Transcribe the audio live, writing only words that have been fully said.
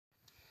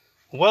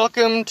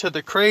Welcome to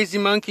the Crazy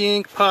Monkey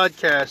Inc.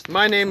 podcast.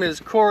 My name is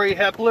Corey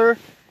Hepler,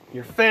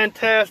 your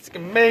fantastic,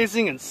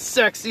 amazing, and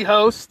sexy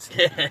host.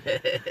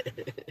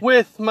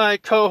 With my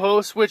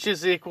co-host, which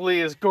is equally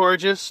as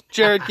gorgeous,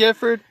 Jared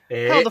Gifford.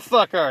 Hey. How the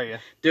fuck are you?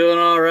 Doing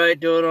all right.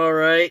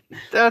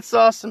 That's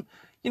awesome.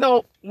 You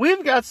know,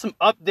 we've got some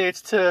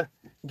updates to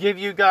give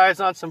you guys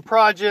on some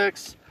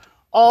projects.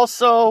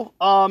 Also,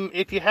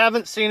 if you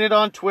haven't seen it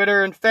on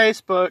Twitter and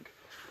Facebook,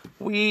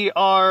 we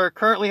are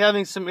currently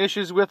having some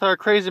issues with our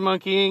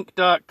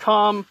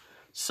crazymonkeyinc.com.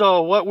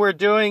 So what we're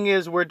doing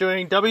is we're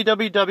doing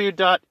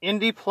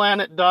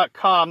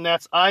www.indieplanet.com.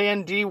 That's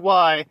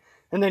INDY,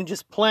 and then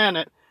just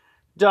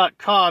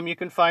planet.com. You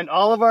can find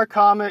all of our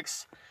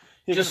comics.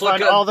 You can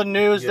find all the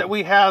news that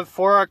we have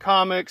for our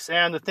comics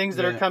and the things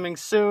that are coming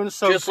soon.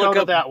 So just go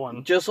to that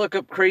one. Just look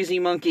up Crazy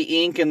Monkey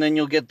Inc. and then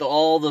you'll get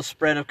all the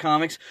spread of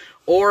comics.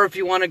 Or if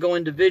you want to go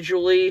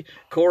individually,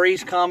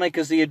 Corey's comic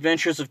is The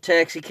Adventures of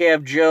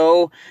Taxicab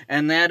Joe,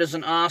 and that is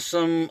an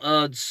awesome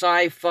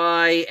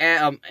sci-fi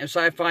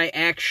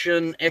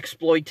action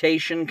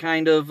exploitation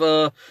kind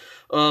of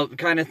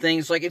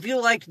things. Like if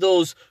you liked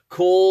those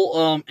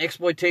cool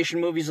exploitation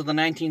movies of the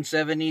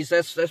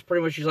 1970s, that's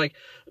pretty much like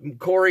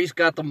Corey's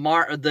got the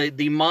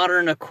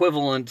modern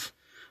equivalent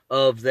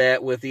of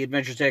that with The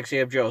Adventures of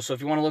Taxicab Joe. So if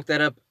you want to look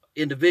that up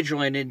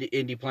individually in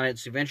Indie Planet,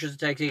 it's The Adventures of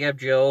Taxicab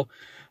Joe.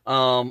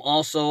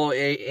 Also,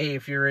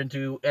 if you're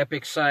into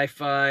epic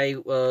sci-fi,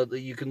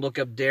 you can look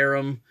up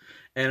Darum,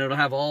 and it'll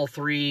have all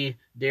three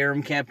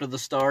Darum Captain of the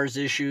Stars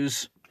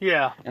issues.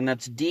 Yeah. And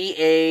that's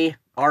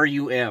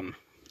DARUM.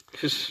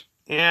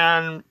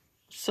 And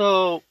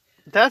so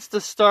that's the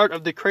start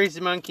of the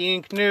Crazy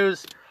Monkey Inc.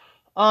 news.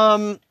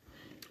 Some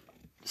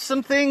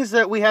things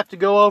that we have to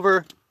go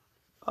over.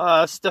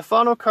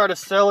 Stefano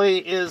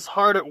Cartacelli is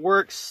hard at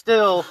work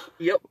still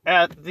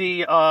at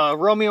the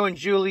Romeo and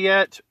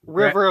Juliet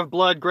River of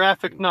Blood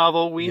graphic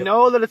novel. We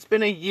know that it's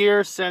been a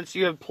year since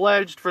you have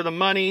pledged for the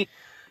money.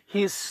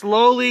 He's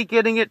slowly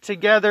getting it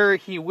together.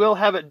 He will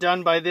have it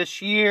done by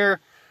this year.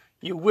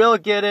 You will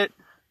get it.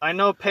 I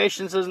know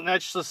patience isn't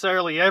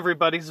necessarily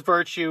everybody's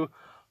virtue,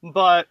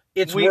 but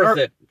it's worth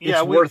it.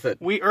 It's worth it.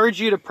 We urge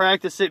you to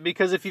practice it,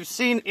 because if you've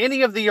seen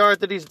any of the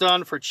art that he's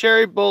done for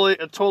Cherry Bullet,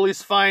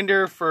 Atoli's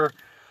Finder, for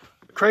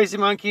Crazy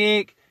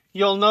Monkey Inc.,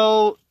 you'll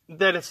know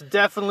that it's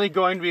definitely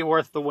going to be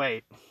worth the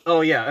wait.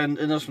 Oh yeah, and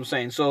that's what I'm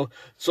saying. So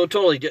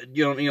totally, I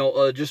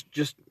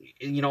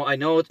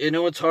know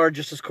it's hard,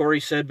 just as Corey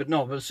said, but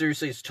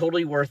seriously, it's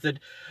totally worth it.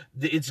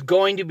 It's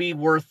going to be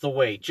worth the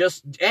wait.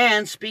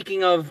 And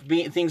speaking of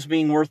things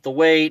being worth the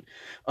wait,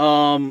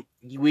 Brian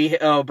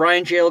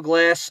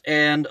Jailglass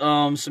and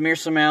Samir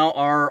Samau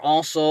are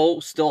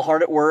also still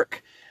hard at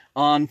work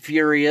on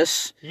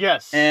Furious.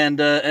 Yes. And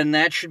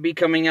that should be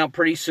coming out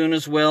pretty soon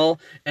as well.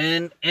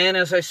 And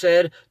as I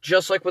said,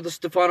 just like with the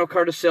Stefano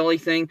Cartacelli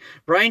thing,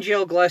 Brian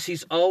Jailglass,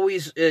 he's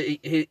always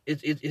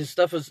his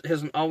stuff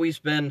hasn't always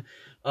been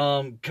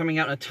coming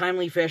out in a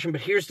timely fashion, but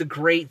here's the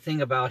great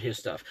thing about his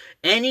stuff.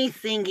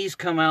 Anything he's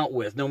come out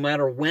with, no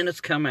matter when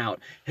it's come out,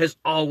 has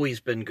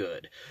always been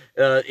good.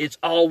 It's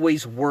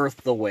always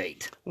worth the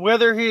wait.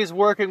 Whether he's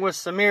working with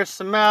Samir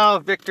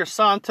Samau, Victor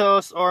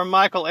Santos, or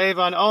Michael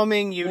Avon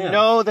Oming, you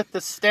know that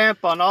the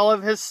stamp on all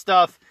of his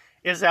stuff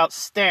is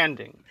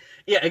outstanding.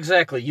 Yeah,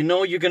 exactly. You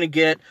know you're going to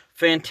get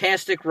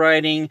fantastic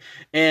writing,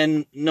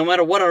 and no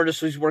matter what artist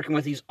he's working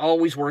with, he's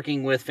always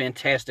working with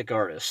fantastic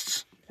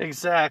artists.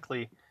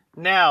 Exactly.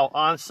 Now,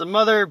 on some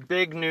other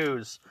big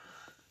news.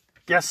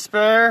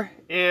 Gaspar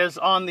is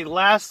on the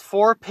last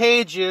 4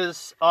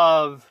 pages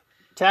of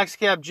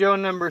Taxicab Joe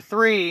number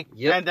 3,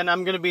 and then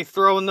I'm going to be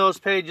throwing those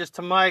pages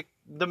to Mike,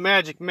 the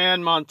Magic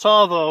Man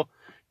Montalvo,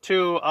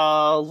 to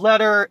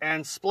letter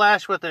and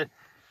splash with a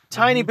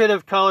tiny bit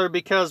of color,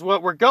 because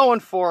what we're going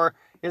for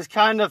is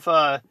kind of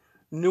a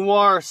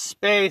noir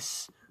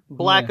space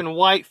black and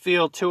white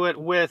feel to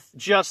it, with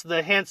just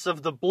the hints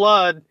of the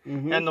blood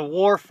and the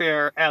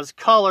warfare as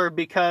color,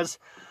 because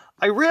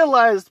I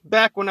realized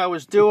back when I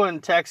was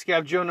doing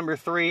Taxicab Joe number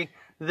 3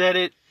 that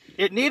it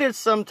needed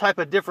some type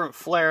of different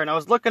flair. And I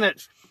was looking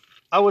at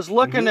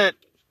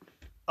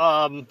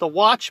The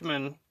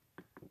Watchmen,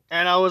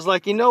 and I was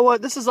like, you know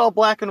what, this is all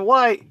black and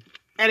white,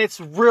 and it's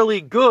really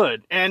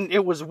good, and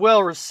it was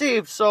well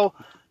received. So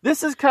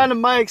this is kind of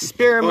my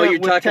experiment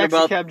with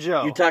Taxicab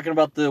Joe. You're talking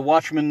about the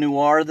Watchmen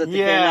Noir that they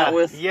came out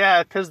with?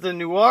 Yeah, because the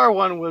Noir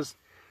one was...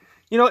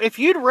 if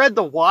you'd read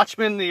the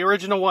Watchmen, the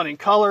original one in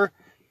color,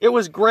 it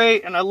was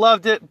great, and I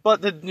loved it,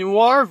 but the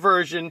Noir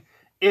version,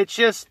 it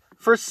just,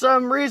 for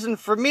some reason,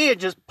 for me, it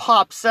just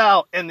pops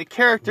out, and the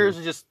characters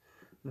are just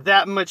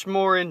that much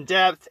more in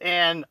depth,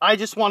 and I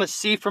just want to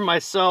see for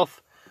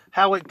myself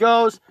how it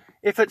goes.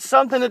 If it's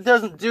something that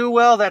doesn't do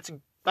well,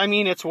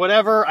 it's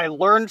whatever. I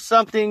learned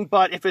something,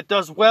 but if it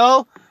does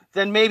well,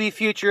 then maybe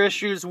future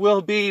issues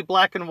will be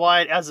black and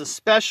white as a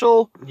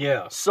special.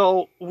 Yeah.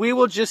 So we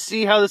will just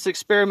see how this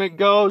experiment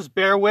goes.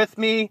 Bear with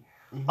me.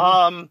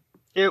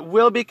 It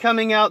will be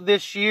coming out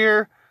this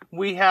year.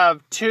 We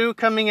have 2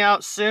 coming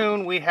out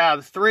soon. We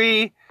have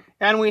 3,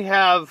 and we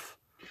have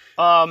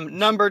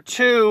Number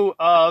 2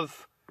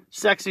 of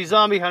Sexy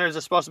Zombie Hunters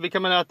is supposed to be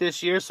coming out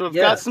this year, so we've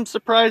got some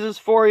surprises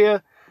for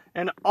you.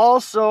 And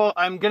also,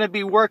 I'm going to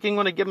be working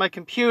when I get my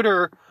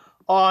computer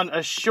on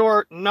a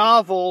short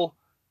novel.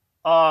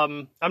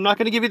 I'm not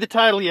going to give you the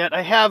title yet.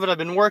 I have it. I've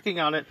been working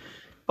on it.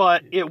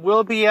 But it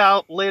will be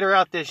out later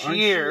out this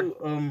year.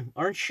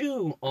 Aren't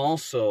you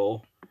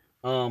also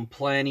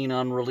planning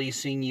on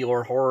releasing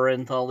your horror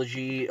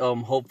anthology,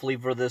 hopefully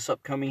for this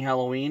upcoming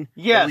Halloween?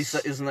 Yes. At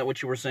least, isn't that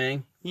what you were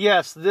saying?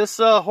 Yes, this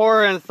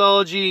horror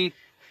anthology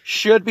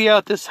should be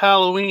out this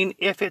Halloween.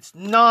 If it's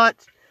not,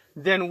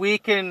 then we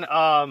can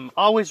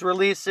always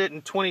release it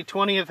in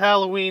 2020 of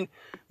Halloween.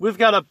 We've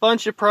got a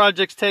bunch of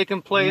projects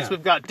taking place.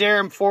 We've got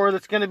Darum 4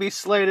 that's going to be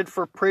slated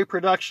for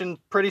pre-production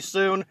pretty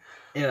soon.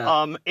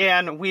 Yeah.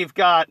 And we've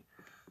got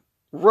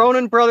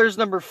Ronan Brothers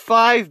number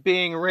 5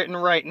 being written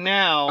right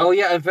now. Oh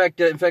yeah, in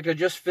fact, I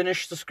just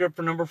finished the script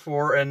for number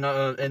 4,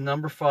 and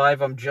number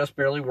 5 I'm just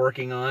barely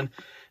working on,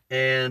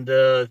 and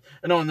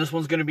and this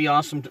one's gonna be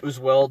awesome as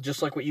well.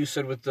 Just like what you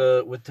said with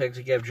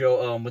Taxi Cab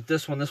Joe. With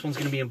this one's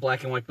gonna be in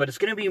black and white, but it's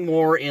gonna be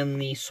more in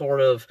the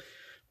sort of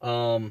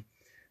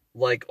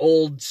like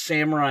old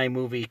samurai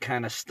movie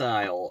kind of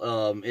style.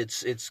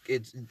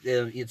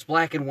 It's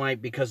black and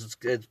white because it's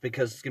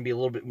gonna be a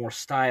little bit more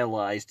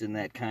stylized in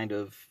that kind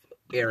of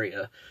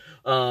area.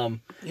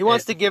 He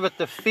wants to give it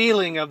the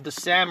feeling of the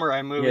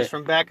samurai movies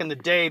from back in the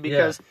day,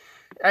 because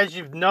as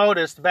you've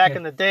noticed, back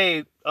in the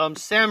day,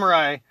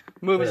 samurai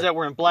movies that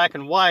were in black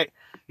and white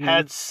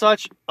had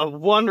such a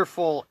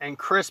wonderful and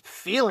crisp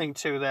feeling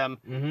to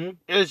them.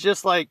 It was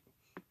just like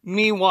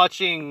me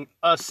watching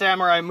a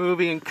samurai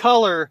movie in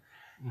color.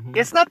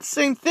 It's not the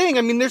same thing.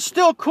 I mean, they're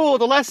still cool.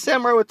 The Last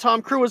Samurai with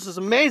Tom Cruise is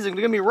amazing,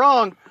 don't get me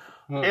wrong.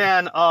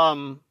 And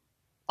Ong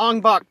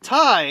Bak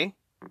Tai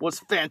was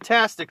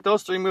fantastic.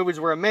 Those 3 movies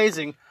were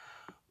amazing.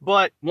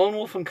 But Lone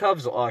Wolf and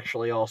Cubs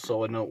actually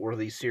also a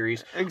noteworthy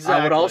series. Exactly.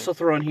 I would also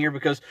throw in here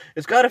because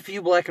it's got a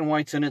few black and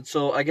whites in it,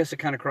 so I guess it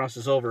kind of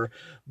crosses over.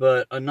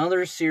 But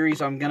another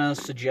series I'm gonna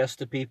suggest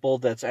to people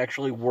that's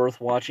actually worth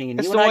watching. And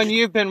it's the one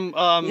you've been.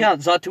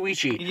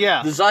 Zatoichi.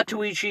 Yeah. The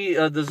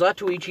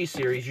Zatoichi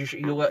series.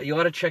 You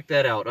ought to check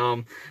that out.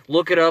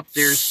 Look it up.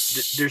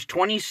 There's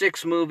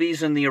 26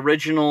 movies in the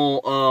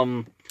original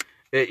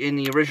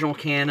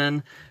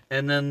canon.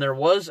 And then there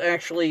was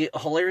actually,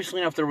 hilariously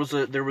enough, there was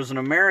an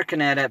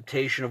American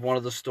adaptation of one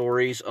of the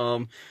stories.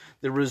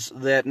 There was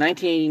that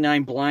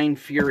 1989 Blind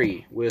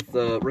Fury with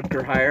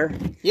Rutger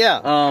Hauer. Yeah.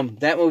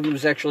 That movie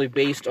was actually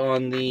based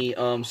on the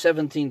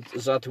 17th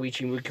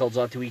Zatoichi movie called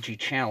Zatoichi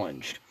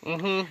Challenged.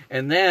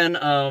 And then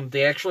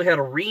they actually had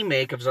a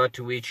remake of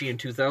Zatoichi in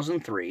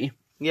 2003.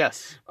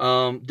 Yes.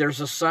 There's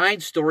a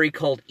side story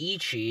called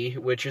Ichi,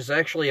 which is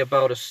actually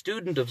about a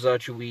student of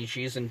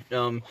Zatoichi's,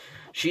 and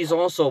she's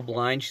also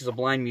blind. She's a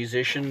blind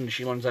musician.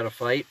 She learns how to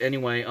fight.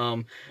 Anyway,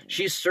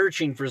 she's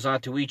searching for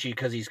Zatoichi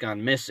because he's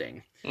gone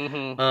missing.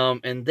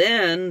 And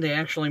then they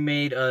actually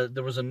made,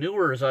 there was a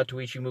newer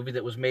Zatoichi movie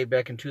that was made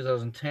back in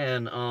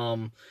 2010,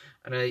 and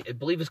I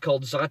believe it's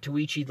called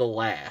Zatoichi the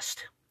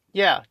Last.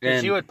 Yeah,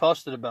 because you had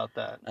posted about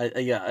that.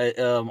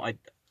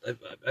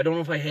 I don't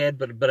know if I had,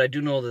 but I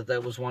do know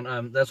that was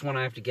one. That's one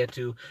I have to get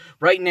to.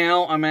 Right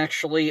now, I'm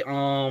actually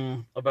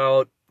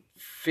about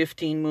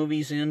 15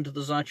 movies into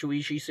the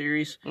Zatoichi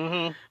series.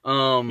 You've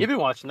been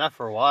watching that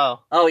for a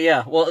while. Oh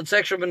yeah, well, it's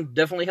actually been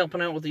definitely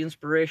helping out with the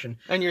inspiration.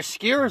 And your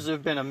skewers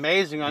have been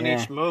amazing on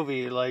each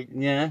movie. Like,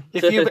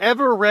 if you've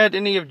ever read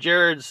any of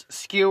Jared's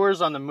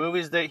skewers on the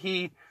movies that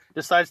he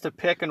decides to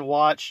pick and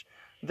watch,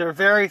 they're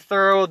very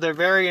thorough. They're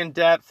very in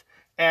depth,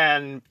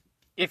 and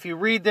if you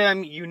read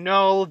them, you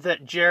know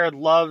that Jared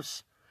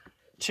loves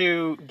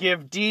to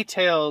give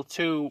detail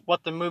to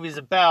what the movie's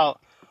about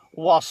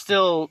while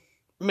still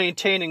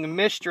maintaining a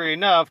mystery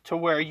enough to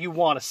where you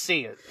want to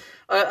see it.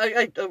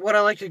 What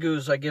I like to do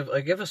is I give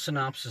a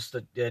synopsis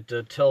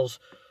that tells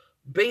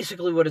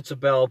basically what it's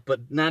about,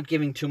 but not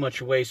giving too much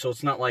away, so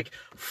it's not like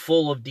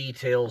full of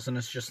details and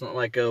it's just not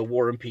like a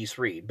War and Peace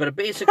read. But it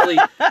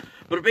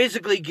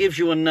basically gives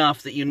you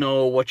enough that you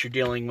know what you're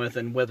dealing with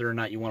and whether or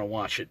not you want to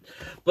watch it.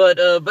 But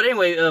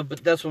anyway,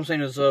 but that's what I'm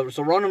saying is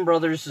so Ronan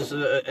Brothers is,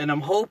 and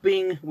I'm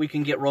hoping we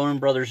can get Ronan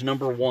Brothers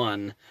number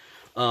 1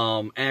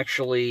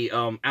 actually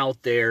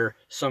out there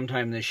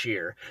sometime this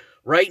year.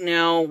 Right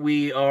now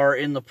we are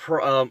in the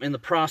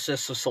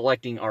process of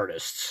selecting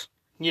artists.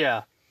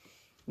 Yeah.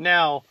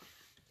 Now,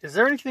 is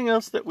there anything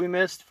else that we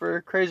missed for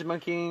Crazy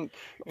Monkey Inc.?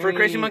 For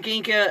Crazy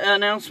Monkey Inc.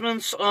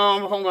 Announcements?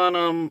 Hold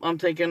on, I'm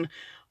thinking.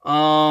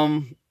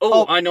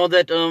 I know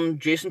that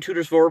Jason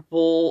Tudor's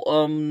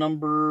Vorpal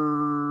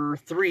number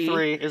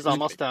 3 is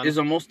almost done. Is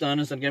almost done.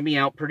 Is going to be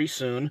out pretty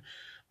soon.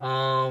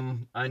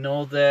 I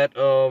know that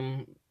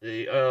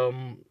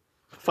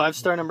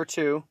 5-star number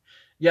 2.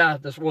 Yeah,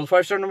 the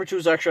 5-star number 2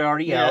 is actually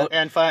already out.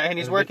 And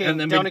he's working.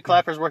 And Tony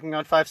Clapper's working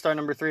on 5-star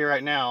number 3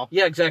 right now.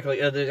 Yeah,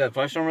 exactly. The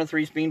 5-star number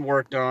 3 is being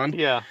worked on.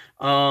 Yeah.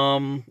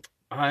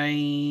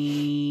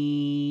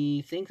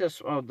 I think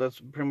that's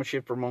pretty much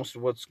it for most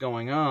of what's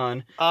going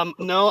on.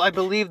 No, I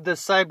believe the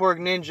Cyborg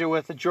Ninja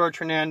with George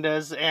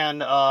Hernandez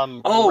and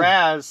Oh,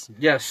 Raz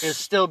yes. is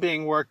still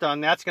being worked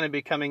on. That's going to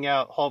be coming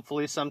out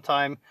hopefully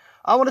sometime.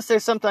 I want to say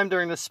sometime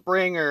during the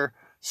spring or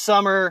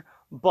summer,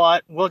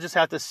 but we'll just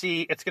have to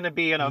see. It's going to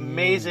be an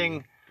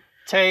amazing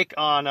take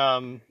on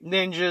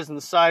ninjas and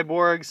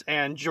cyborgs,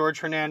 and George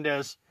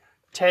Hernandez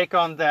take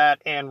on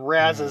that, and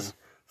Raz's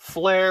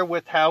flair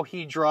with how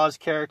he draws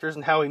characters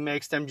and how he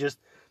makes them just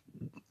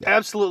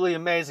absolutely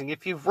amazing.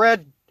 If you've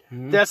read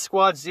Death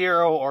Squad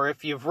Zero, or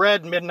if you've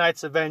read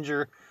Midnight's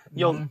Avenger,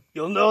 you'll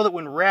know that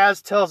when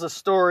Raz tells a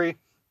story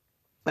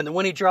and then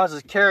when he draws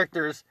his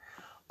characters,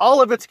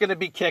 all of it's going to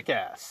be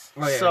kick-ass.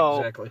 Oh, yeah, so,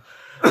 exactly.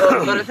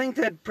 But I think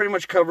that pretty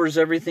much covers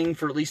everything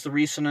for at least the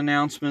recent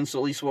announcements,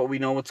 at least what we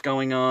know what's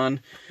going on.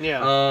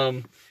 Yeah.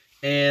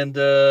 And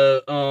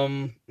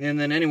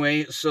then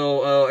anyway,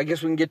 so I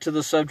guess we can get to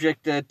the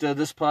subject that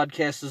this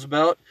podcast is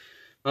about.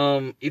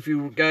 If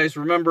you guys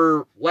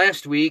remember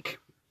last week,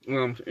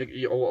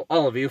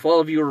 all of you, if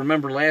all of you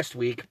remember last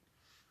week,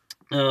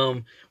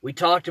 we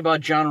talked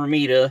about John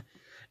Romita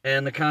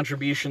and the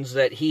contributions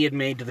that he had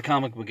made to the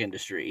comic book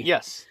industry.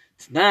 Yes.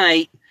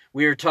 Tonight,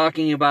 we are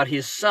talking about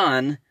his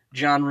son,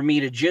 John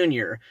Romita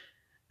Jr.,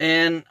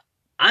 and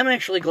I'm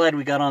actually glad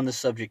we got on this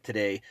subject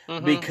today,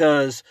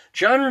 because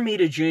John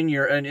Romita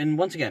Jr., and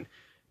once again,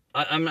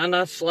 I'm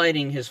not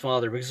slighting his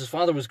father, because his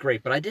father was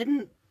great, but I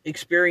didn't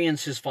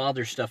experience his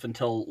father's stuff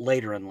until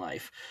later in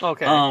life.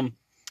 Okay. John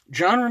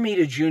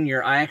Romita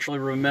Jr., I actually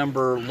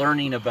remember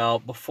learning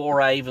about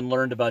before I even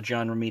learned about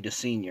John Romita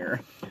Sr.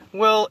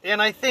 Well,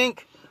 and I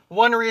think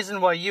one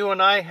reason why you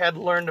and I had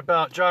learned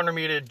about John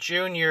Romita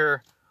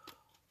Jr.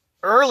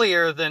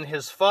 earlier than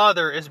his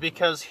father is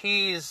because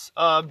he's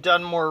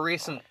done more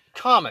recent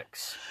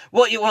comics.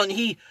 Well,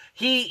 he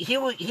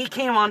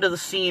came onto the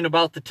scene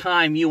about the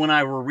time you and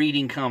I were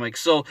reading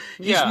comics, so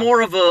he's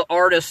more of an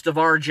artist of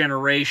our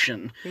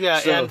generation. Yeah,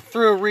 so, and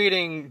through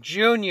reading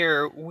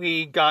Junior,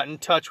 we got in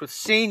touch with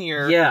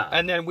Senior. Yeah,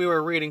 and then we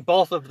were reading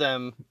both of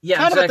them. Yeah,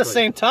 kind exactly. of at the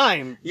same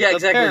time. Yeah,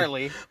 exactly.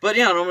 Apparently, but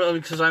yeah,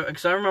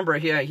 because I remember,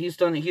 he's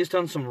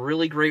done some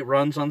really great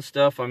runs on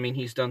stuff. I mean,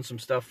 he's done some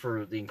stuff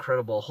for the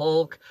Incredible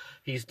Hulk.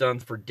 He's done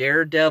for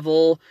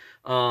Daredevil.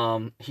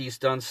 He's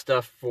done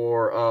stuff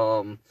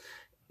for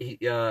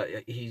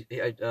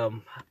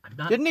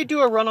didn't he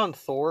do a run on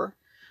Thor?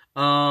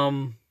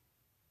 I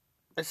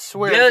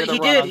swear.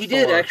 Yeah, he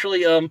did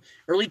actually.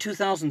 Early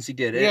 2000s, he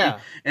did. Yeah,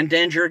 and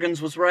Dan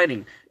Jurgens was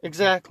writing.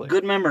 Exactly.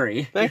 Good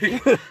memory. Thank you.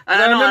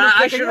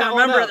 I should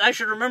remember. I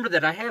should remember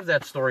that. I have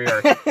that story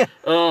arc.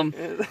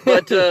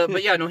 But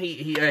yeah, no,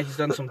 he's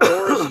done some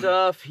Thor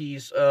stuff.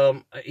 He's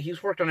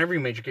worked on every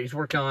major. He's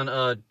worked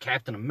on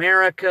Captain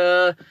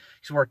America.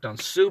 He's worked on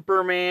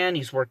Superman.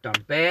 He's worked on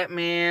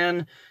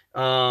Batman.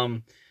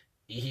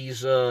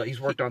 He's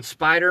worked on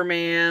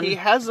Spider-Man. He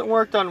hasn't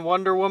worked on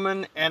Wonder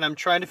Woman, and I'm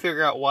trying to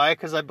figure out why,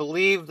 because I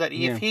believe that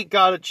if he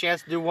got a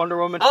chance to do Wonder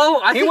Woman,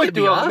 he would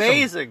do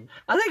amazing.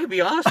 I think it'd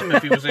be awesome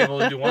if he was able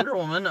to do Wonder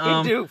Woman.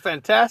 He'd do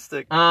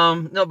fantastic.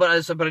 No, but I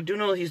do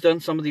know he's done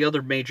some of the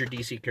other major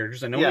DC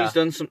characters. I know he's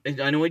done some.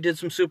 I know he did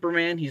some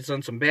Superman. He's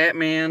done some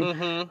Batman.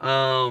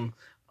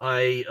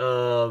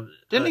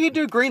 Didn't he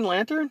do Green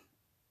Lantern?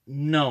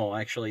 No,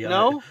 actually,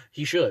 no.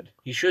 He should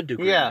do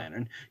Green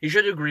Lantern. He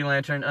should do Green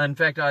Lantern. In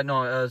fact, I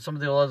know some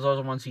of the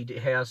other ones he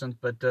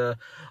hasn't, but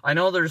I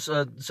know there's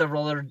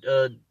several other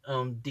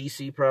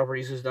DC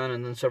properties he's done,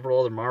 and then several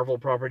other Marvel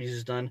properties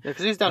he's done. Yeah,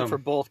 because he's done for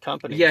both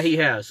companies. Yeah, he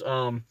has.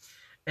 And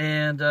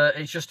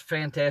it's just a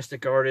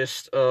fantastic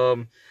artist.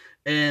 I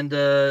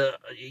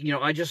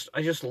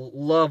just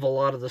love a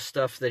lot of the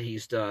stuff that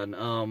he's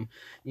done.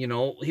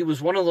 He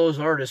was one of those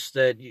artists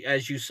that,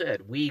 as you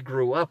said, we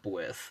grew up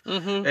with.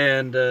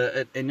 And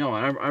I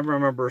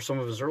remember some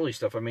of his early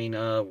stuff. I mean,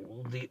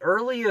 the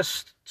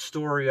earliest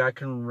story I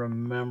can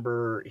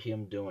remember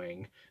him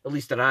doing, at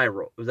least that I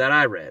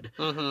read,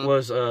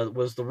 was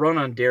the run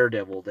on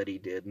Daredevil that he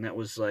did, and that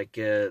was like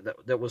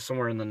that was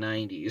somewhere in the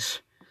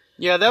 90s.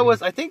 Yeah, that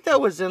was. I think that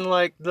was in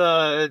like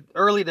the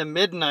early to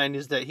mid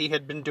 '90s that he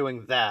had been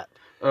doing that.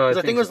 I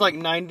think it was like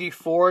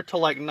 '94 to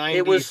like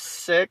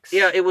 '96.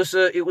 It was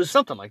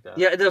something like that.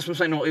 Yeah, that's what I'm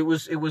saying. No, it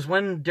was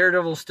when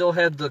Daredevil still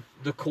had the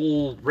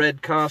cool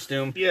red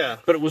costume. Yeah,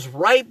 but it was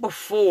right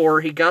before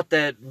he got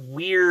that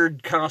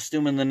weird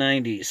costume in the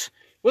 '90s.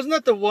 Wasn't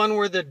that the one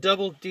where the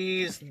double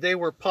Ds, they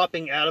were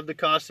popping out of the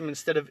costume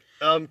instead of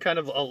kind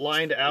of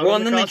aligned out? Well,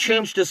 and then they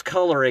changed his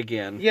color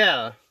again.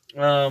 Yeah.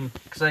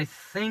 Because I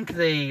think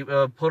they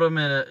put him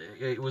in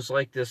it was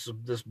like this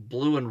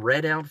blue and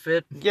red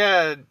outfit.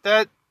 Yeah,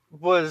 that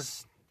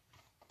was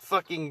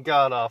fucking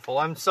god-awful.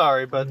 I'm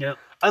sorry, but yep.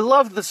 I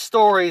love the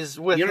stories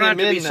with you don't him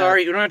have to be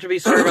sorry. You don't have to be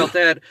sorry about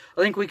that.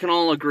 I think we can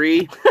all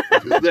agree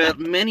that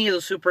many of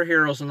the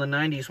superheroes in the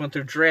 90s went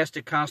through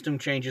drastic costume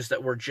changes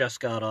that were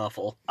just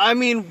god-awful. I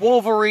mean,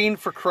 Wolverine,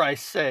 for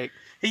Christ's sake.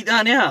 He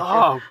done, yeah.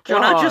 Oh, God. Well,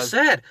 not just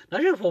that.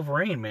 Not just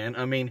Wolverine, man.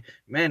 I mean,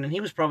 man, and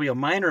he was probably a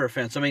minor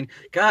offense. I mean,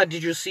 God,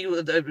 did you see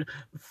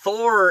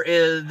Thor?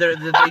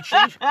 They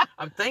changed.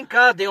 Thank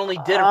God they only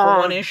did it for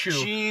one issue.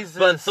 Jesus.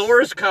 But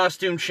Thor's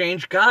costume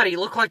changed. God, he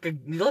looked like a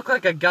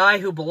guy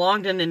who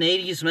belonged in an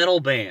 '80s metal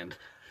band.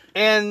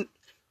 And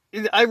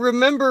I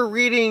remember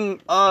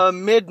reading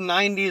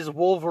mid-90s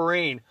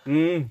Wolverine.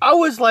 I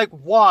was like,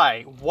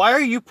 why? Why are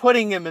you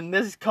putting him in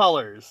these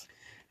colors?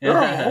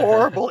 They're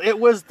horrible. It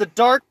was the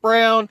dark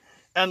brown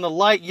and the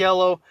light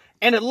yellow,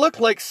 and it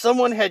looked like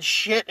someone had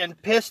shit and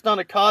pissed on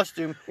a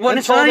costume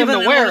and told him to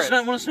wear it.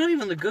 It's not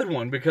even the good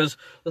one, because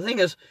the thing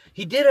is,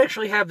 he did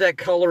actually have that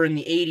color in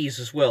the 80s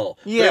as well.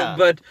 Yeah.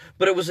 But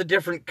it was a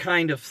different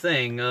kind of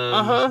thing.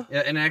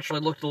 And actually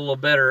looked a little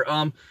better.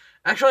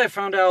 Actually, I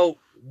found out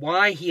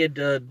why he had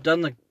done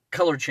the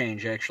color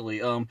change, actually.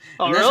 And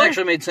this really?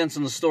 actually made sense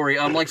in the story.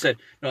 Like I said,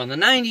 no, in the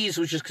 90s, it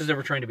was just because they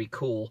were trying to be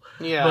cool.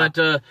 Yeah.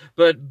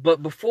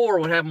 But before,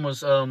 what happened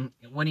was,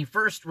 when he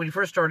first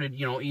started,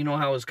 you know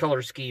how his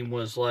color scheme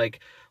was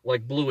like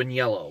blue and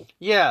yellow.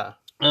 Yeah.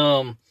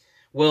 Well,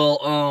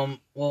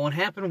 what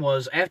happened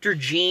was, after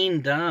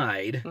Jean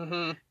died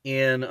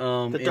in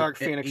The Dark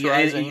Phoenix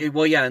Rising.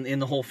 In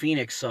the whole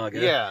Phoenix saga.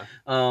 Yeah.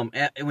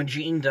 When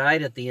Jean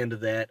died at the end of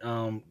that,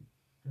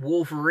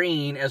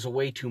 Wolverine, as a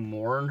way to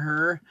mourn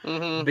her,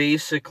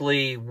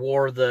 basically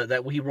wore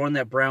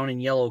that brown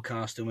and yellow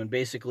costume, and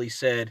basically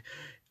said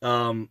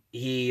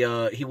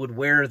he would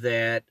wear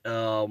that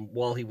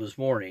while he was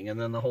mourning.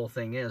 And then the whole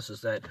thing is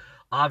that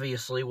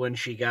obviously when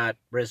she got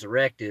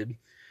resurrected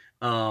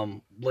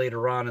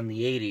later on in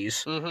the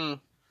 80s,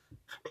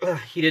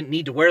 he didn't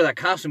need to wear that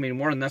costume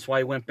anymore, and that's why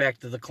he went back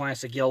to the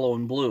classic yellow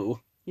and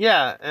blue.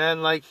 Yeah,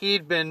 and like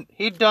he'd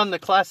done the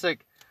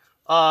classic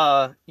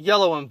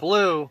yellow and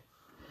blue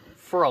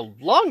for a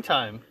long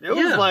time. It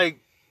was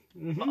like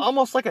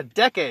almost like a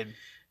decade.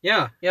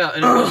 Yeah,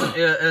 and it wasn't,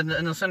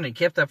 and the Sunday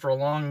kept that for a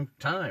long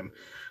time.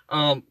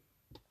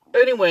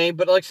 Anyway,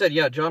 but like I said,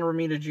 John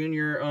Romita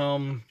Jr.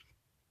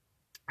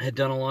 Had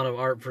done a lot of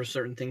art for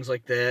certain things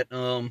like that.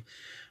 I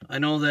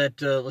know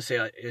that, let's see,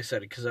 I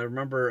said it because I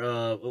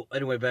remember,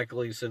 anyway, back,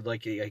 like you said,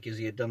 because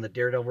he had done the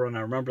Daredevil run,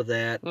 I remember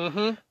that.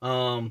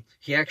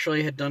 He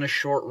actually had done a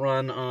short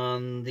run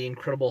on the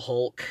Incredible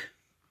Hulk.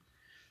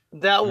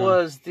 That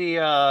was the,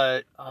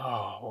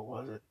 what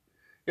was it?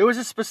 It was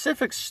a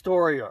specific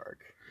story arc.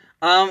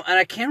 And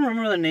I can't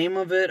remember the name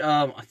of it.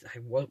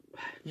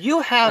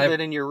 You have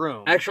it in your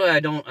room. Actually, I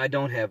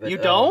don't have it. You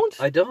don't?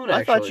 I don't,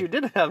 actually. I thought you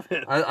did have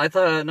it. I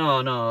thought,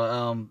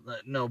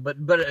 no,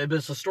 but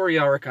it's a story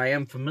arc I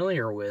am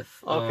familiar with.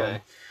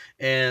 Okay.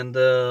 And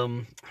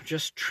I'm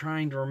just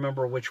trying to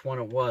remember which one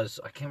it was.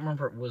 I can't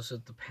remember. Was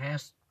it the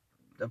past,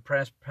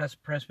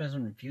 present,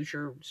 and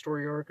future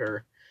story arc,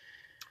 or?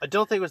 I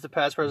don't think it was the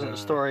past, present, and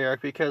story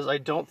arc, because I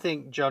don't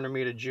think John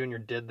Romita Jr.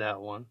 did that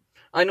one.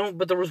 I know,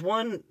 but there was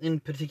one in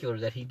particular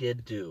that he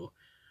did do.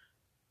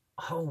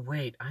 Oh,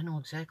 wait, I know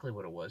exactly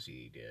what it was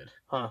he did.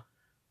 Huh.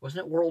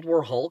 Wasn't it World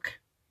War Hulk?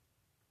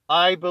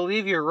 I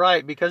believe you're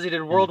right, because he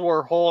did World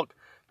War Hulk,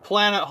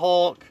 Planet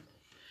Hulk,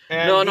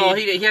 and No,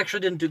 he actually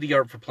didn't do the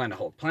art for Planet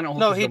Hulk. Planet Hulk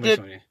No, was he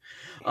did.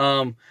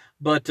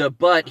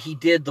 But he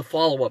did the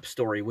follow-up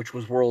story, which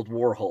was World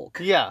War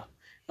Hulk. Yeah.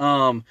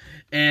 And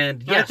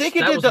yes, I think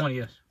he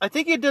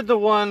did the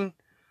one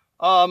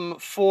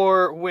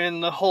for when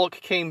the Hulk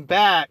came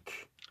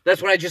back.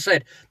 That's what I just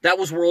said. That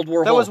was World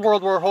War Hulk. That was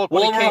World War Hulk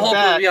when he came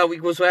back. Yeah,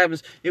 was what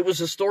happens. It was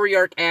a story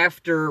arc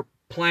after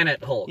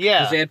Planet Hulk. Yeah.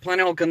 Because they had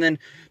Planet Hulk, and then,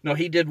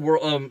 he did,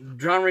 John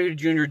Romita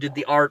Jr. did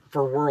the art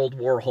for World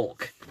War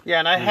Hulk. Yeah,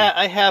 and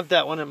I have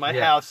that one in my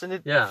house.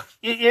 And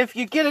if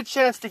you get a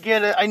chance to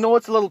get it, I know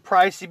it's a little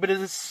pricey, but it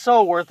is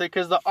so worth it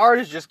because the art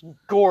is just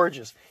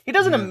gorgeous. He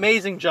does an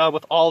amazing job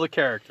with all the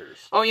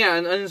characters. Oh yeah,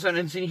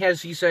 and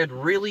he said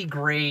really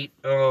great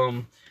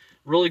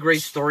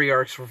story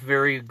arcs for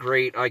very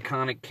great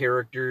iconic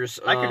characters.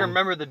 I can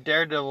remember the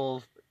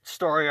Daredevil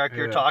story arc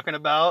you're talking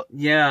about.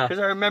 Yeah. Because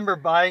I remember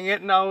buying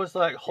it and I was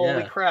like,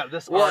 holy crap,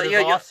 this art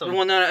is awesome.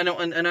 Well,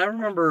 and I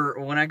remember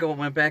when I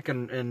went back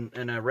and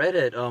I read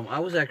it, I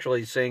was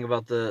actually saying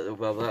with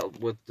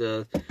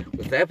that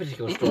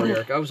particular story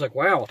arc, I was like,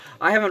 wow,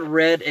 I haven't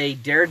read a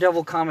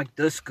Daredevil comic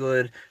this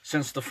good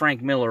since the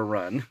Frank Miller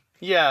run.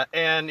 Yeah,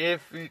 and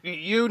if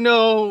you've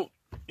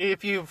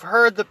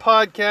heard the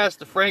podcast,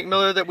 the Frank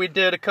Miller that we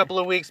did a couple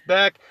of weeks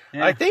back,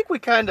 I think we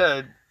kind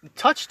of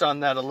touched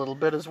on that a little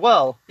bit as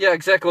well. Yeah,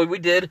 exactly. We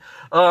did.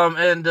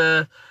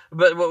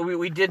 But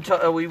we did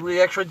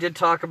we actually did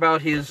talk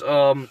about his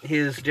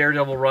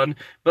Daredevil run.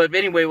 But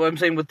anyway, what I'm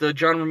saying with the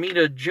John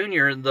Romita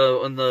Jr. and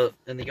the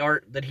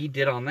art that he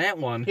did on that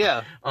one.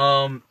 Yeah.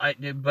 But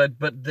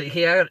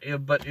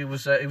it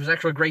was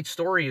actually a great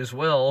story as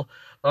well.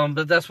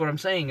 But that's what I'm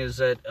saying is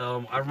that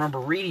I remember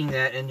reading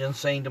that and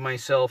just saying to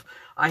myself,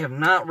 I have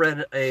not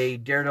read a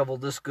Daredevil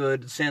this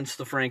good since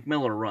the Frank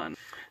Miller run.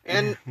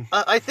 And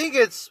I think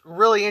it's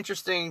really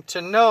interesting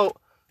to note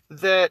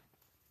that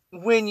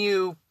when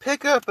you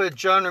pick up a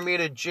John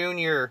Romita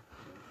Jr.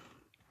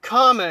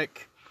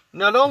 comic,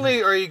 not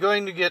only are you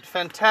going to get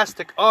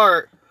fantastic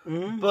art,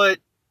 but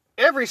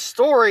every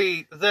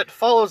story that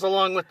follows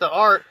along with the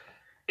art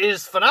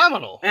is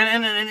phenomenal.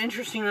 And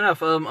interesting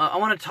enough, I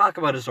want to talk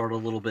about his art a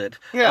little bit.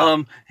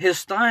 Yeah. His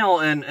style,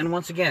 and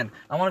once again,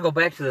 I want to go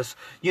back to this.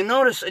 You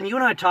notice, and you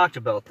and I talked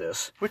about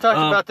this. We talked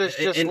about this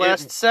just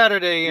last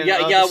Saturday in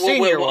the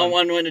senior one.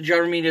 When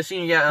John Romita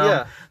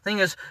Sr. Thing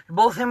is,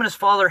 both him and his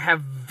father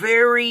have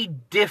very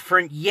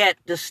different yet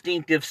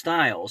distinctive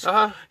styles.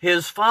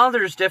 His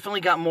father's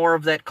definitely got more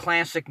of that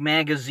classic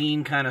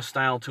magazine kind of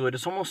style to it.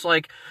 It's almost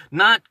like,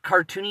 not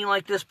cartoony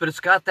like this, but it's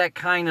got that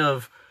kind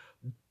of,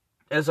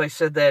 as I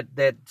said,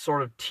 that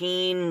sort of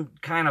teen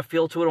kind of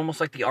feel to it, almost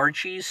like the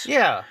Archies.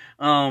 Yeah.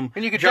 And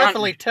you could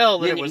definitely tell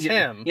that it was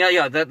him.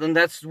 Yeah,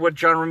 that's what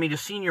John Romita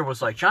Sr.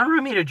 was like. John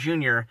Romita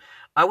Jr.,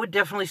 I would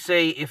definitely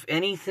say, if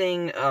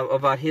anything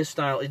about his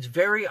style, it's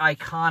very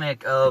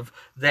iconic of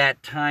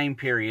that time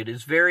period.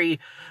 It's very,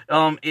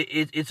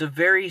 it's a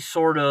very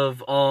sort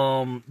of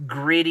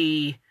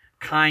gritty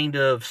kind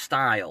of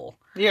style.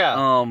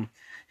 Yeah.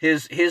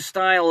 His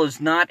style is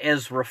not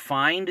as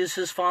refined as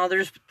his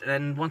father's,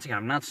 and once again,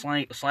 I'm not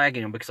slagging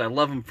him because I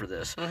love him for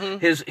this.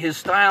 His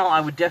style,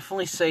 I would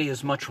definitely say,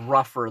 is much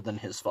rougher than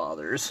his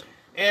father's.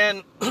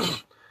 And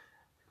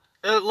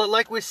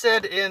like we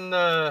said in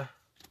the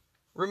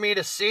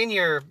Romita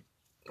Sr.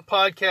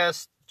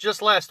 podcast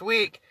just last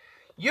week,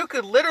 you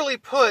could literally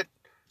put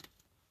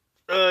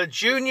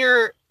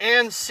Junior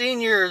and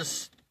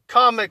Senior's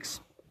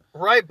comics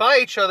right by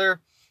each other,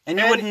 and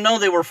you wouldn't know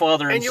they were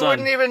father and son. And you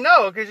wouldn't even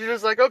know, because you're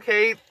just like,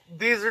 okay,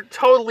 these are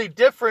totally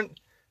different,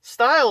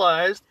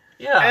 stylized,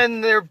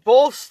 and they're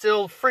both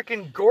still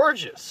freaking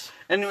gorgeous.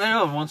 And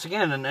once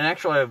again, and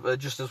actually,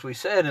 just as we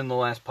said in the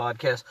last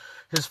podcast,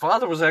 his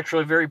father was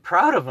actually very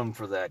proud of him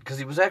for that, because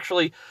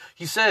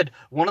he said,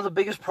 one of the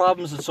biggest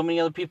problems that so many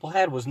other people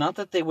had was not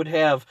that they would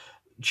have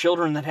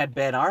children that had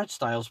bad art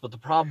styles, but the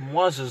problem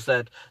is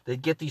that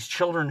they'd get these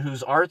children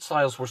whose art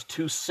styles were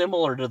too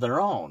similar to their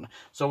own.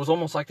 So it was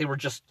almost like they were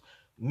just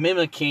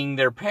mimicking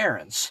their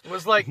parents. It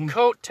was like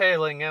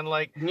coattailing, and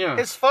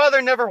his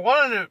father never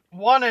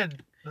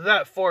wanted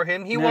that for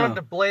him. He wanted him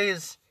to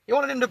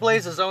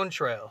blaze his own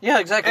trail. Yeah,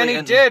 exactly. And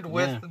he did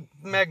with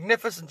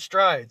magnificent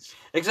strides.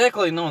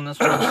 Exactly. No, and that's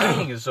what I'm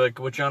saying is, like,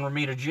 with John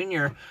Romita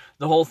Jr.,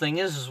 the whole thing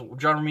is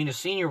John Romita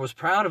Sr. was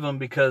proud of him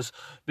because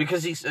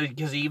he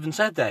even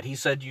said that. He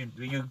said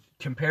you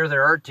compare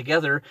their art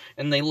together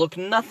and they look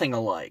nothing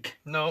alike.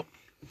 No.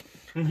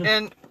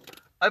 And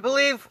I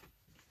believe,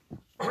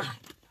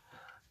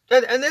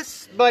 and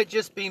this might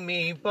just be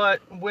me, but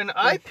when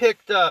I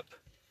picked up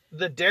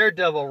the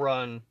Daredevil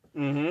run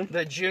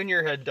that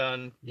Junior had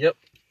done,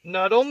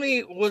 not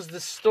only was the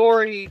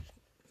story,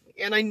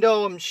 and I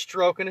know I'm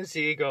stroking his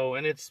ego,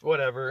 and it's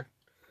whatever.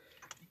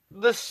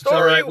 The story...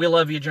 It's alright, we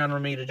love you, John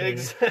Romita Jr.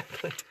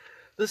 Exactly.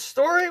 The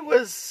story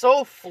was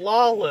so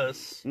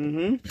flawless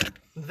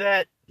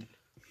that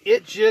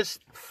it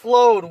just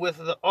flowed with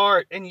the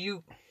art, and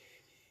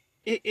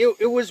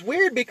it was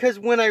weird, because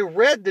when I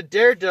read the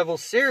Daredevil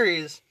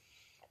series,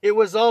 it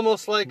was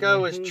almost like I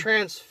was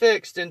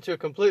transfixed into a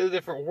completely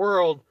different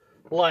world,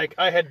 like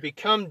I had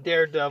become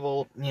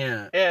Daredevil,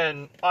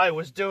 and I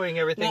was doing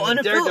everything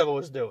that Daredevil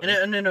was doing.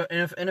 And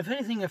if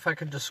anything, if I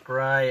could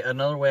describe,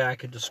 another way I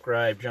could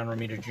describe John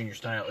Romita Jr.'s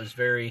style is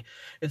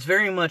it's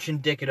very much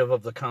indicative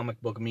of the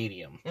comic book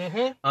medium.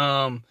 It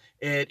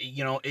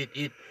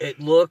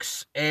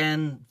looks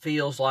and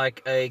feels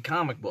like a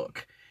comic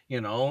book.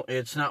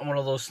 It's not one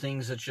of those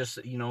things that's just,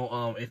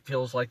 it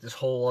feels like this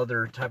whole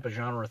other type of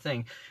genre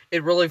thing.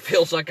 It really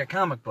feels like a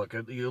comic book.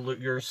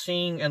 You're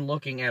seeing and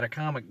looking at a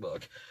comic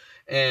book.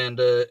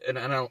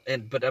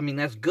 But I mean,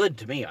 that's good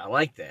to me. I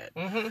like that.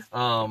 Like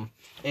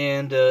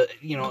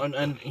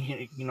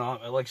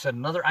I said,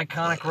 another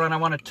iconic run I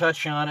want to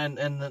touch on,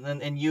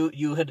 and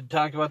you had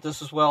talked about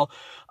this as well.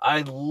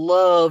 I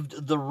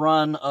loved the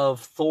run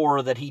of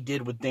Thor that he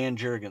did with Dan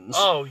Jurgens.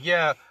 Oh,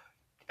 yeah.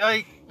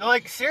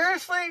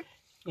 Seriously?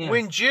 Yeah.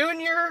 When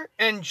Junior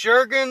and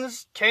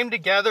Jurgens came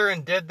together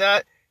and did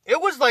that,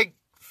 it was like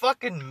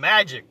fucking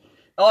magic.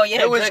 Oh,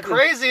 yeah, it was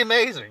crazy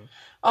amazing.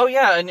 Oh,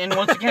 yeah, and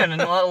once again,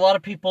 and a lot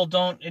of people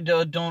don't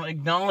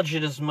acknowledge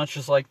it as much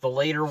as, like, the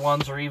later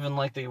ones, or even,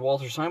 like, the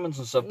Walter Simons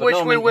and stuff.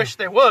 But we wish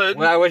they would.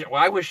 Well,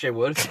 I wish they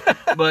would.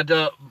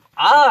 But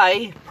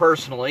I,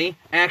 personally,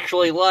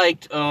 actually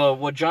liked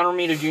what John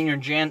Romita Jr.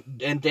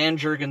 and Dan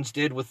Jurgens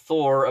did with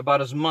Thor about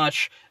as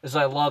much as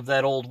I love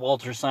that old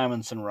Walter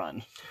Simonson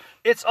run.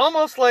 It's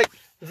almost like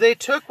they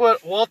took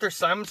what Walter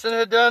Simonson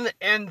had done,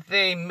 and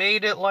they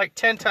made it, like,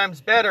 10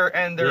 times better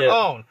and their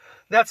own.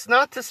 That's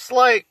not to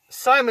slight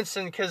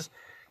Simonson, because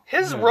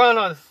his run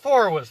on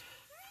Thor was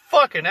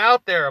fucking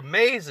out there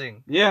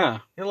amazing. Yeah.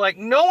 Like,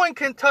 no one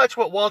can touch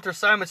what Walter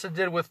Simonson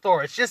did with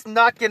Thor. It's just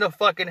not gonna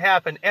fucking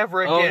happen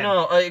ever again.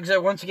 Oh, no,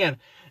 exactly. Once again,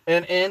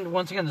 And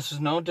once again, this is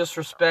no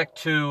disrespect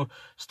to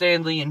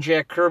Stan Lee and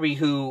Jack Kirby,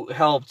 who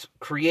helped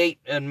create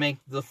and make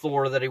the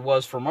Thor that he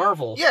was for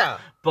Marvel. Yeah.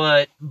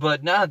 But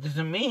not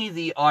to me,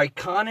 the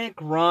iconic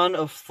run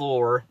of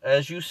Thor,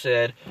 as you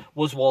said,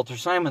 was Walter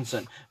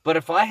Simonson. But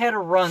if I had a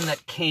run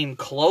that came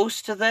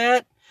close to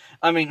that,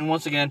 I mean,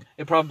 once again,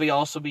 it'd probably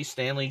also be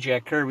Stan Lee,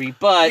 Jack Kirby.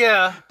 But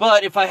yeah.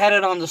 But if I had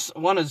it on the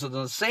one is on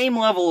the same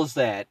level as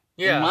that,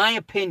 yeah. in my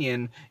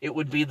opinion, it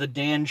would be the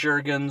Dan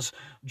Jurgens,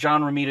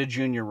 John Romita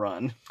Jr.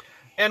 run.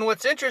 And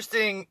what's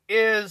interesting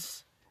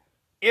is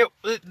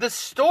the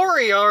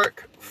story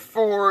arc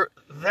for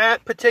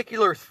that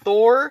particular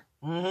Thor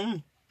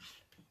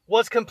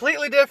was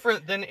completely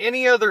different than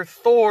any other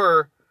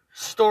Thor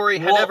story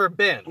had ever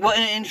been. Well,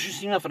 and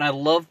interesting enough, and I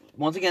love,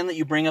 once again, that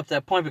you bring up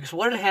that point, because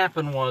what had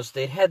happened was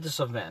they had this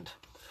event,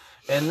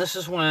 and this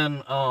is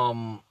when,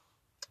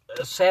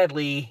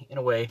 sadly, in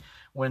a way,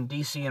 when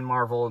DC and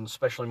Marvel, and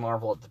especially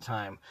Marvel at the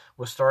time,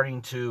 was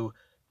starting to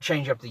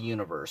change up the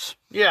universe.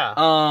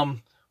 Yeah.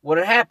 What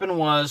had happened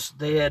was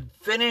they had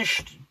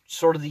finished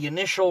sort of the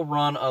initial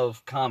run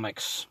of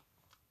comics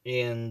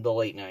in the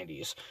late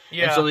 90s.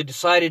 Yeah. And so they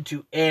decided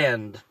to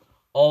end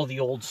all the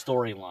old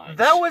storylines.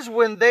 That was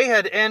when they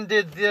had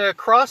ended the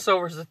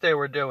crossovers that they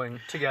were doing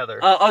together.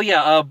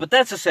 But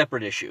that's a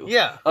separate issue.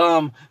 Yeah.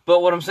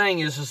 But what I'm saying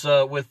is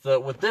with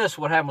this,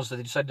 what happened was that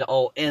they decided to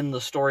all end the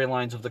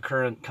storylines of the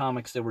current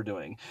comics they were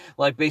doing,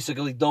 like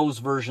basically those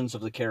versions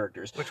of the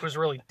characters, which was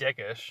really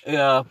dickish.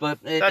 Yeah, but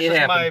that's it just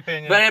happened. my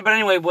opinion. But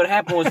anyway, what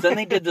happened was then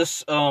they did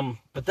this.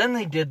 But then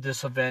they did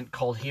this event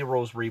called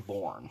Heroes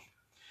Reborn.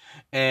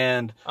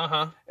 And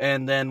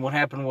then what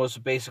happened was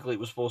basically it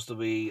was supposed to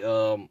be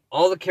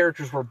all the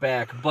characters were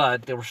back,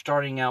 but they were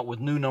starting out with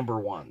new number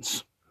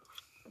ones,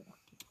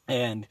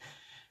 and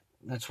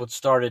that's what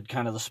started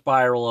kind of the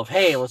spiral of,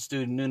 hey, let's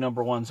do new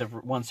number ones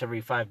once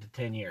every 5 to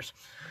 10 years.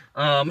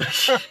 Oh,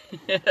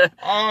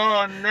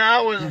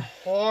 that was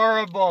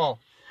horrible.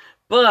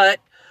 But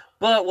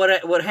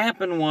what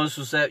happened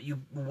was that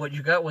what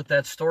you got with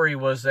that story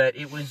was that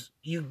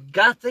you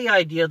got the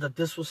idea that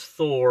this was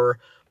Thor,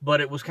 but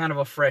it was kind of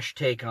a fresh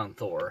take on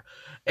Thor.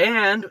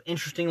 And,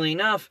 interestingly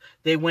enough,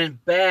 they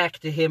went back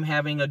to him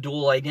having a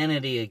dual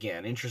identity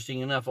again. Interesting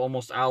enough,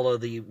 almost a la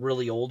the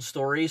really old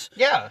stories.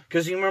 Yeah.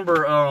 Because you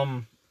remember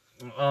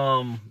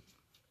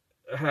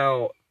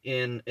how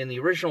in the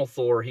original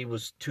Thor, he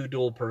was two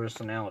dual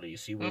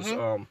personalities. He was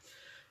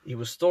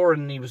Thor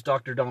and he was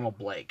Dr. Donald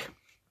Blake.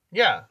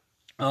 Yeah.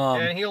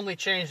 And he only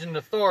changed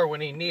into Thor when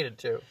he needed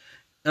to.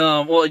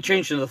 Well, it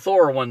changed into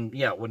Thor when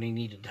he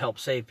needed to help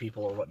save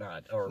people or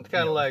whatnot. Or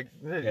kind of like,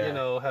 you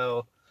know,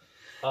 how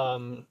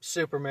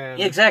Superman...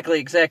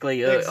 Exactly.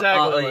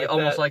 Like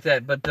almost like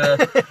that.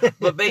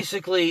 But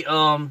basically,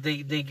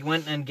 they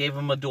went and gave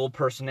him a dual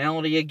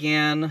personality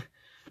again.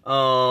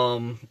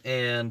 And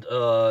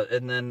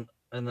then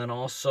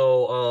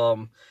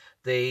also,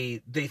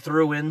 they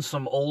threw in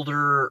some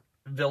older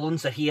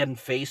villains that he hadn't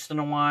faced in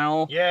a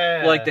while.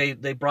 Yeah. Like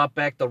they brought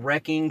back the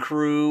Wrecking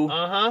Crew.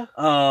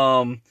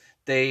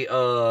 They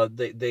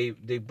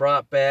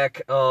brought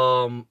back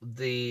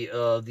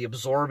the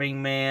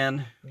Absorbing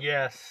Man.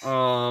 Yes.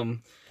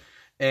 And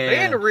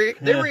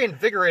they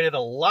reinvigorated a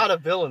lot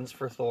of villains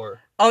for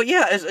Thor. Oh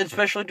yeah,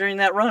 especially during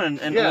that run,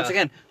 and once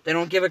again, they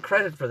don't give it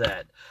credit for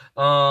that.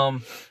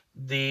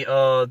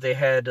 They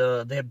had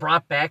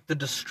brought back the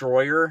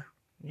Destroyer.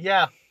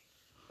 Yeah.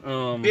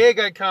 Big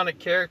iconic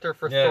character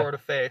for Thor to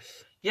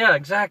face. Yeah,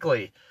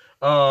 exactly.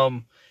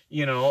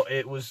 You know,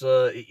 it was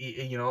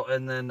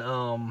and then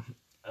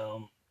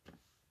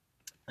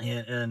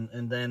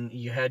and then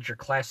you had your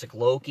classic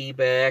Loki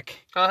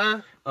back.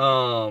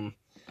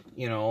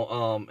 You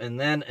know, and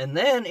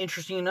then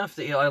interesting enough,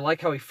 I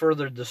like how he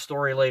furthered the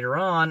story later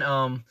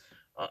on.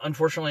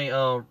 Unfortunately,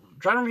 John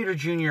Romita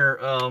Jr.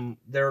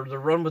 Their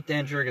run with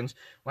Dan Jurgens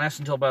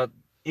lasted until about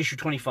issue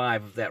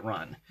 25 of that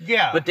run.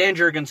 Yeah. But Dan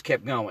Jurgens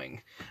kept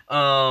going.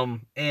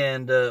 But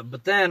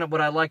then what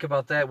I like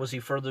about that was he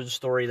furthered the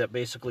story that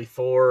basically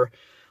Thor,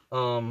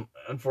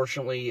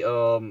 unfortunately,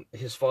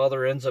 his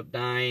father ends up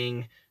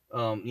dying,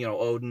 you know,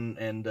 Odin,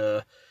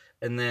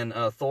 and then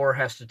Thor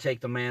has to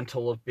take the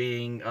mantle of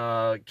being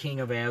king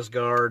of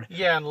Asgard.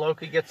 Yeah, and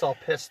Loki gets all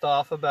pissed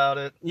off about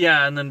it.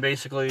 Yeah, and then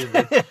basically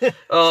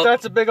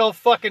starts a big old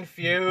fucking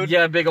feud.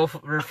 Yeah, big old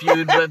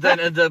feud. But then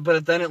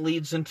it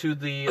leads into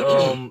the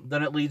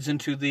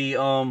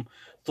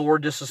Thor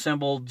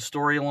disassembled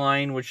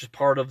storyline, which is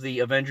part of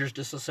the Avengers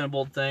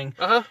disassembled thing.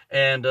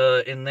 And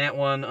in that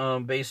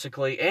one,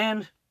 basically,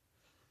 and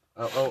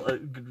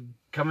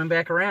coming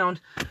back around,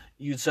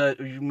 you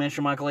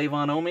mentioned Michael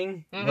Avon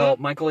Oeming. Well,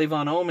 Michael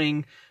Avon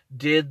Oeming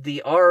did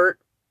the art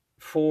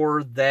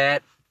for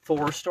that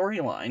Thor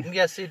storyline.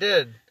 Yes, he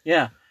did.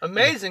 Yeah.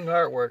 Amazing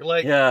artwork.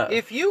 Like,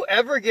 if you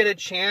ever get a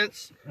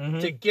chance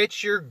to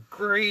get your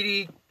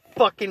greedy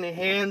fucking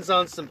hands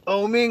on some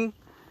Oeming,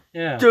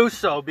 do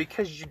so,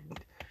 because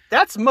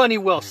That's money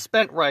well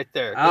spent right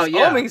there. Oh,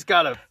 yeah. Omi's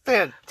got a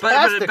fantastic but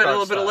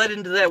art it style. led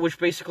into that, which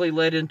basically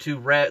led into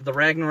the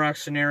Ragnarok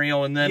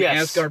scenario, and then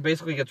Yes. Asgard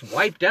basically gets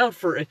wiped out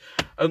for.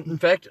 In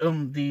fact,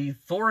 the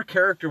Thor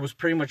character was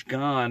pretty much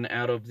gone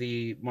out of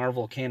the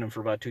Marvel canon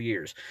for about 2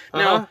 years.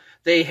 Now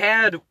they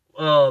had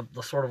the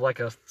sort of like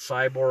a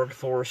cyborg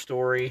Thor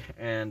story,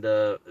 and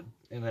then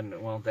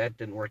that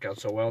didn't work out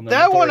so well. And then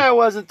That Thor, one I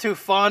wasn't too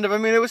fond of. I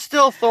mean, it was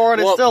still Thor,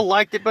 and I still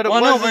liked it, but it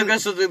wasn't... no,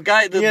 because the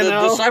guy, the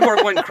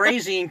cyborg went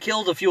crazy and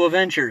killed a few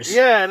Avengers.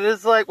 Yeah, and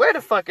it's like, wait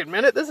a fucking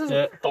minute, this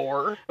isn't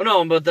Thor.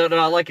 No, but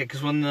I like it,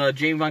 because when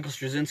J. Michael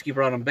Straczynski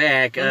brought him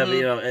back, and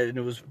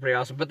it was pretty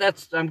awesome. But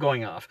I'm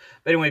going off.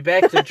 But anyway,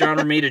 back to John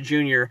Romita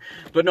Jr.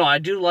 But no, I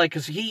do like,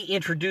 because he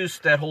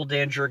introduced that whole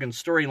Dan Jurgens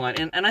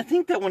storyline, and I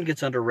think that one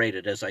gets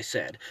underrated, as I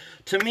said.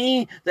 To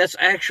me, that's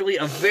actually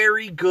a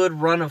very good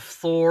run of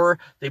Thor.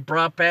 They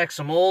brought back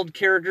some old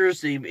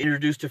characters. They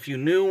introduced a few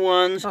new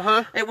ones.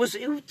 To me,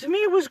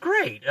 it was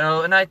great.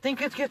 And I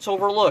think it gets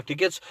overlooked. It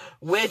gets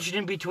wedged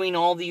in between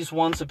all these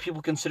ones that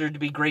people consider to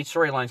be great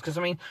storylines. Because,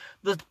 I mean,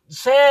 the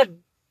sad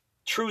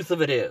truth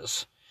of it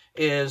is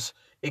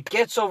it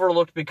gets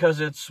overlooked because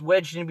it's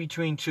wedged in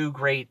between two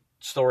great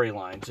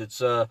storylines.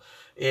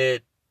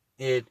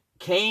 It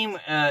came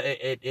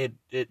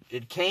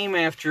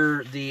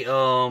after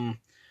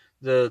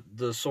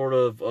the sort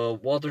of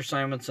Walter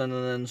Simonson,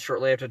 and then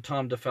shortly after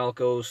Tom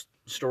DeFalco's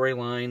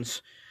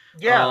storylines.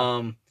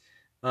 Yeah.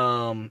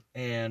 And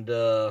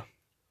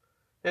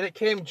it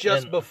came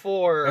just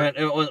before.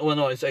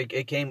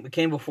 It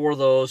came before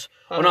those.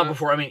 Well, not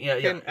before. I mean,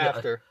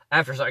 After.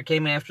 It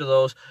came after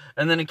those,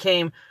 and then it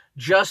came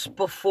just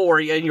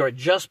before. Yeah, you're right.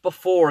 Just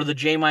before the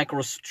J. Michael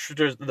the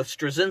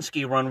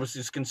Straczynski run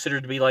was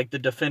considered to be like the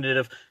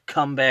definitive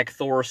comeback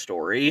Thor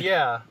story.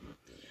 Yeah,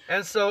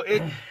 and so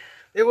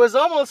it was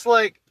almost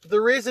like the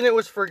reason it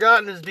was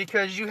forgotten is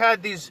because you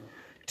had these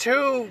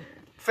two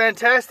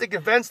fantastic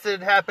events that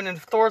had happened in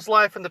Thor's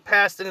life in the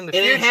past and in the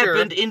future. And it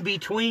happened in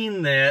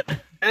between that.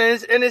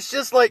 And it's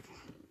just like,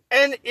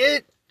 and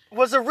it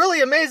was a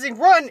really amazing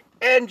run,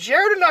 and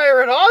Jared and I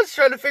are at odds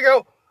trying to figure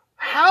out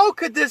how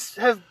could this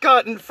have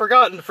gotten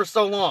forgotten for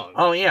so long.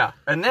 Oh yeah,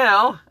 and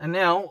now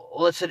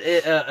let's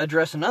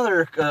address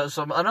another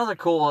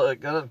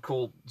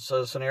cool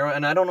scenario.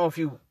 And I don't know if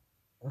you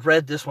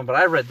read this one, but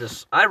I read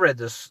this.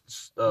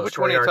 Which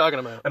one are you talking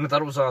about? And I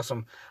thought it was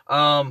awesome.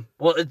 Going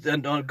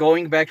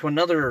back to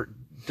another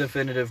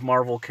definitive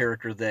Marvel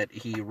character that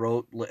he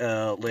wrote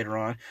later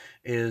on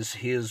is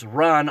his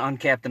run on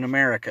Captain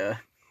America.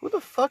 Who the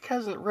fuck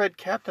hasn't read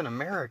Captain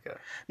America?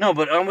 No,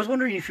 but I was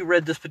wondering if you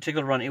read this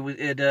particular run.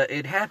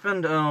 It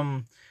happened.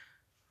 What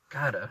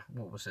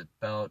was it?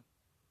 About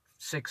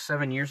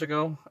 6-7 years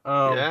ago.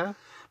 Yeah.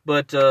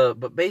 But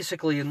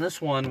basically in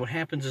this one, what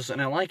happens is, and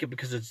I like it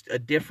because it's a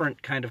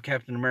different kind of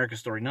Captain America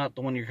story, not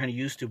the one you're kind of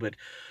used to, but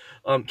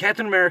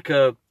Captain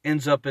America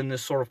ends up in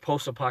this sort of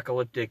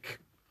post-apocalyptic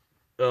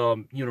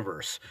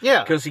universe.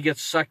 Yeah. Because he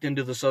gets sucked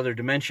into this other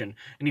dimension,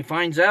 and he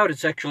finds out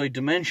it's actually a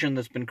dimension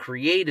that's been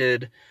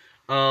created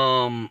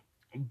by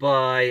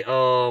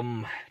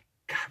God,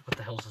 what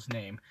the hell's his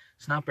name?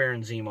 It's not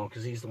Baron Zemo,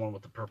 because he's the one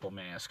with the purple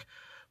mask,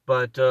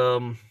 but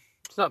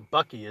it's not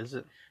Bucky, is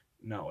it?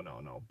 No.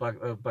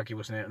 Bucky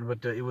wasn't in it,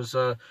 but it was.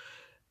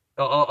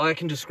 I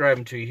can describe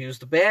him to you. He was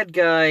the bad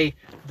guy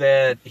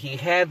that he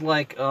had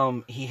like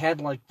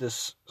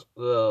this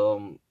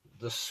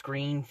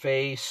screen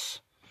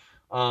face,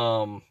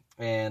 and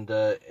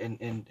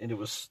it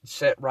was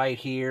set right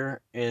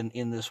here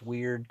in this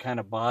weird kind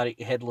of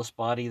headless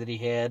body that he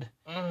had.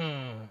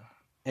 Mm-hmm.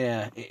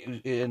 Yeah,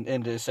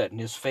 and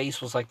his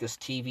face was like this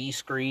TV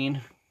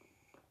screen.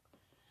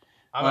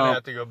 I'm gonna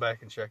have to go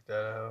back and check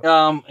that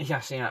out.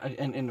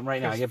 And right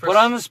now I get put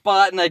on the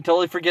spot, and I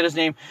totally forget his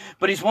name.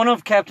 But he's one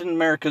of Captain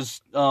America's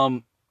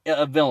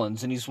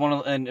villains, and he's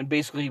and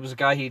basically he was a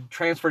guy. He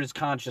transferred his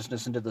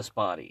consciousness into this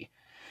body.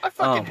 I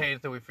fucking hate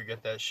it that we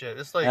forget that shit.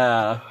 It's like,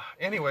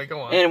 anyway,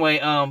 go on. Anyway,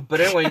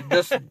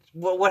 this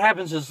what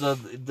happens is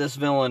this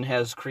villain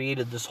has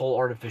created this whole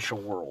artificial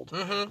world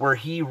where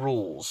he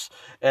rules,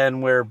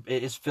 and where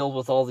it is filled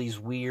with all these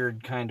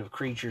weird kind of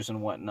creatures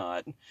and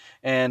whatnot.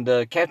 And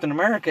Captain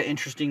America,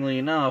 interestingly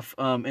enough,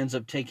 ends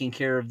up taking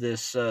care of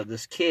this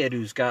kid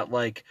who's got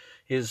like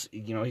he's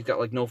got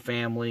like no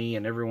family,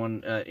 and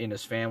everyone in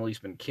his family's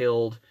been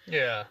killed.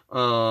 Yeah.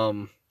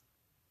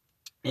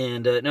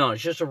 No,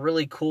 it's just a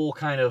really cool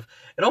kind of...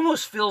 It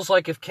almost feels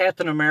like if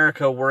Captain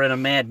America were in a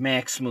Mad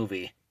Max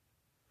movie.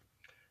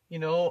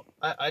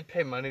 I'd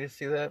pay money to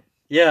see that.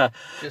 Yeah.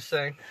 Just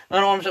saying. I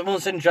don't know, I'm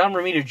saying John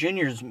Romita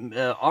Jr.'s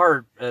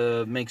art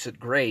makes it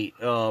great.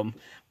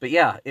 But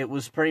yeah, it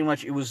was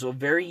a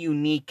very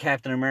unique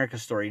Captain America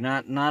story.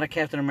 Not a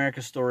Captain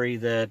America story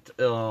that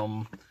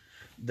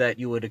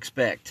you would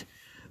expect.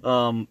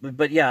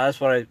 But yeah,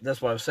 that's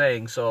what I was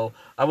saying. So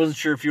I wasn't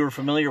sure if you were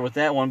familiar with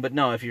that one, but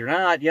no, if you're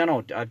not,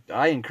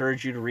 I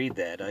encourage you to read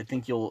that. I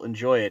think you'll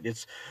enjoy it.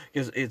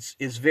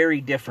 It's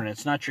very different.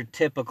 It's not your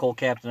typical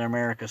Captain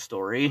America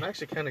story. I'm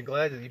actually kind of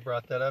glad that you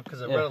brought that up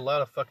because I've read a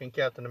lot of fucking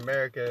Captain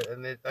America,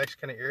 and it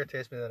actually kind of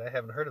irritates me that I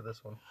haven't heard of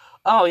this one.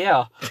 Oh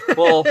yeah,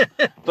 well,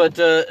 but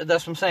that's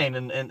what I'm saying.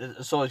 And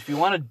so if you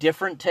want a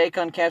different take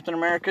on Captain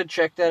America,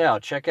 check that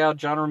out. Check out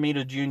John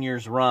Romita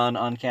Jr.'s run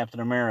on Captain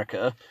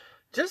America.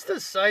 Just a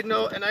side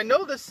note, and I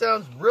know this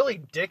sounds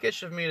really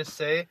dickish of me to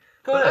say,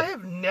 Go but ahead. I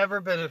have never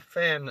been a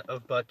fan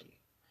of Bucky.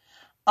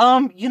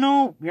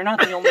 You're not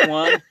the only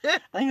one. I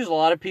think there's a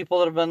lot of people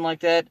that have been like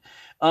that.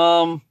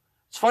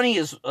 It's funny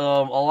is a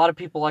lot of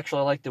people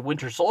actually like the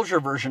Winter Soldier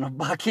version of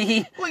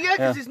Bucky. Well, yeah,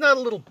 because he's not a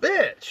little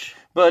bitch.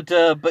 But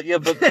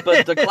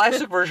the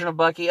classic version of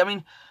Bucky, I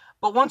mean,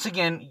 but once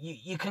again,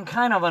 you can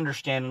kind of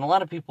understand, and a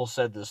lot of people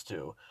said this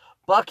too.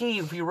 Bucky,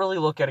 if you really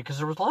look at it, because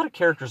there was a lot of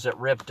characters that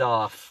ripped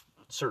off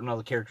certain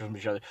other characters from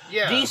each other.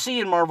 Yeah.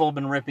 DC and Marvel have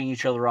been ripping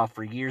each other off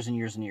for years and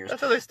years and years.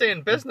 That's how they stay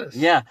in business.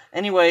 Yeah.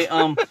 Anyway,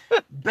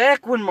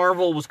 back when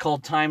Marvel was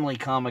called Timely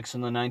Comics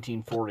in the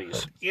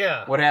 1940s,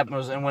 Yeah. what happened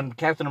was, and when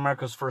Captain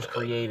America was first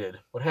created,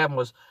 what happened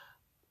was,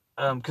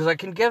 because I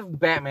can give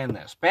Batman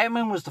this.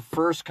 Batman was the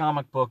first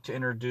comic book to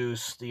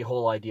introduce the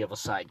whole idea of a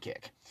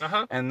sidekick.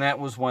 Uh-huh. And that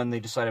was when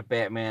they decided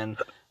Batman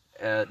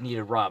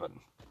needed Robin.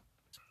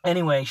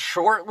 Anyway,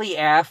 shortly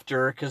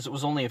after, because it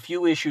was only a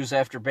few issues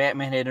after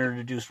Batman had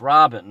introduced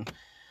Robin,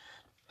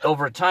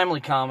 over at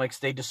Timely Comics,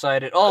 they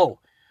decided,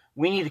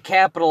 we need to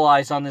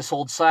capitalize on this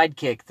old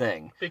sidekick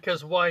thing.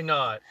 Because why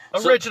not?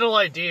 Original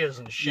ideas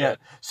and shit. Yeah.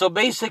 So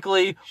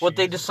basically, what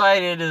they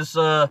decided is,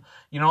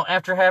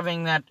 after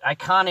having that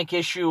iconic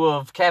issue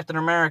of Captain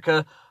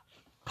America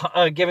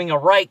giving a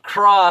right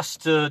cross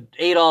to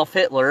Adolf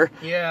Hitler.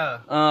 Yeah.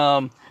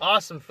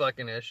 Awesome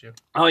fucking issue.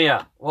 Oh,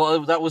 yeah.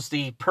 Well, that was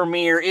the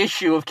premiere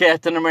issue of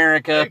Captain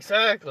America.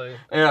 Exactly.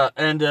 Yeah,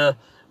 and,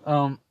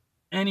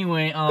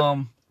 anyway,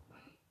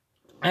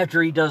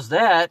 after he does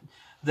that,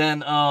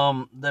 then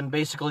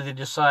basically they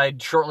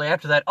decide shortly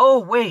after that,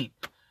 wait,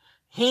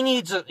 he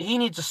needs a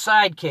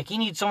sidekick. He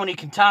needs someone he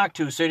can talk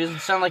to so he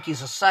doesn't sound like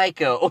he's a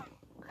psycho.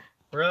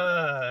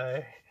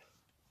 Right.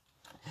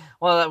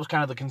 Well, that was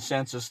kind of the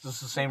consensus. This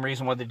is the same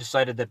reason why they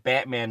decided that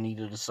Batman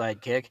needed a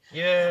sidekick.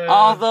 Yeah.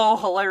 Although,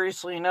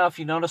 hilariously enough,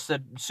 you notice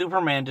that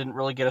Superman didn't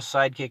really get a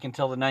sidekick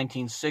until the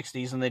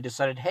 1960s, and they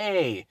decided,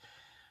 hey,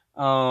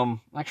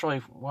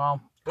 actually,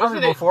 well, probably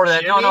Wasn't it before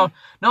that. Jimmy?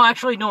 No,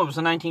 actually, no, it was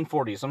the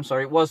 1940s. I'm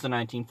sorry, it was the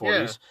 1940s.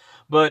 Yeah.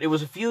 But it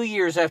was a few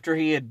years after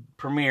he had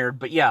premiered.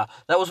 But yeah,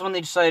 that was when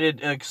they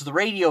decided, because the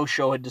radio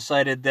show had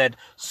decided that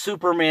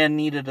Superman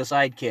needed a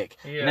sidekick.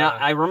 Yeah. Now,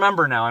 I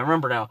remember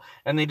now.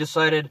 And they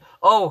decided,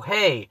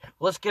 hey,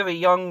 let's give a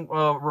young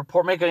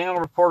make a young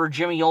reporter,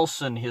 Jimmy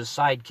Olsen, his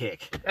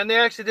sidekick. And they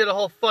actually did a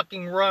whole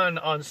fucking run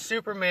on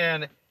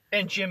Superman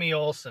and Jimmy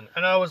Olsen.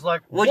 And I was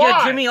like, well, why?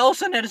 yeah, Jimmy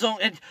Olsen had his own.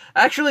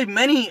 Actually,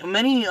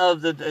 many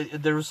of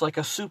there was like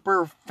a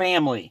super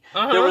family.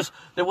 Uh-huh.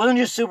 There wasn't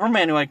just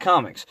Superman who had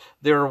comics.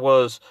 There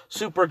was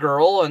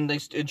Supergirl,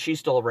 and she's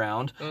still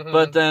around. Mm-hmm.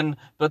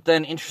 But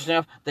then, interesting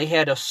enough, they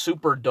had a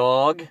super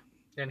dog.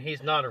 And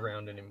he's not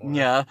around anymore.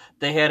 Yeah,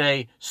 they had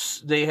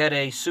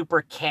a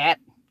super cat.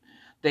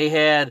 They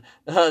had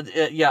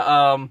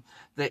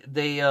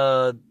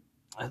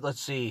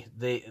let's see.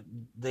 They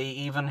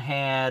even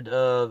had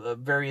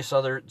various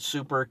other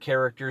super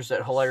characters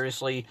that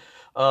hilariously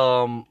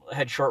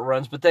had short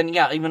runs. But then,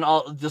 yeah, even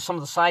some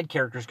of the side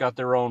characters got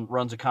their own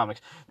runs of comics.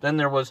 Then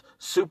there was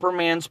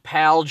Superman's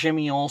pal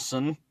Jimmy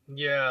Olsen.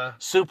 Yeah.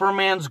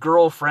 Superman's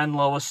girlfriend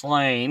Lois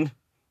Lane.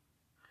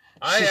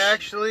 I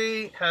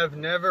actually have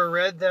never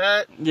read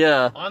that.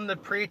 Yeah. On the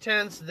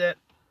pretense that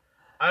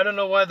I don't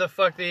know why the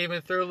fuck they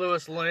even threw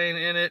Lois Lane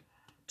in it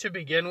to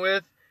begin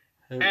with.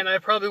 And I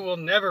probably will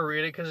never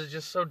read it because it's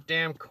just so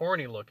damn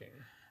corny looking.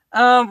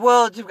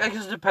 Well, I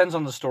guess it depends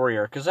on the story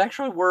arc. Because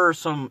actually were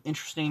some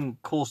interesting,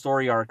 cool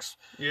story arcs.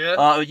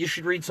 Yeah? You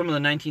should read some of the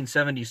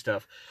 1970s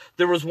stuff.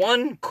 There was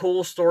one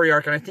cool story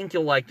arc, and I think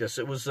you'll like this.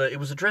 It was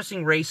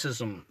addressing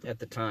racism at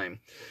the time.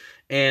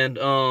 And,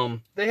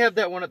 they have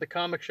that one at the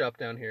comic shop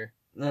down here.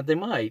 they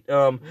might.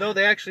 No,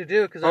 they actually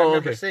do, because I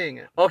remember seeing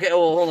it. Okay,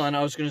 well, hold on.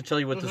 I was going to tell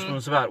you what this one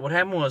was about. What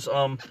happened was,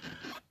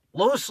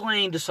 Lois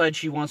Lane decides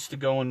she wants to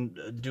go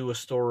and do a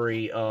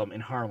story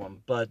in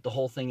Harlem, but the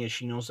whole thing is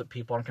she knows that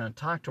people aren't going to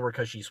talk to her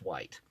because she's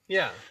white.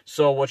 Yeah.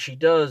 So what she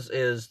does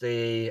is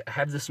they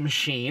have this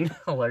machine,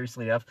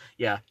 hilariously enough,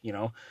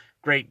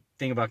 great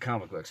thing about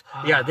comic books.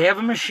 Yeah, they have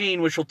a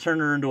machine which will turn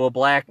her into a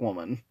black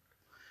woman.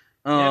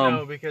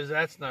 Because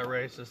that's not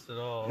racist at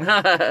all.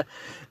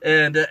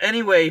 And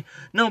anyway,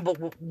 no, but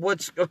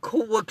what's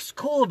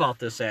cool about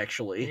this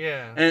actually?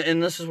 Yeah.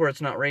 And this is where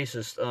it's not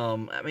racist.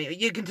 I mean,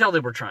 you can tell they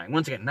were trying.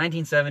 Once again,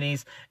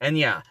 1970s, and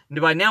yeah,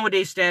 by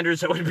nowadays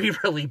standards, that would be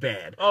really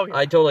bad. Oh, yeah.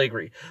 I totally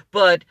agree.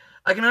 But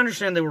I can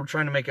understand they were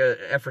trying to make an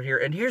effort here,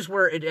 and here's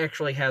where it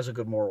actually has a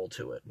good moral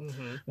to it.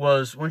 Mm-hmm.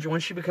 Was when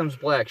she becomes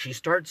black, she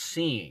starts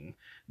seeing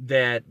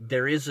that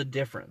there is a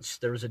difference.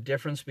 There is a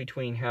difference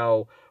between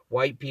how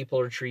white people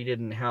are treated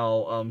and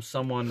how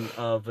someone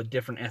of a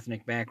different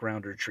ethnic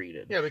background are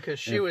treated. Yeah, because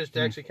she was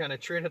actually kind of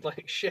treated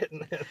like shit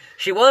in this.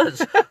 She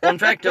was. Well, in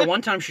fact,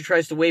 one time she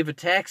tries to wave a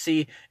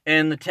taxi,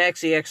 and the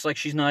taxi acts like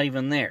she's not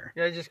even there.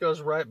 Yeah, it just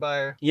goes right by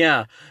her.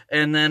 Yeah,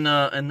 and then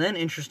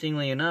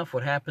interestingly enough,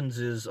 what happens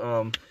is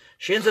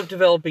she ends up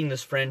developing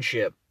this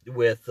friendship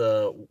with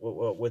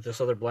this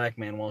other black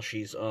man while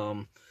she's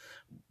out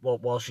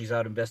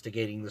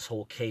investigating this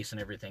whole case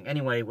and everything.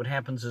 Anyway, what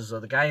happens is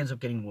the guy ends up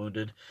getting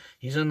wounded.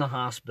 He's in the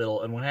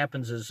hospital, and what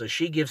happens is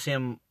she gives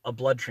him a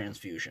blood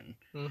transfusion.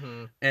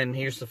 Mm-hmm. And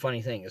here's the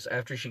funny thing, is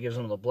after she gives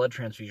him the blood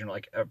transfusion,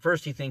 like, at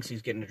first he thinks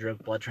he's getting a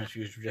blood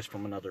transfusion just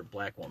from another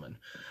black woman.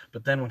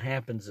 But then what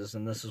happens is,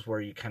 and this is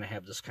where you kind of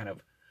have this kind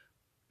of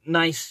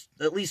nice,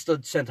 at least the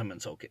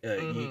sentiment's okay.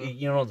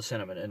 You know the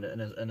sentiment,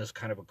 and it's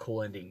kind of a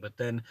cool ending. But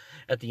then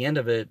at the end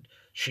of it,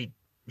 she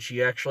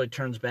actually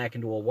turns back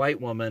into a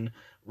white woman,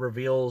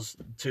 reveals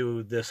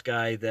to this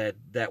guy that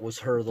was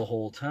her the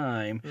whole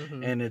time,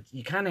 and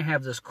you kind of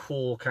have this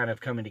cool kind of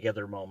coming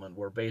together moment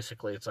where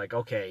basically it's like,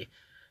 okay,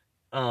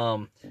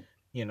 I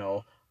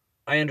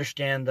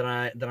understand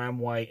that I'm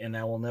white, and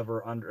I'll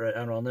never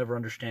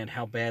understand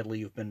how badly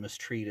you've been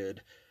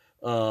mistreated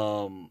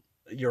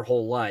your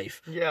whole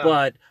life. Yeah.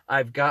 But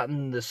I've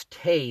gotten this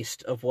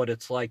taste of what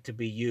it's like to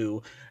be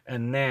you,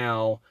 and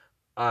now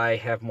I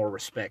have more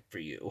respect for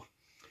you.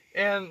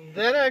 And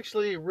that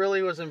actually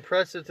really was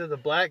impressive to the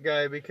black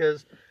guy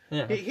because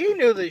he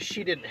knew that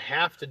she didn't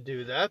have to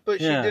do that, but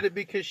she did it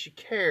because she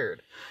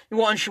cared.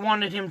 Well, and she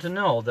wanted him to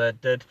know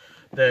that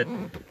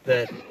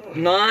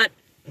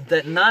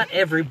not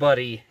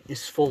everybody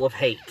is full of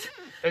hate.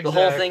 Exactly. The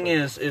whole thing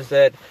is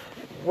that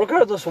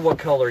regardless of what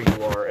color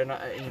you are, and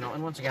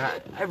once again,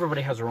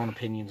 everybody has their own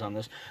opinions on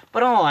this,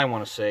 but all I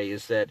want to say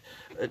is that,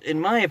 in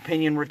my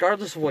opinion,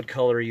 regardless of what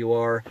color you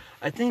are,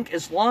 I think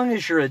as long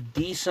as you're a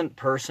decent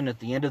person at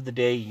the end of the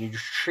day, you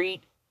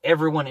treat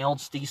everyone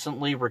else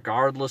decently,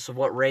 regardless of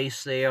what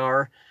race they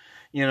are.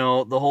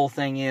 The whole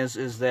thing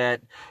is that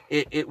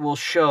it will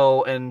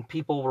show, and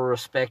people will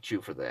respect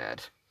you for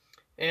that.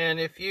 And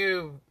if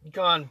you've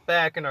gone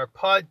back in our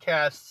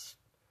podcasts,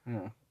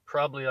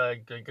 probably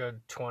like a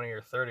good 20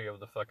 or 30 of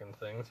the fucking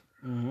things.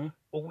 Mm-hmm.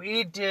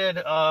 We did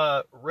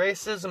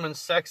racism and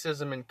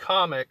sexism in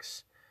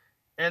comics,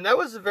 and that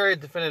was a very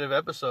definitive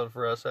episode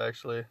for us,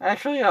 actually.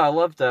 Actually, yeah, I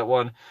loved that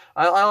one.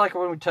 I like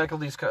when we tackle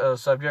these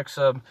subjects.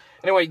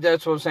 Anyway,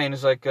 that's what I'm saying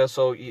is like,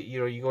 so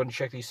you go and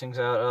check these things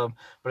out.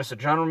 But it's a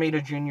John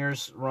Romita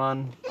Jr.'s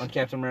run on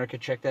Captain America.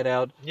 Check that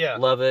out. Yeah,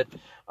 love it.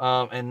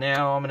 And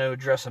now I'm going to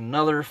address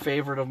another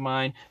favorite of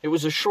mine. It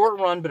was a short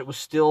run, but it was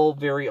still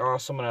very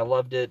awesome, and I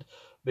loved it.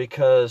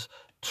 Because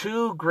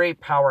two great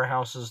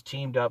powerhouses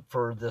teamed up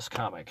for this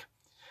comic.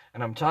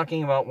 And I'm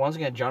talking about, once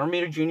again, John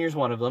Romita Jr. is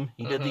one of them.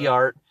 He did the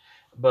art,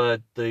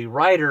 but the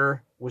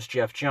writer was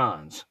Geoff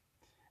Johns.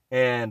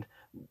 And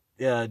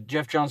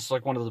Geoff Johns is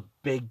like one of the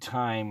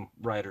big-time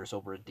writers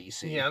over at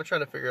DC. Yeah, I'm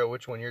trying to figure out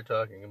which one you're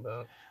talking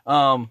about.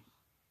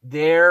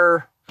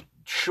 Their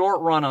short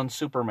run on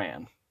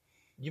Superman.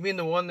 You mean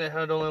the one that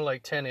had only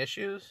like 10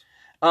 issues?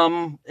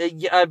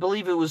 Yeah, I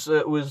believe it was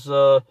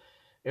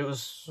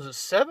Was it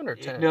 7 or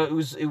 10? No, it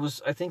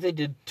was. I think they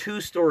did 2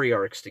 story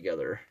arcs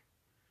together.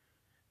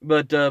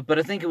 But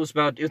I think it was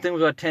about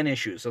 10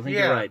 issues. I think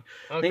you're right.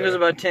 Okay. I think it was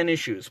about 10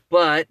 issues.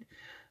 But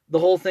the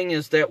whole thing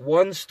is that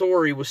one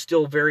story was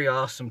still very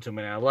awesome to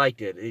me. I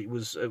liked it. It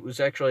was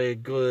actually a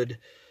good.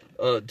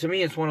 To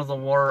me, it's one of the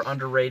more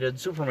underrated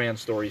Superman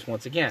stories.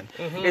 Once again,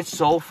 It's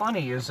so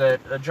funny is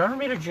that John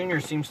Romita Jr.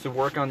 seems to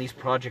work on these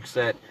projects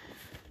that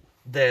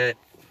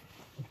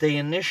they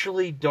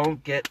initially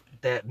don't get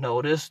that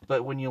noticed,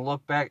 but when you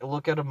look at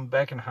them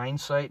back in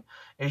hindsight,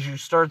 as you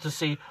start to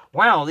see,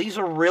 wow, these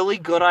are really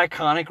good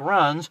iconic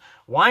runs.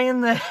 Why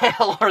in the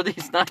hell are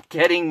these not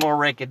getting more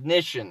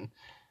recognition?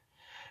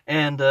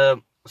 And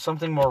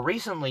something more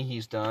recently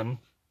he's done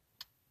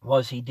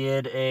was he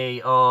did a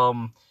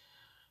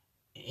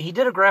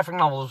graphic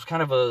novel. It was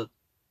kind of a,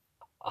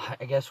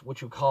 I guess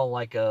what you call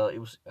like I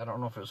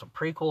don't know if it was a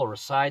prequel or a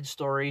side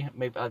story.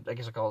 Maybe I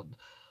guess they call it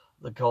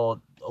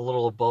a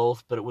little of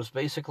both, but it was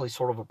basically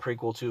sort of a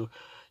prequel to,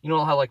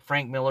 how like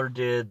Frank Miller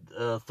did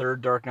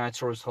third Dark Knight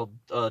story called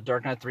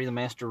Dark Knight 3: The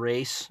Master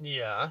Race.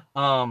 Yeah.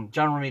 John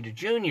Romita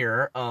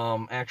Jr.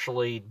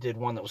 Actually did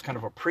one that was kind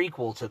of a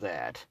prequel to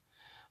that,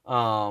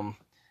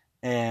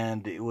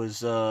 and it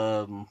was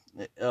and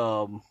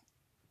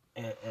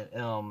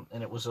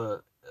it was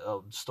a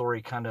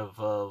story kind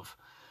of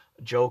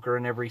Joker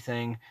and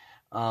everything,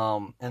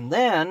 and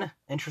then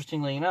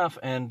interestingly enough,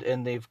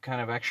 and they've kind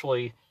of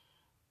actually.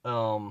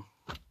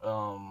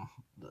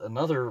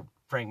 another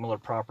Frank Miller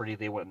property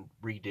they went and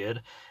redid,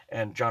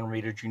 and John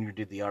Romita Jr.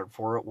 did the art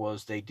for it,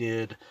 was they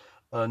did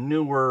a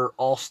newer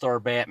All-Star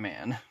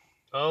Batman.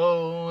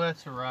 Oh,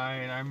 that's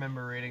right. I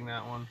remember reading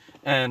that one.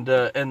 And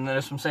that's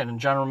what I'm saying. And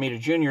John Romita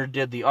Jr.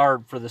 did the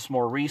art for this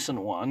more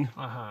recent one.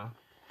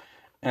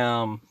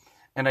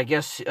 And I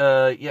guess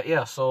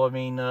yeah. So I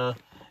mean,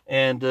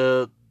 and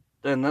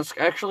that's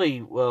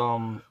actually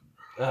and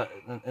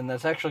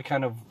that's actually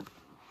kind of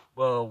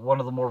one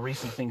of the more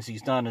recent things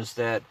he's done is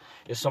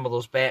some of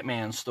those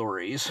Batman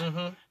stories.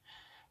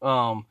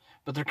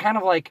 But they're kind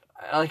of like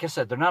I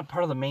said, they're not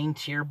part of the main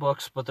tier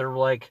books, but they're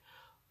like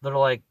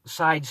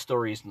side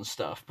stories and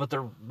stuff. But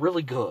they're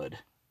really good.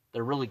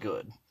 They're really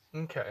good.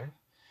 Okay.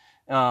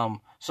 So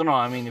no,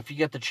 I mean, if you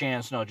get the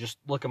chance, no, just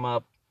look them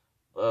up.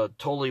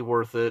 Totally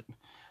worth it.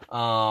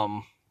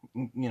 But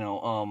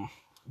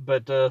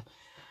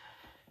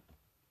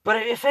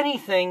if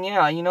anything,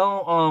 yeah,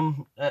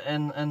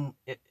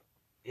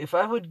 if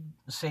I would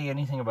say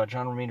anything about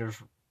John Romita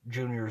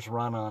Jr.'s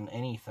run on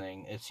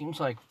anything, it seems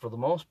like for the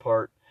most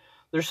part,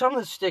 there's some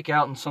that stick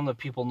out and some that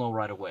people know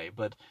right away.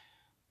 But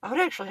I would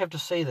actually have to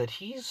say that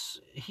he's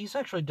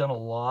actually done a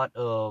lot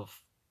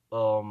of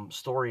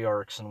story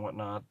arcs and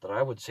whatnot that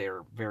I would say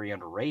are very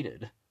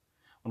underrated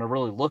when I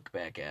really look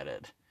back at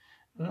it.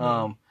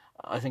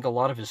 I think a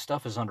lot of his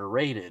stuff is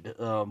underrated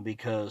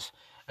because,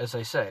 as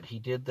I said, he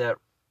did that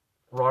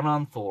run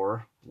on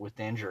Thor with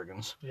Dan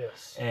Jurgens.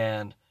 Yes.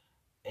 And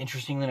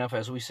interestingly enough,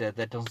 as we said,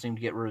 that doesn't seem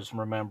to get as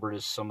remembered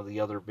as some of the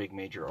other big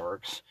major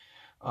arcs.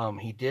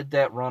 He did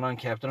that run on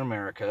Captain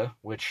America,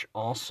 which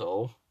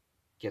also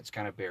gets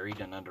kind of buried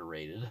and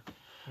underrated.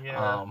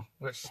 Yeah,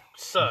 which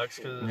sucks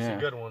because it's a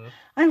good one.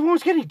 I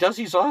once again, he does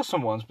these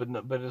awesome ones, but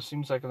it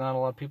seems like not a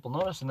lot of people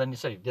notice. And then you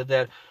said he did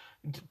that.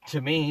 To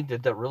me,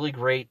 did that really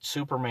great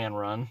Superman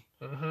run,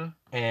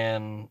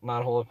 and not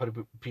a whole lot of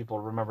people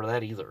remember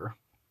that either.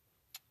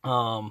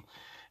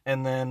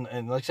 And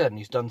like I said, and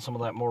he's done some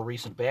of that more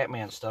recent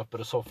Batman stuff.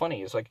 But it's so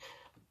funny. It's like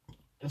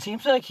it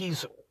seems like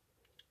he's.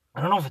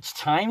 I don't know if it's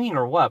timing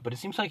or what, but it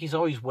seems like he's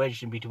always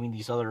wedged in between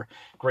these other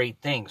great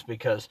things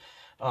because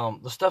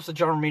the stuff that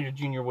John Romita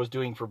Jr. was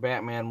doing for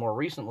Batman more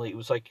recently, it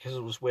was like because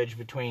it was wedged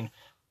between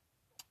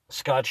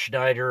Scott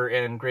Snyder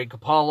and Greg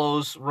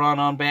Capullo's run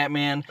on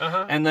Batman,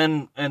 and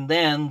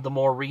then the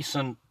more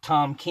recent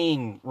Tom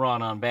King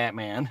run on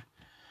Batman.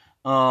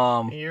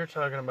 You're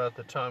talking about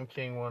the Tom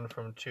King one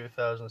from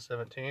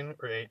 2017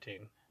 or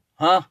 18?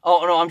 Huh?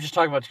 Oh no, I'm just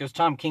talking about because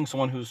Tom King's the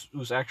one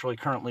who's actually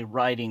currently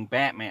writing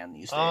Batman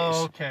these days.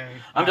 Oh, okay.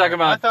 I'm talking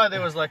about. I thought there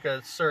was like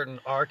a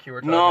certain arc you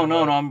were talking about.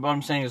 No. What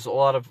I'm saying is a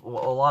lot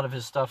of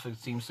his stuff. It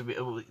seems to be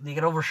they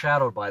get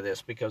overshadowed by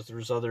this because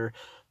there's other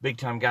big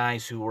time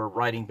guys who are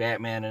writing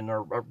Batman and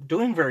are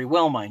doing very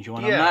well, mind you.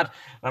 And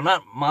I'm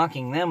not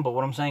mocking them, but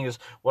what I'm saying is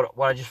what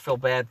I just feel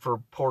bad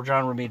for poor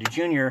John Romita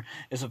Jr.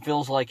 is it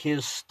feels like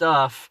his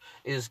stuff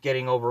is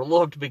getting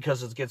overlooked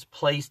because it gets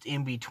placed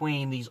in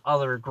between these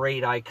other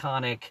great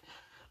iconic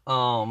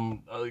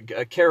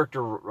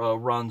character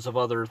runs of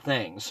other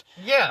things.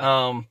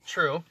 Yeah,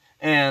 true.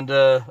 And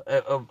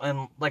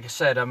like I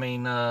said, I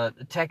mean,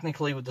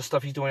 technically with the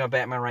stuff he's doing on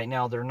Batman right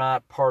now, they're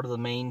not part of the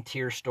main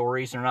tier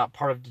stories. They're not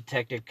part of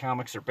Detective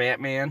Comics or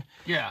Batman.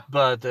 Yeah.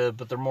 But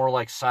they're more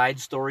like side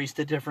stories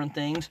to different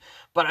things.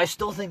 But I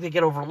still think they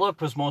get overlooked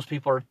because most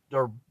people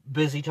are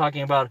busy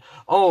talking about,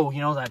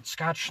 that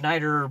Scott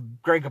Snyder,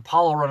 Greg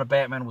Capullo run of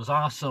Batman was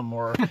awesome,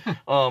 or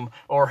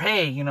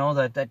hey,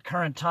 that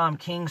current Tom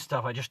King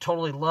stuff, I just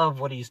totally love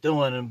what he's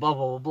doing, and blah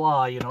blah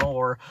blah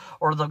blah,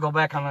 or they'll go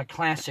back on the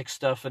classic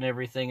stuff and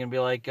everything and be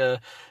like,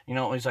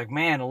 he's like,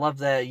 man, I love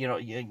that, you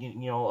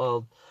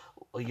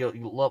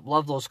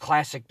love those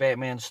classic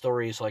Batman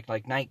stories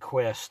like Night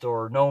Quest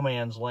or No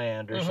Man's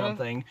Land or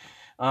something,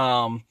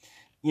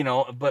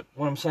 But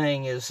what I'm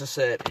saying is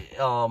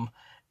that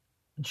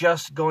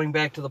just going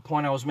back to the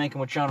point I was making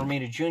with John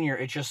Romita Jr.,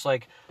 it's just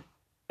like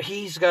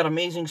he's got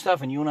amazing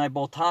stuff, and you and I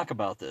both talk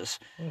about this.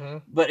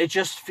 But it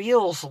just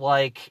feels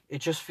like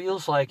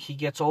he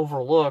gets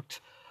overlooked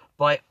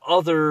by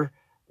other,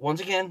 once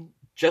again,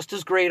 just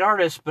as great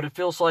artists. But it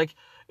feels like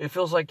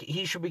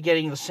he should be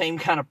getting the same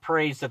kind of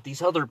praise that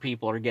these other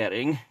people are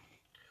getting.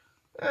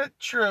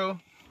 True.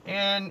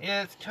 And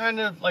it's kind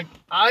of like,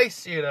 I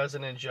see it as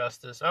an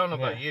injustice. I don't know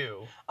about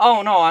you.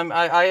 Oh, no,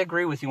 I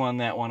agree with you on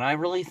that one. I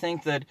really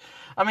think that,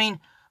 I mean,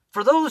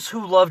 for those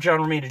who love John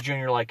Romita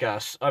Jr. like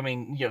us, I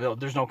mean,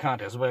 there's no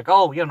contest. We're like,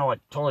 I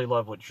totally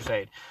love what you're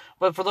saying.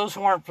 But for those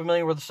who aren't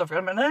familiar with the stuff, I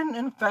mean, and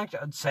in fact,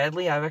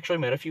 sadly, I've actually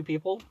met a few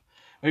people,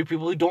 maybe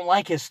people who don't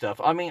like his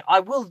stuff. I mean, I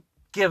will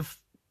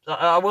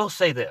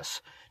say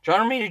this.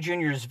 John Romita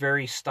Jr. is a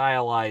very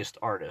stylized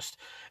artist.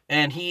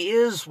 And he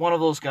is one of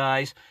those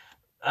guys.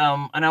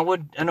 And I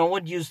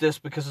would use this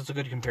because it's a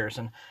good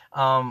comparison.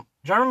 John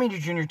Romita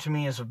Jr. to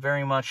me is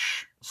very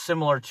much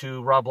similar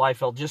to Rob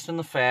Liefeld, just in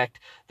the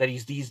fact that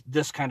he's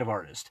this kind of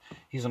artist.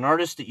 He's an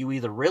artist that you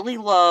either really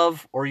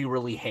love or you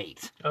really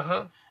hate.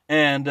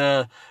 And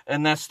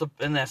that's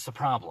the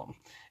problem.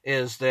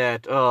 Is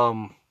that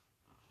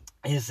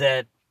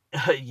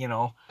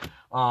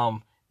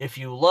If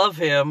you love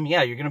him,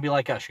 yeah, you're going to be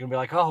like us. You're going to be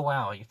like, oh,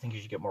 wow, you think he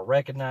should get more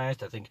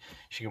recognized. I think he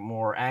should get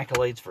more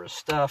accolades for his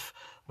stuff.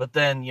 But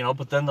then,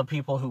 the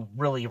people who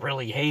really,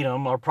 really hate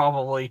him are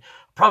probably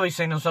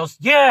saying to themselves,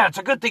 yeah, it's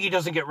a good thing he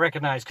doesn't get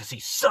recognized because he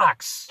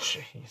sucks.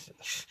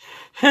 Jesus.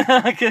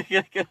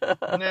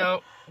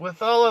 Now,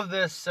 with all of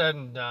this said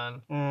and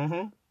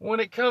done,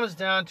 when it comes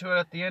down to it,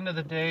 at the end of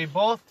the day,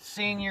 both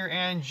Senior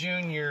and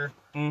Junior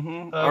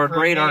are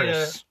great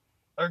artists.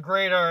 Are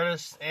great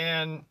artists,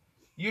 and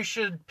you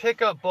should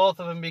pick up both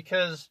of them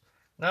because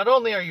not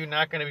only are you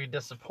not going to be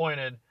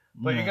disappointed,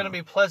 but you're going to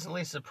be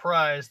pleasantly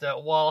surprised at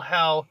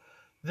how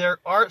their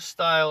art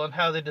style and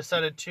how they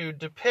decided to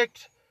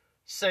depict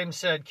same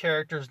said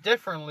characters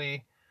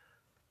differently,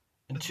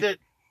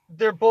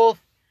 they're both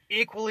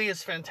equally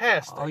as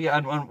fantastic. Oh, yeah,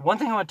 and one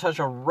thing I want to touch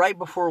on right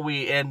before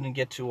we end and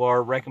get to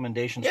our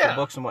recommendations for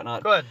books and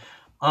whatnot. Good.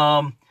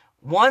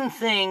 One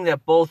thing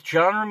that both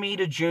John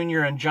Romita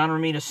Jr. and John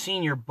Romita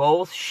Sr.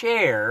 both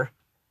share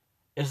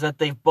is that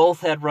they've both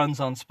had runs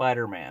on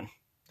Spider-Man.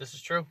 This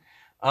is true.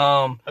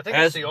 I think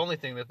that's the only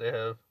thing that they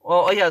have.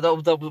 Well, yeah,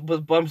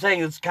 but I'm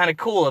saying it's kind of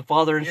cool that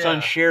father and son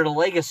shared a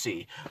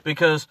legacy,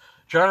 because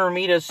John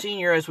Romita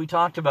Sr., as we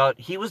talked about,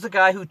 he was the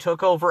guy who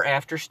took over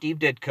after Steve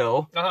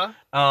Ditko,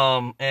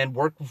 and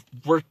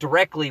worked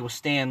directly with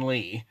Stan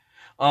Lee.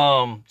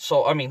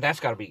 So I mean, that's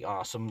got to be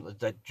awesome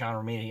that John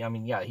Romita. I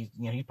mean, yeah, he's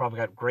probably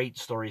got great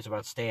stories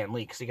about Stan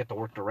Lee because he got to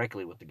work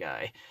directly with the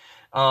guy.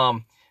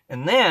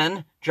 And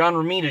then John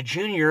Romita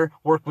Jr.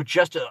 worked with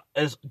just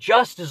as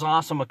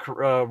awesome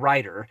a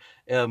writer.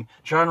 John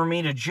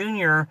Romita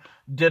Jr.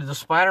 did the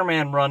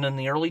Spider-Man run in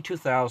the early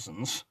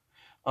 2000s.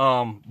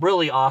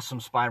 Really awesome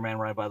Spider-Man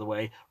run, by the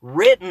way.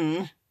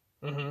 Written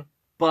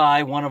by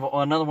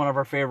another one of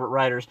our favorite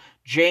writers,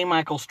 J.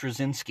 Michael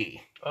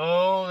Straczynski.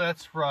 Oh,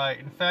 that's right.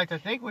 In fact, I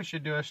think we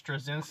should do a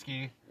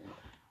Straczynski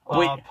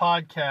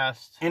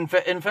podcast. In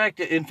fact,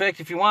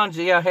 if you wanted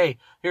to, hey,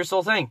 here's the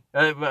whole thing.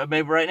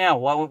 Maybe right now,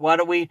 why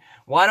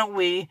don't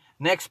we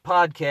next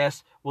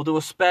podcast we'll do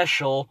a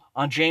special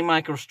on J.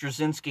 Michael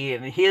Straczynski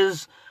and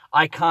his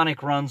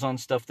iconic runs on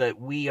stuff that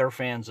we are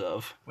fans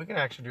of. We can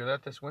actually do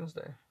that this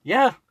Wednesday.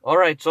 Yeah. All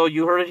right. So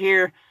you heard it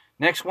here.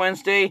 Next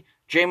Wednesday,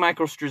 J.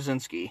 Michael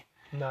Straczynski.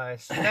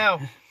 Nice. Now,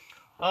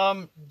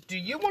 do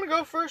you want to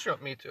go first or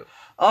me to?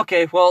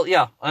 Okay, well,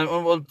 yeah.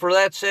 Well, for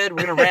that said,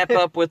 we're going to wrap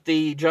up with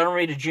the John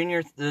Romita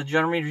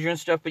Jr.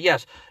 stuff. But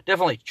yes,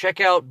 definitely check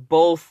out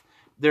both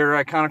their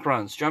iconic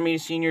runs. John Romita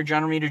Sr.,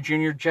 John Romita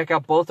Jr., check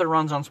out both their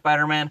runs on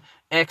Spider-Man.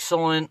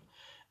 Excellent.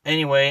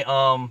 Anyway,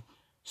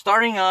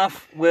 starting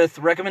off with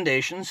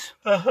recommendations.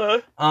 Let's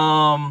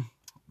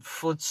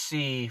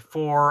see.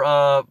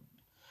 For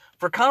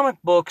comic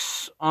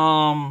books,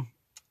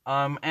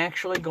 I'm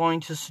actually going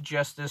to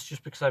suggest this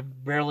just because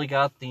I've barely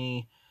got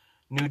the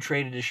new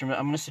trade edition.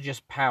 I'm going to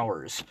suggest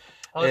Powers.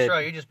 Oh, that's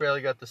right. You just barely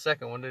got the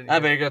second one, didn't you? I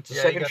barely got the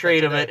second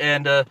trade of it,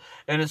 and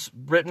it's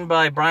written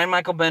by Brian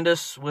Michael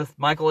Bendis with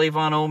Michael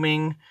Avon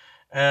Oeming,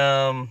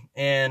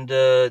 and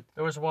there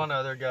was one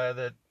other guy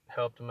that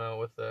helped him out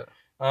with that.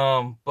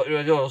 But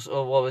it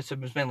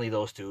was mainly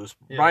those two. It was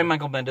Brian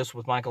Michael Bendis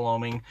with Michael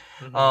Oeming,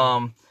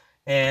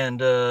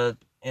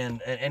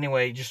 and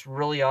anyway, just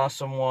really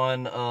awesome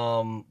one,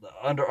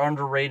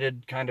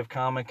 underrated kind of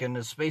comic, and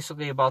it's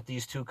basically about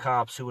these two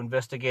cops who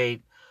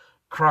investigate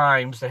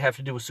crimes that have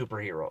to do with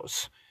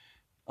superheroes.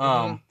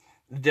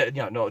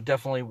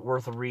 Definitely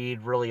worth a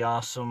read. Really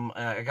awesome.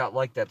 I got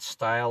like that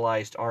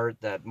stylized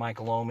art that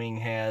Michael Oeming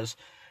has,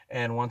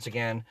 and once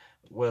again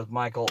with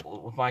Michael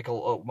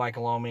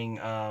Oeming,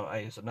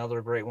 is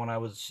another great one I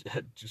would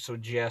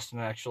suggest,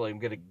 and actually I'm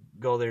gonna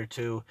go there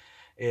too,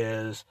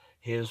 is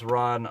his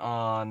run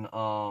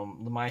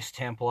on the Mice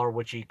Templar,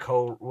 which he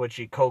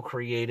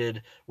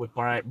co-created with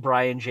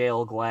Brian J.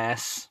 L.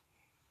 Glass.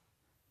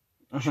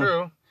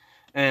 True.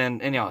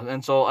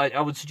 and so I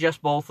would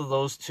suggest both of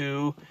those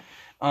two.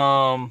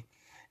 Let's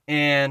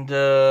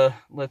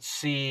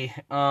see.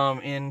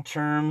 In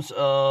terms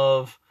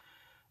of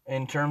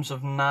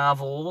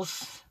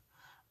novels,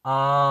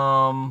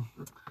 I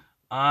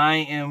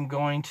am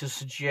going to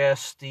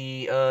suggest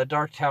the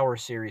Dark Tower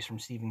series from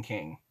Stephen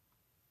King.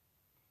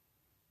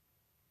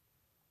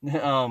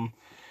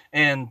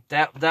 And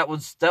that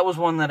was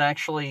one that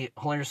actually,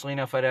 hilariously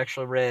enough, I'd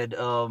actually read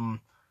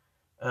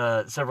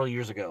several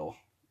years ago.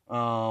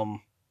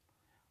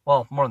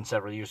 Well, more than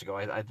several years ago.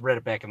 I read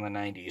it back in the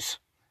 90s.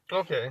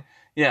 Okay.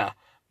 Yeah,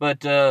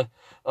 but yeah,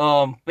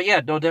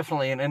 no,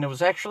 definitely, and it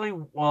was actually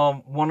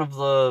one of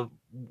the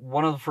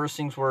first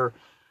things where,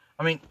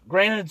 I mean,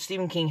 granted,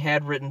 Stephen King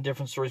had written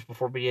different stories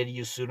before, but he had to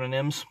use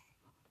pseudonyms.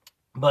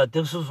 But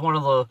this was one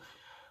of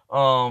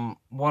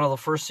the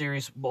first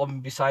series,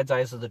 besides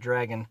Eyes of the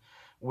Dragon,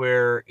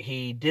 where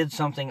he did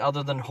something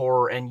other than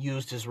horror and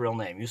used his real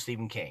name, used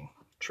Stephen King.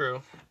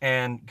 True.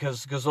 And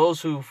because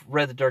those who've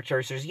read the Dark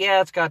Tower series, yeah,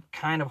 it's got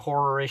kind of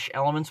horror-ish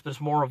elements, but it's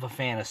more of a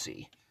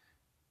fantasy.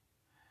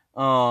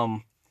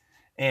 No,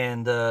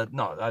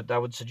 I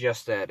would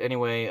suggest that.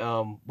 Anyway,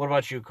 what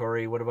about you,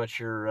 Corey? What about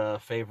your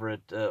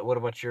favorite? What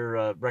about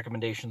your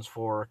recommendations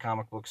for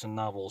comic books and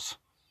novels?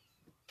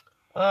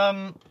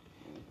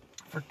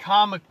 For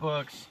comic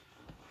books,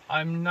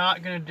 I'm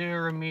not gonna do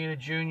Romita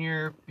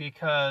Jr.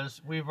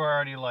 because we've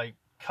already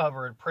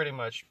covered pretty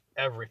much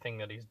everything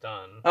that he's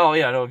done. Oh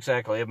yeah, no,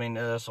 exactly. I mean,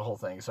 that's the whole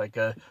thing. It's like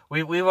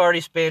we've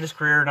already spanned his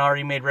career and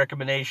already made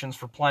recommendations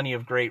for plenty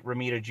of great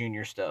Romita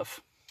Jr.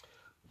 stuff.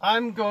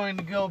 I'm going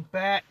to go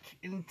back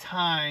in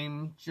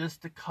time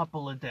just a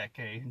couple of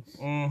decades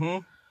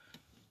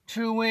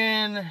to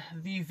when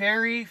the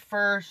very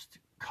first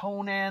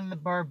Conan the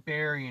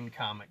Barbarian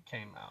comic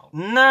came out.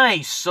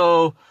 Nice.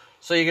 So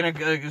you're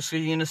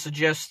gonna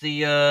suggest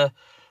the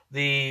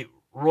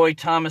Roy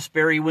Thomas,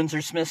 Barry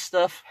Windsor Smith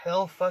stuff?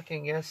 Hell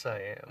fucking yes, I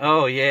am.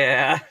 Oh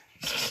yeah.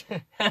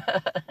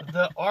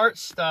 The art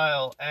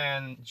style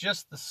and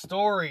just the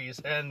stories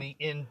and the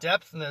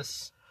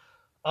in-depthness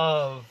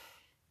of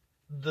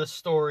the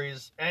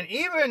stories, and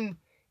even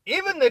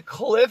the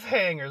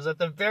cliffhangers at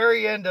the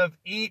very end of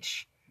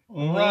each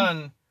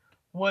run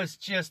was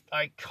just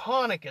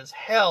iconic as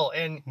hell.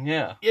 And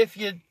yeah, if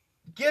you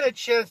get a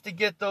chance to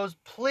get those,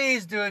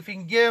 please do. If you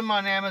can get them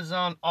on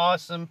Amazon,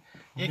 awesome.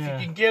 If you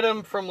can get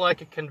them from a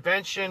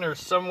convention or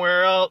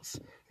somewhere else,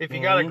 if you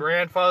got a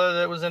grandfather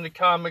that was into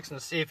comics, and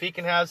see if he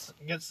can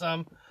get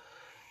some,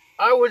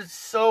 I would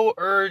so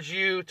urge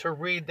you to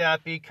read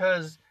that,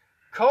 because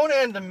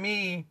Conan to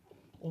me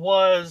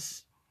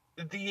was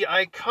the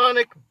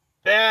iconic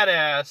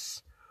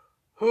badass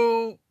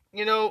who,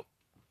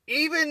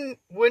 even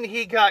when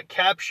he got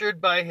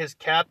captured by his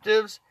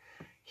captives,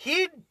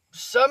 he'd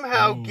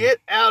somehow get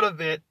out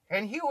of it,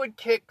 and he would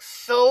kick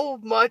so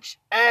much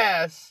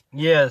ass.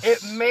 Yes.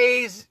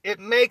 It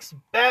makes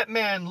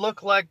Batman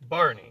look like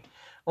Barney.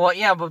 Well,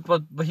 yeah,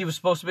 but he was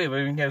supposed to be. I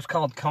mean, he was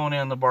called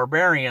Conan the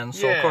Barbarian,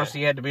 so of course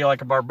he had to be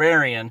like a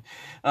barbarian.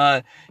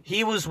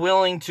 He was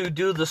willing to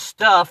do the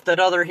stuff that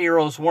other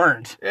heroes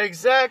weren't.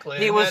 Exactly.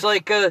 He was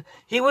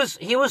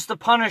he was the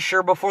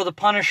Punisher before the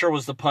Punisher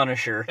was the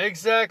Punisher.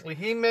 Exactly.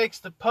 He makes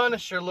the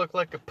Punisher look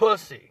like a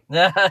pussy.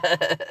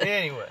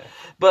 Anyway.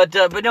 But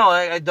no,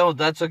 I don't.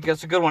 That's a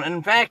good one. And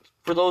in fact,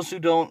 for those who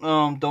don't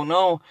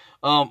know,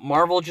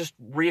 Marvel just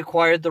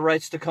reacquired the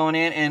rights to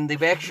Conan, and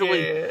they've actually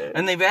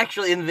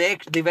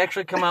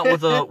come out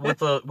with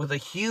a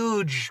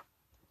huge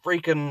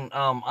freaking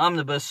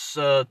omnibus.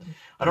 I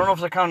don't know if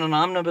they're counting an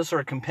omnibus or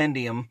a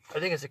compendium. I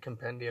think it's a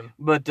compendium.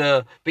 But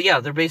yeah,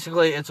 they're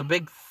basically, it's a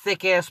big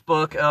thick ass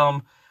book.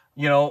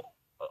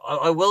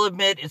 I will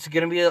admit it's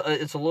gonna be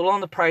it's a little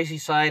on the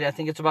pricey side. I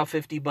think it's about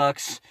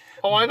 $50.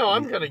 Oh, I know,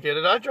 I'm gonna get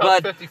it. I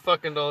dropped $50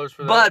 fucking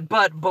for that.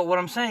 But what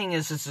I'm saying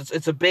is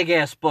it's a big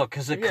ass book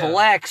because it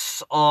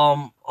collects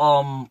most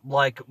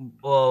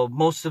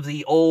of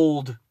the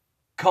old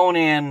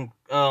Conan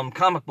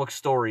comic book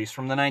stories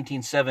from the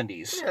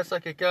 1970s. Yeah, it's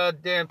like a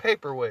goddamn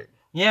paperweight.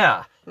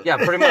 Yeah,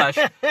 pretty much.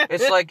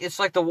 It's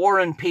like the War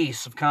and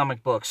Peace of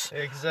comic books.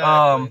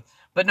 Exactly.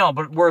 But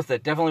worth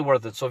it, definitely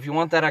worth it. So if you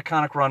want that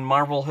iconic run,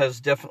 Marvel has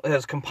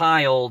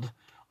compiled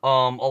a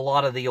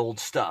lot of the old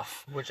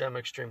stuff, which I'm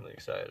extremely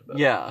excited about.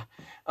 Yeah.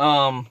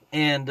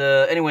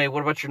 Anyway,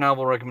 what about your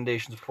novel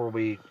recommendations before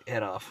we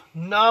head off?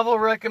 Novel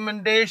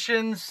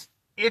recommendations.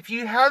 If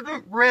you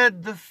haven't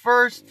read the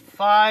first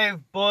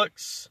 5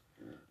 books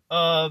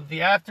of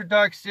the After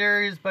Dark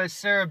series by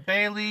Sarah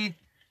Bailey,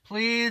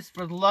 please,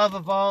 for the love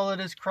of all that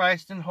is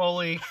Christ and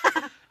holy,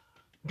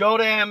 go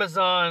to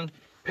Amazon,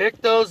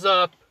 pick those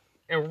up,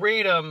 and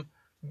read them,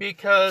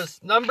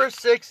 because number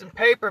 6 in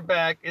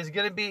paperback is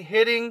going to be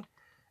hitting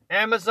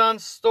Amazon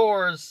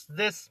stores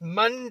this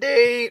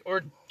Monday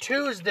or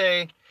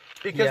Tuesday,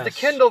 because the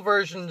Kindle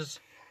version's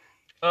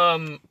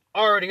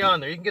already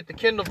on there. You can get the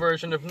Kindle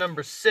version of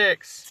number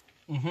 6.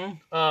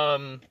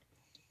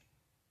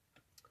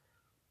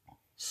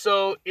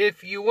 So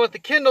if you want the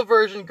Kindle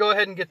version, go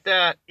ahead and get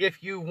that.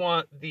 If you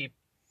want the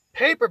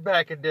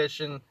paperback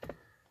edition,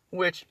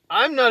 which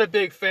I'm not a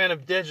big fan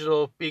of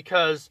digital,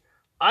 because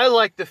I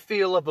like the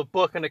feel of a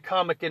book and a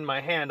comic in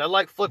my hand. I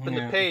like flipping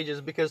the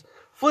pages, because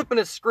flipping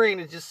a screen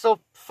is just so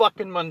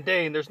fucking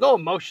mundane. There's no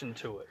emotion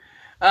to it.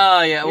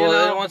 Yeah.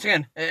 Well, once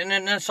again,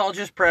 and it's all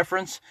just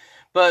preference.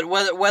 But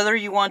whether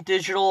you want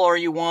digital or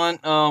you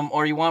want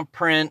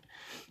print,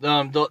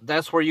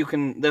 that's where you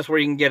can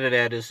get it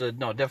at.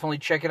 Definitely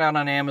check it out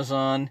on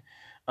Amazon.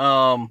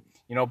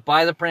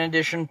 Buy the print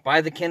edition, buy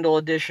the Kindle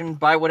edition,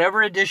 buy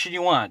whatever edition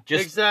you want.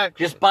 Just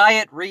buy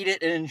it, read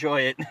it, and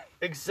enjoy it.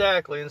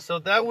 Exactly. And so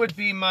that would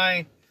be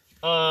my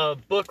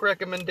book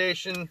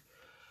recommendation.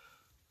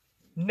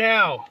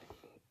 Now,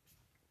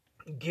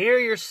 gear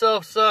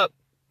yourselves up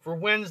for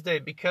Wednesday,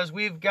 because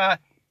we've got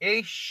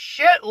a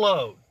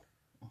shitload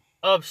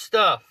of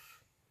stuff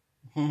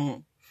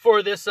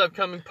for this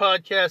upcoming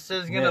podcast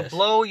that is going to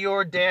blow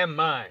your damn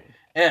mind.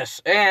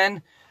 Yes,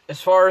 and as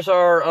far as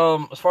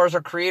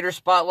our creator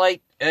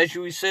spotlight, as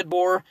we said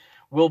before,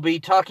 we'll be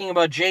talking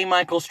about J.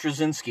 Michael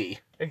Straczynski.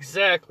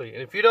 Exactly.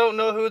 And if you don't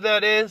know who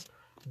that is,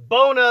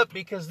 bone up,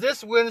 because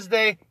this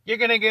Wednesday you're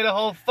going to get a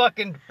whole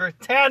fucking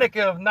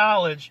Britannica of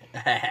knowledge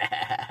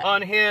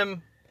on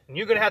him. And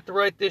you're going to have to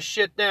write this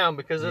shit down,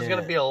 because there's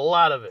going to be a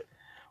lot of it.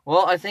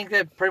 Well, I think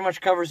that pretty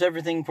much covers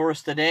everything for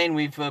us today, and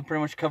we've pretty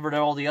much covered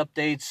all the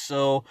updates,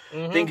 so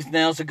I think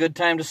now's a good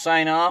time to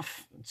sign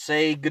off.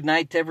 Say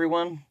goodnight to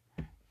everyone.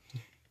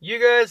 You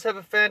guys have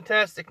a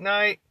fantastic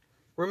night.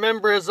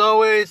 Remember, as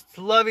always,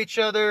 to love each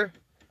other,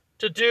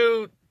 to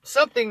do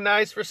something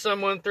nice for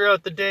someone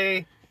throughout the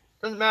day.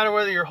 Doesn't matter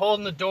whether you're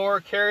holding the door,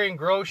 carrying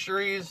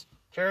groceries,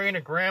 carrying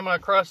a grandma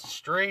across the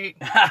street.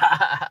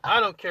 I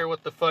don't care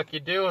what the fuck you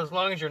do, as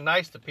long as you're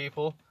nice to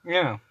people.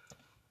 Yeah.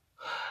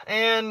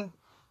 And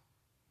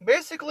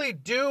basically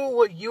do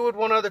what you would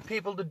want other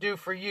people to do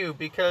for you,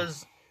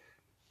 because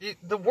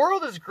the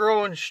world is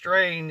growing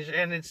strange,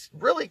 and it's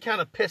really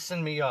kind of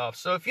pissing me off.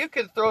 So if you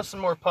could throw some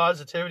more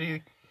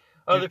positivity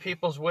other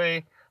people's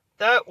way,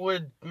 that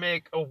would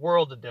make a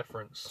world of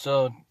difference.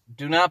 So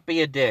do not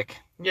be a dick.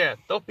 Yeah,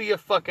 don't be a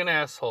fucking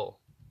asshole.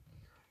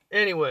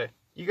 Anyway,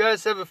 you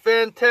guys have a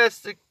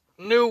fantastic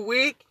new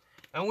week,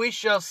 and we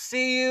shall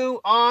see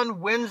you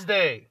on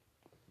Wednesday.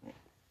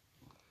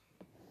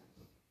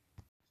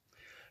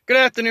 Good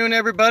afternoon,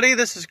 everybody.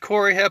 This is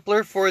Corey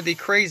Hepler for the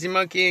Crazy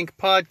Monkey Inc.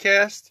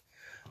 podcast.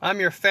 I'm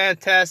your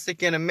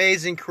fantastic and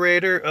amazing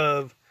creator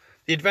of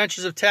The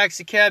Adventures of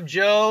Taxi Cab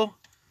Joe,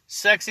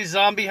 Sexy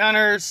Zombie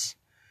Hunters,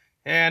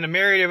 and a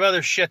myriad of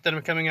other shit that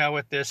I'm coming out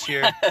with this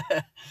year.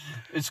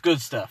 It's good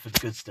stuff. It's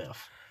good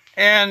stuff.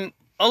 And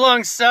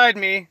alongside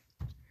me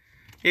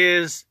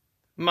is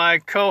my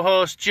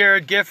co-host,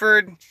 Jared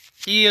Gifford.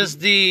 He is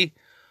the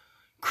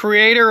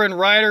creator and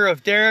writer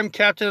of Darum,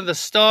 Captain of the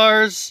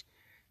Stars,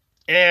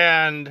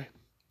 and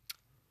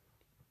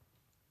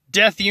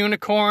Death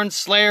Unicorn,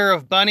 Slayer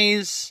of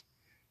Bunnies,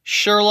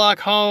 Sherlock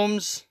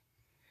Holmes,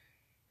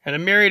 and a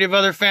myriad of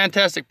other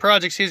fantastic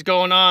projects he's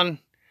going on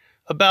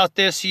about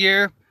this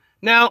year.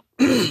 Now,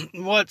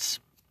 what's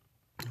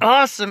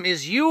awesome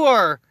is you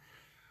are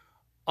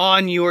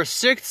on your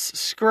 6th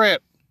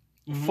script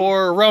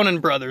for Ronin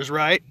Brothers,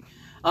 right?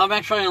 I'm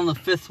actually on the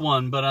 5th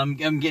one, but I'm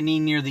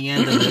getting near the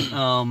end of it.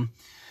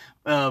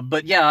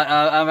 But yeah,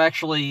 I've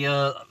actually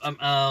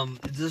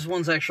this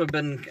one's actually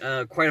been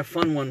quite a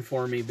fun one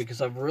for me,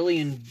 because I've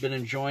really been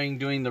enjoying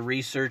doing the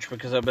research,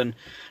 because I've been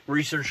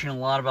researching a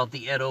lot about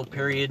the Edo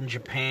period in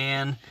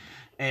Japan,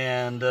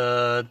 and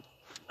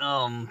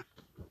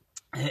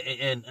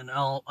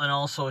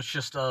also it's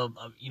just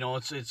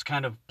it's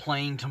kind of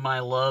playing to my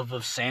love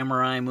of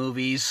samurai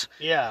movies.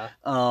 Yeah.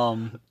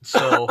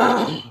 So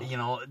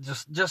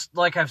just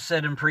like I've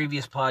said in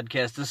previous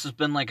podcasts, this has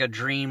been like a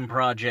dream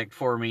project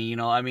for me.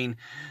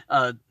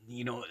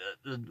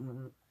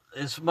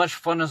 As much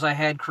fun as I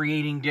had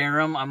creating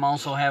Darum, I'm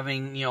also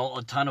having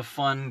a ton of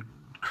fun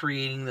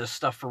creating this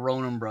stuff for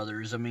Ronin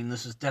Brothers. I mean,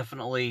 this is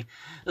definitely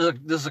this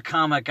is a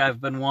comic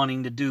I've been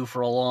wanting to do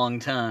for a long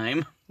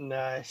time.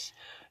 Nice.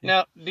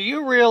 Now, do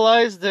you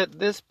realize that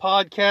this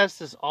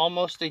podcast is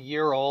almost a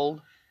year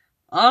old?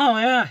 Oh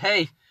yeah,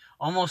 hey,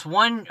 almost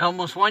 1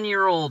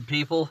 year old,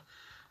 people.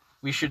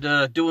 We should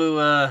do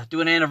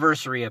an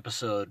anniversary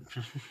episode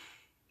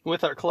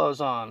with our clothes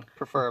on,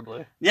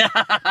 preferably. Yeah.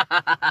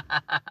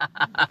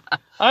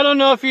 I don't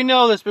know if you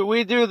know this, but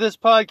we do this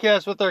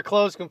podcast with our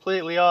clothes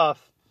completely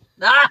off.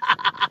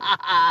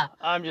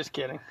 I'm just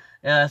kidding.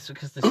 Yeah, that's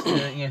because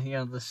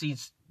the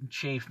seats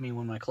chafe me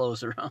when my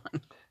clothes are on.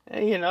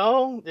 Hey,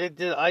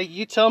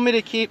 you tell me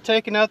to keep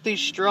taking out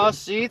these straw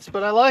seats,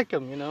 but I like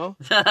them, They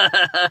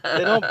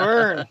don't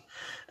burn.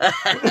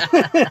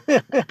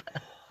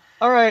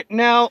 All right,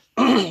 now,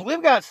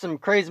 we've got some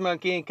Crazy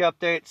Monkey Inc.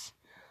 updates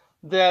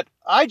that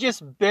I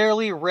just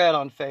barely read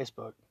on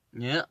Facebook.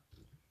 Yeah.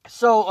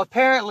 So,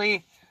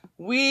 apparently,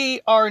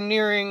 we are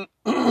nearing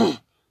to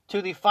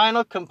the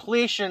final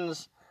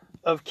completions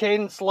of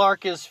Cadence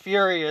Lark is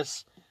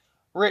Furious,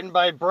 written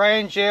by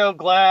Brian J.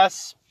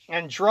 Glass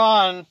and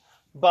drawn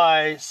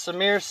by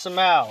Samir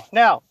Samau.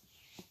 Now,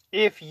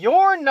 if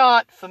you're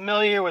not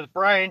familiar with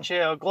Brian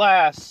J.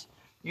 Glass,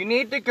 you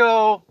need to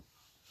go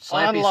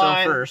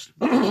online first.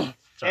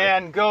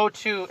 and go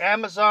to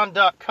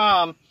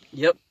Amazon.com.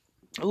 Yep.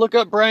 Look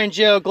up Brian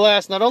J.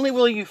 Glass. Not only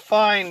will you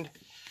find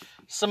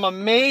some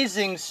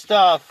amazing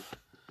stuff,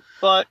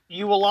 but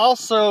you will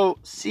also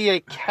see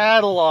a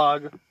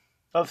catalog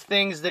of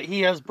things that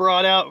he has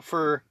brought out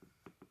for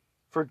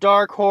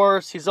Dark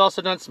Horse. He's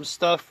also done some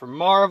stuff for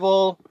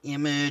Marvel.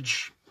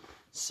 Image.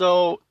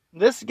 So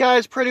this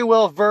guy's pretty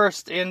well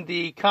versed in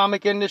the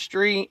comic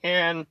industry,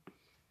 and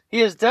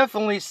he is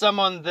definitely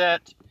someone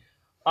that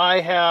I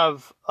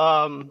have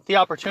the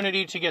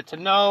opportunity to get to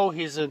know.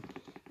 He's a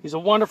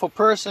wonderful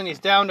person. He's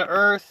down to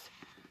earth,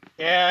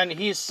 and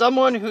he's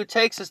someone who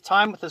takes his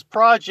time with his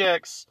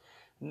projects.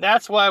 And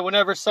that's why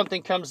whenever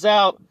something comes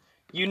out,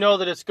 you know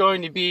that it's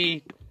going to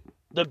be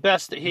the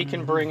best that he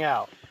can bring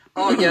out.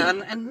 Oh yeah,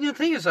 and the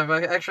thing is, I've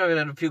actually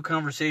had a few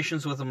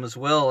conversations with him as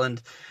well,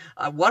 and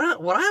what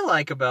I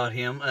like about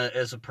him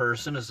as a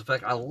person is the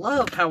fact I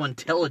love how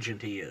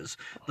intelligent he is.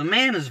 The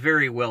man is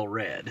very well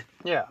read.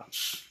 Yeah.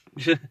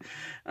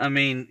 I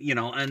mean,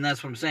 and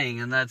that's what I'm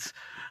saying, and that's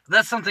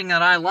that's something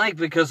that I like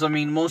because I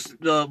mean most of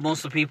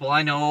the people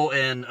I know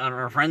and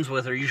are friends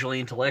with are usually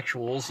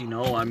intellectuals. You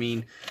know, I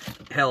mean,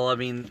 hell, I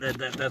mean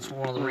that's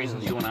one of the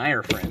reasons you and I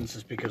are friends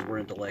is because we're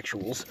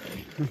intellectuals.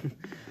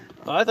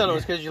 Oh, I thought it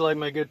was because you like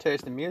my good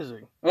taste in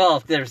music.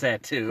 Well, there's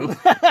that too.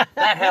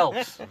 That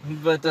helps.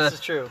 But This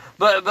is true.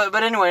 But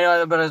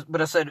anyway,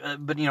 but I said,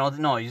 but you know,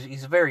 no,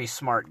 he's a very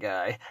smart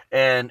guy,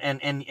 and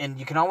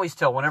you can always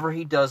tell whenever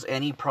he does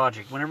any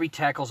project, whenever he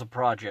tackles a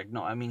project.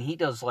 No, I mean he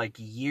does like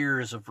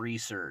years of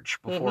research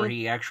before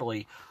he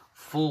actually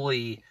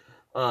fully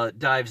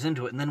dives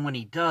into it, and then when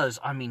he does,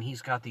 I mean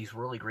he's got these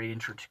really great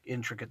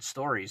intricate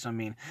stories. I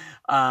mean,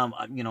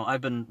 you know,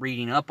 I've been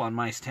reading up on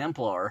Mice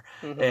Templar,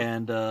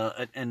 and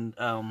I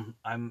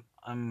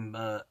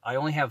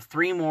only have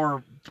three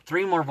more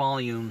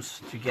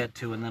volumes to get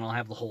to, and then I'll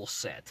have the whole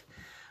set.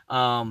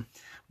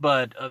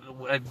 But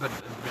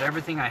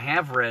everything I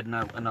have read, and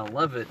I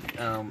love it.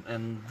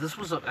 And this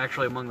was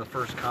actually among the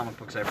first comic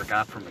books I ever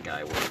got from the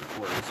guy.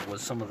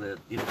 Was some of the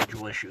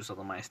individual issues of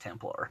the Mice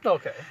Templar.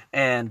 Okay.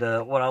 And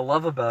what I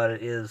love about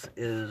it is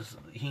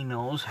he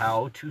knows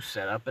how to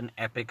set up an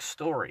epic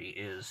story.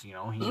 He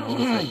knows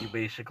that you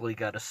basically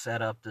got to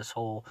set up this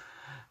whole.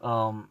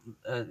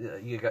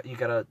 You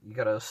gotta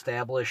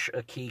establish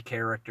a key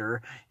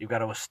character. You've got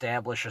to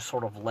establish a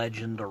sort of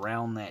legend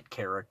around that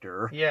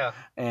character. Yeah.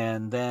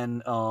 And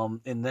then also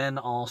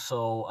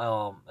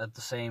at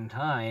the same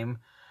time,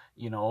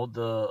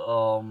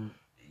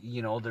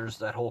 there's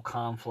that whole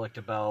conflict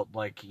about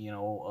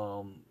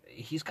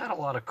he's got a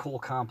lot of cool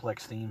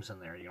complex themes in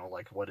there.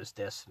 Like what is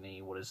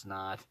destiny, what is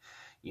not.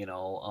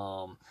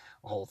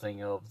 The whole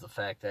thing of the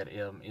fact that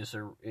is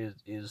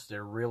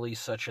there really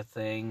such a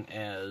thing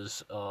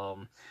as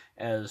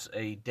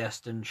a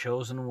destined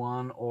chosen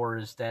one, or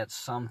is that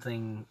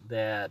something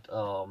that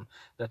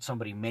that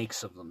somebody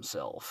makes of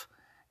themselves?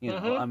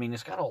 I mean,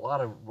 it's got a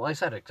lot of, like I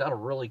said, it's got a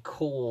really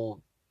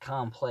cool,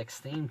 complex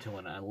theme to it,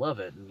 and I love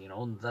it.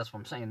 And that's what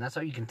I'm saying. That's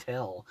how you can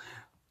tell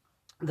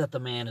that the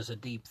man is a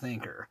deep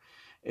thinker,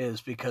 is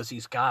because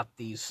he's got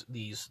these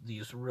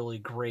really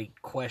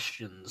great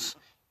questions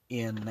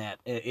in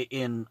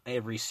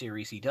every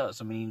series he does.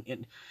 I mean,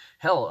 in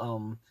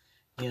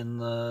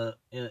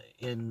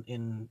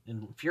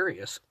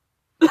Furious,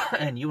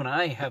 and you and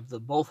I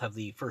both have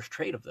the first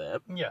trade of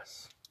that.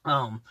 Yes.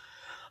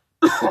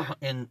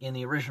 In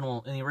the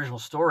original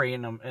story,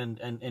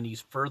 and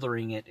he's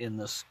furthering it in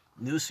this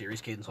new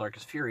series, Cadence Lark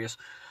is Furious.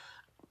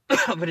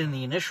 But in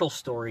the initial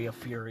story of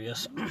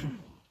Furious,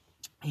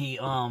 he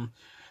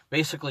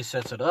basically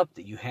sets it up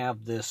that you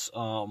have this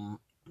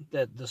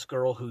this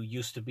girl who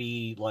used to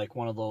be like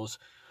one of those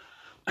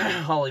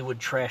Hollywood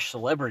trash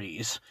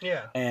celebrities.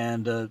 Yeah.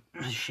 And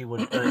she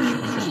was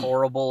just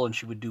horrible, and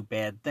she would do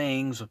bad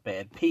things with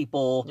bad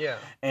people. Yeah.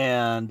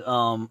 And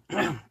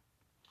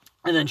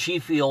and then she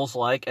feels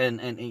like,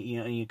 and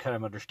you kind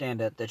of understand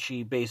that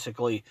she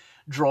basically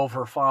drove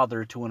her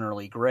father to an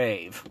early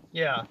grave.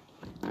 Yeah.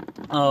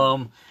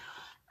 And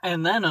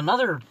then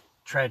another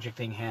tragic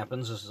thing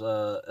happens is,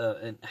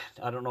 and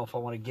I don't know if I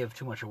want to give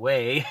too much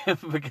away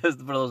because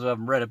for those who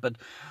haven't read it, but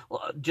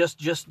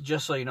just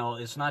so you know,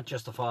 it's not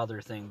just a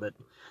father thing, but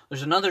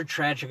there's another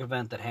tragic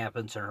event that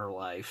happens in her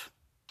life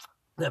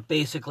that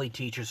basically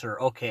teaches her,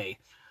 okay,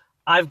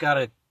 I've got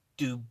to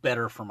do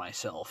better for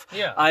myself.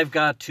 Yeah. I've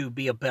got to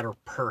be a better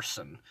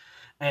person.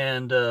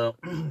 And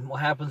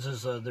what happens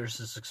is there's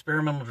this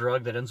experimental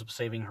drug that ends up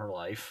saving her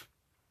life,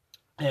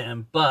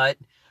 but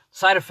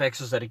side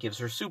effects is that it gives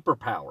her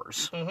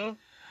superpowers. Mm-hmm.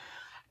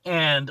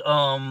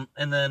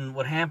 And then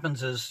what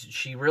happens is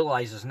she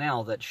realizes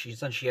now that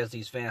since she has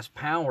these vast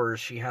powers,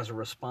 she has a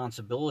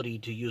responsibility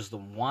to use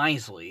them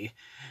wisely.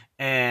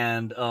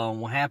 And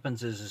what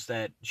happens is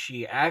that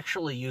she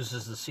actually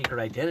uses the secret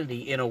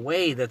identity in a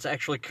way that's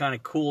actually kind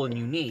of cool and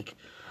unique.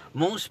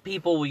 Most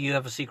people, you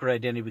have a secret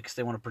identity because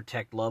they want to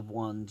protect loved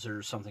ones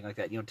or something like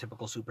that.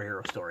 Typical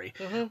superhero story.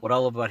 Mm-hmm. What I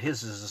love about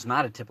his is it's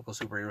not a typical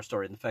superhero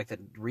story. And the fact that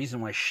the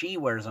reason why she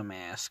wears a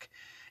mask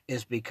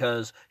is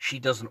because she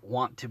doesn't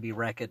want to be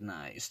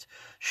recognized.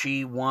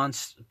 She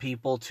wants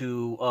people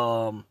to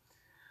love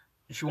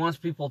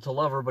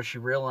her, but she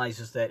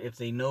realizes that if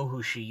they know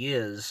who she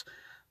is,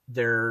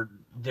 they're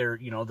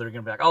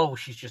gonna be like, oh,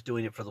 she's just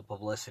doing it for the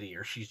publicity,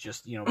 or she's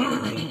just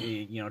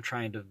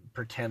trying to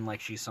pretend like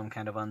she's some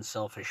kind of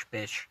unselfish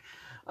bitch.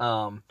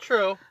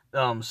 True.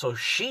 So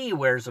she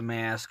wears a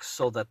mask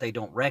so that they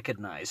don't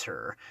recognize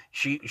her.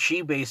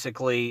 She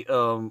basically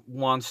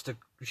wants to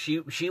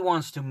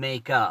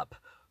make up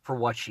for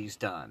what she's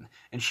done,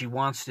 and she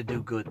wants to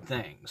do good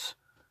things.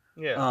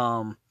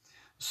 Yeah.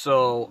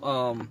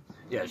 So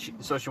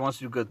she wants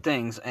to do good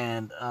things,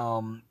 and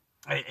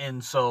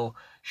so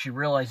she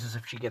realizes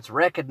if she gets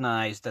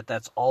recognized,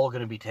 that's all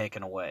going to be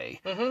taken away.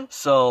 Mm-hmm.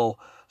 So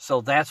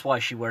that's why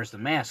she wears the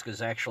mask,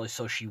 is actually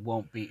so she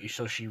won't be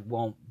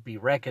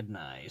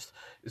recognized.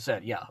 Is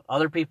that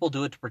other people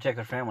do it to protect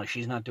their family.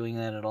 She's not doing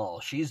that at all.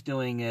 She's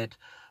doing it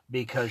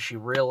because she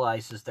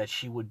realizes that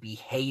she would be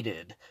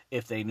hated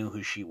if they knew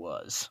who she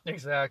was.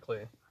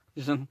 Exactly.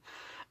 And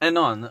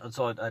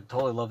so I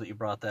totally love that you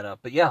brought that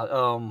up. But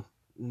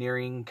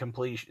nearing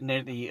completion,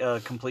 near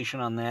the completion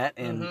on that,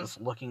 and it's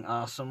looking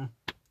awesome.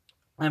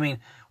 I mean,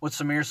 what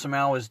Samir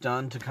Samau has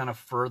done to kind of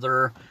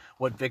further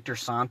what Victor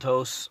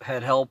Santos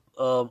had helped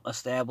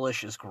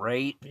establish is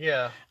great.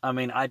 Yeah. I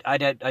mean, I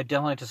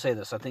definitely have to say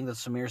this. I think that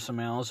Samir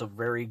Samau is a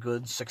very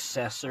good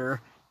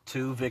successor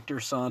to Victor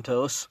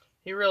Santos.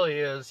 He really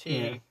is.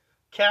 He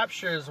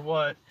captures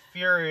what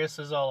Furious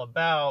is all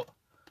about,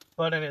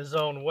 but in his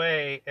own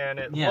way, and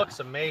it looks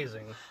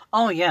amazing.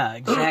 Oh yeah,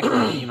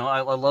 exactly. You know,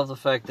 I love the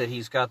fact that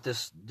he's got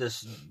this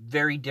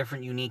very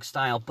different, unique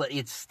style, but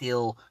it's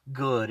still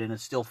good and it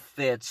still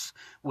fits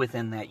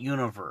within that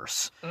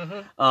universe.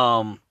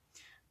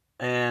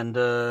 And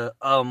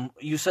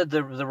you said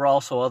there were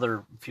also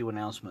other few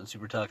announcements you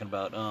were talking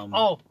about.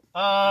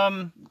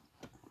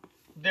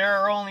 There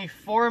are only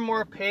 4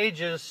 more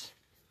pages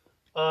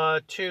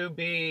to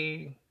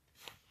be,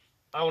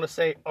 I want to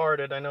say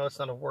arted. I know it's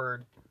not a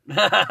word.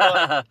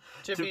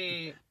 to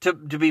be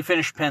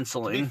finished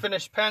penciling. To be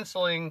finished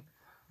penciling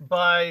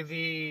by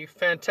the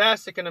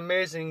fantastic and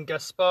amazing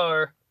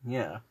Gaspar.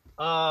 Yeah.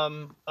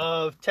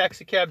 Of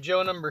Taxi Cab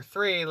Joe number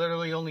 3.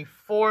 Literally only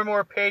 4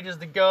 more pages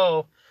to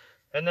go,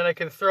 and then I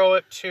can throw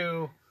it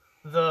to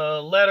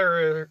the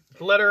letter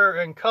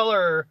and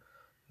color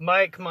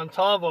Mike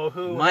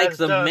Montalvo, Mike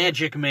the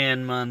Magic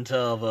Man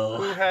Montalvo,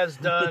 who has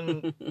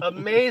done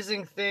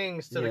amazing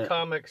things to the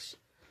comics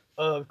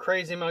of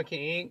Crazy Monkey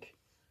Inc.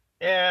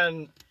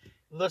 And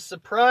the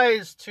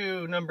surprise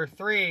to number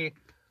 3,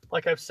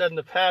 like I've said in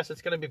the past,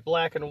 it's going to be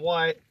black and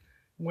white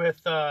with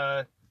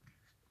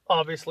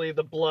obviously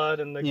the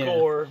blood and the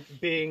gore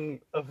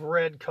being of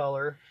red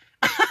color.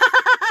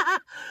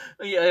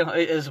 Yeah,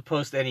 as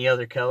opposed to any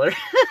other color.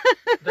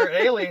 They're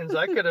aliens.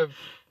 I could have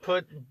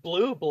put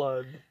blue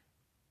blood.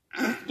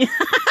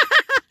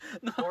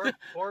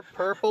 or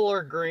purple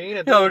or green.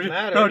 It doesn't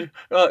matter.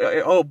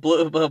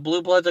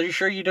 Blue bloods. Are you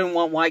sure you didn't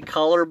want white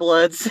collar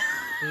bloods?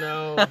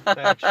 No,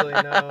 actually,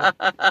 no.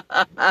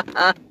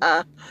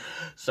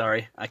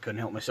 Sorry, I couldn't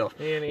help myself.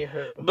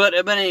 Anywho. But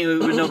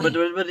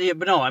anyway,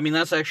 no. I mean,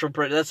 that's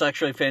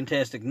actually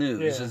fantastic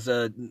news.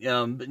 Yeah.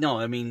 No,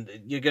 I mean,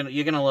 you're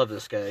gonna love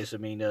this, guys. I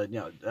mean,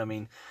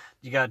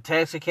 you got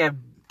Taxi Cab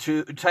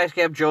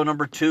Joe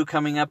number 2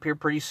 coming up here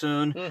pretty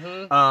soon.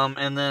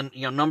 And then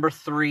number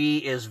 3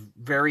 is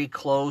very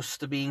close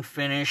to being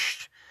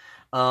finished.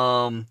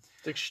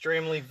 It's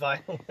extremely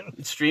violent.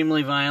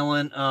 Extremely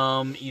violent.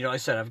 I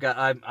said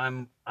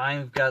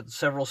I've got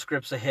several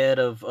scripts ahead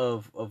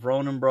of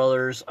Ronin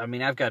Brothers. I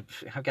mean, I've got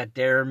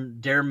Dare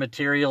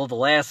material to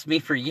last me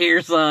for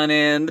years on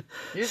end.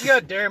 You just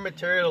got Dare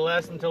material to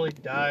last until he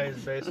dies,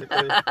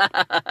 basically.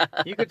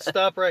 You could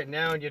stop right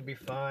now and you'd be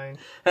fine.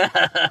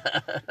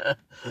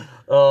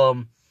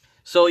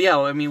 So yeah,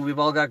 I mean, we've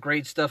all got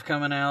great stuff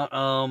coming out.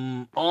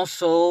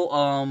 Also,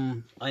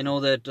 I know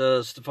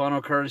that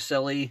Stefano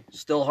Carselli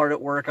still hard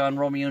at work on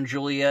Romeo and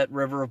Juliet,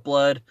 River of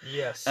Blood.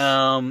 Yes.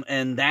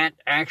 And that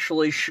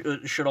actually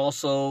should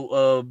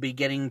also be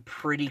getting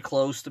pretty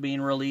close to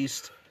being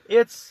released.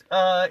 It's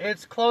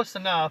close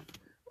enough.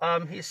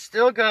 He's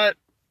still got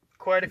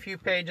quite a few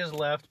pages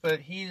left, but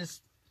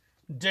he's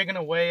digging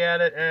away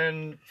at it,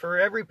 and for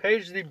every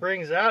page that he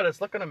brings out, it's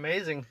looking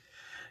amazing.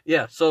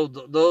 Yeah, so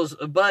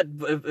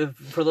if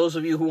for those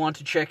of you who want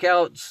to check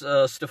out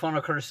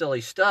Stefano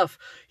Carselli's stuff,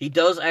 he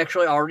does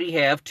actually already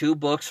have 2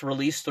 books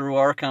released through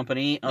our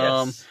company.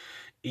 Yes.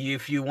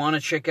 If you want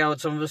to check out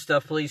some of his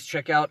stuff, please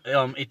check out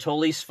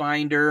Itali's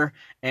Finder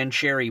and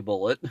Cherry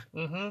Bullet.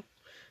 And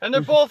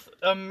they're both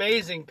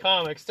amazing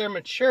comics. They're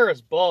mature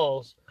as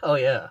balls. Oh,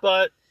 yeah.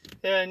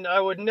 And I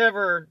would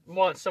never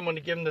want someone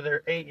to give them to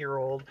their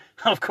 8-year-old.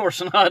 Of course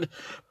not.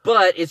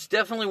 But it's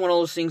definitely one of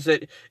those things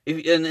that,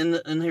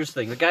 and here's the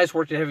thing, the guys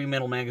worked at Heavy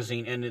Metal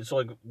Magazine, and it's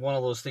like one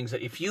of those things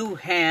that if you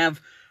have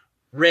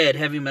read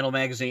Heavy Metal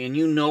Magazine and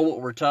you know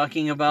what we're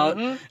talking about,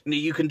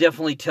 you can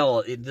definitely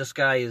tell this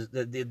guy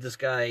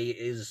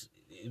is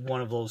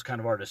one of those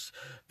kind of artists.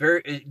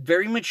 Very,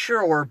 very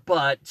mature,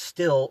 but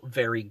still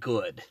very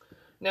good.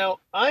 Now,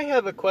 I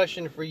have a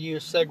question for you,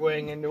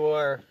 segueing into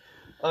our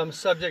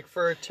subject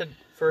for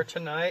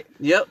tonight.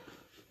 Yep.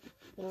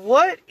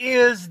 What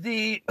is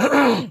the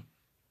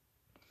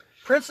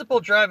principal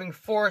driving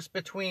force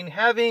between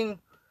having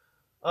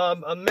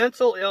a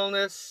mental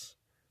illness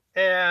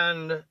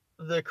and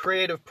the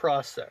creative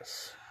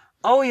process?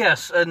 Oh,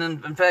 yes. And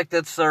in fact,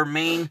 that's our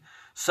main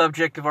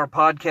subject of our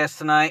podcast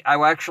tonight. I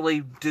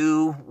actually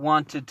do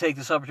want to take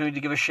this opportunity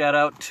to give a shout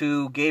out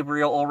to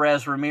Gabriel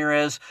Olraz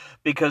Ramirez,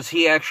 because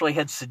he actually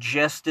had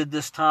suggested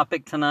this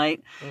topic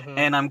tonight,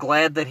 and I'm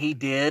glad that he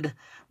did,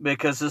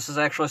 because this is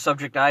actually a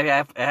subject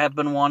I have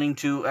been wanting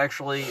to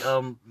actually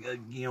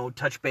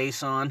touch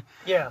base on.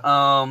 Yeah.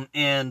 I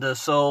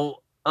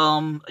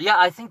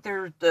think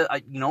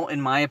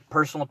in my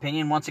personal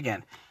opinion, once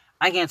again,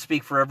 I can't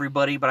speak for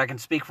everybody, but I can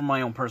speak from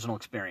my own personal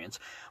experience.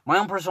 My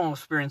own personal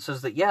experience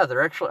says that,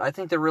 I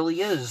think there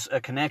really is a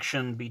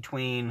connection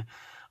between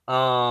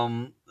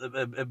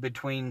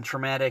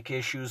traumatic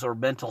issues or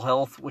mental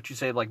health, what you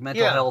say, like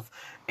mental health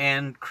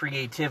and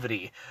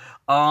creativity.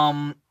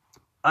 I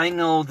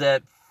know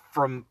that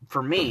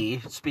for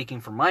me,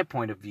 speaking from my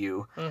point of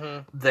view,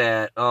 Mm-hmm.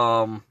 that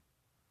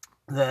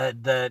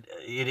that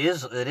it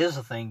is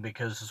a thing,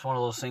 because it's one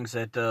of those things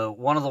that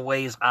one of the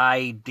ways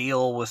I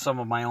deal with some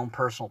of my own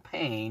personal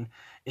pain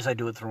is I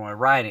do it through my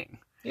writing.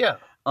 Yeah.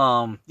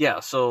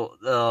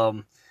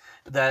 So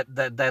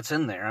that's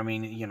in there. I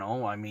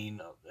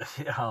mean,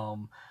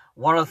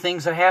 one of the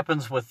things that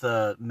happens with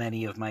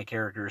many of my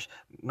characters,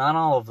 not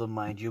all of them,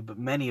 mind you, but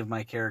many of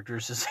my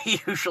characters, is they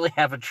usually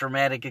have a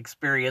traumatic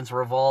experience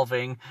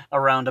revolving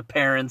around a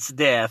parent's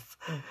death.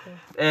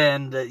 Mm-hmm.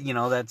 And,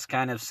 that's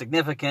kind of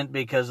significant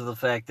because of the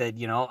fact that,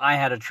 I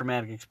had a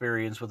traumatic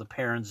experience with a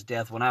parent's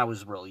death when I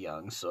was real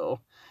young. So,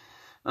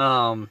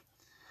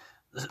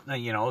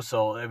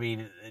 so I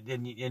mean,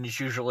 and it's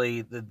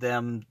usually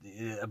them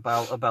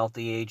about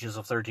the ages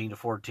of 13 to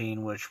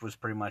 14, which was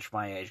pretty much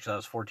my age, because I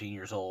was 14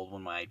 years old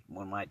when my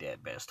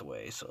dad passed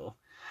away. So,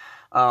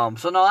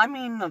 no, I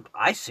mean,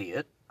 I see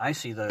it. I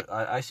see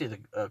the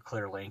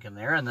clear link in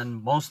there. And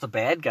then most of the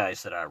bad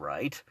guys I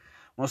write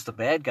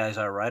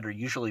are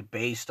usually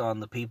based on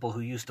the people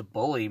who used to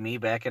bully me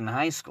back in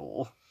high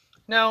school.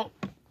 Now,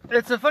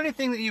 it's a funny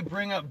thing that you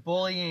bring up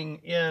bullying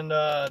in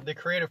the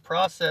creative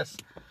process,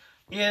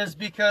 is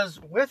because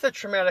with a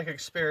traumatic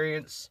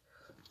experience,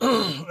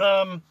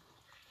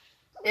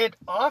 it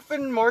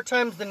often, more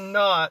times than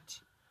not,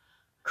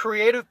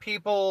 creative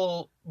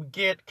people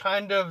get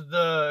kind of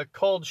the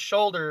cold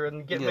shoulder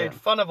and get made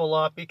fun of a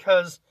lot,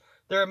 because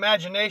their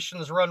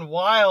imaginations run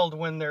wild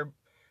when they're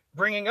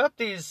bringing up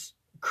these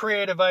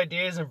creative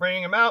ideas and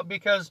bringing them out,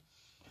 because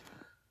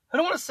I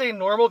don't want to say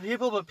normal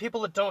people, but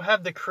people that don't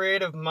have the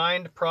creative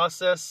mind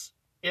process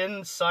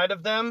inside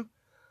of them,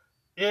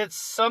 it's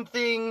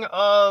something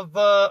of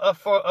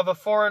a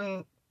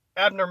foreign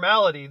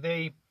abnormality.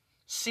 They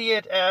see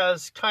it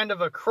as kind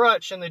of a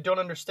crutch, and they don't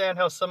understand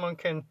how someone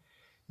can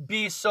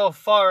be so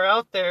far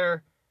out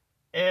there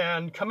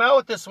and come out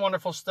with this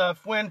wonderful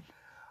stuff. When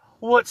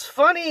what's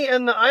funny,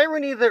 and the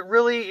irony that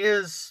really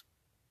is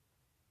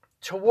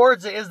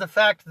towards it, is the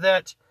fact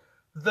that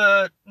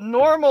the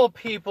normal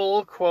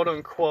people, quote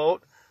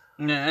unquote,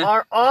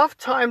 are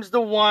oftentimes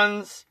the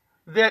ones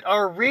that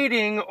are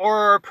reading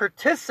or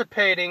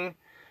participating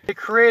the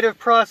creative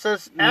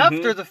process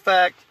after the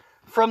fact,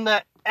 from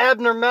that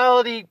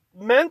abnormality,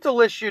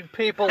 mental issued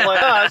people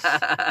like us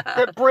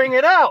that bring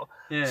it out.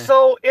 Yeah.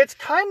 So it's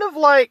kind of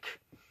like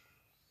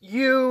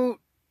you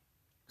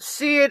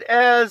see it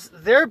as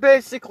they're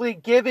basically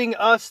giving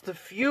us the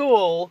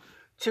fuel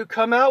to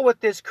come out with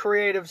this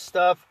creative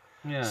stuff,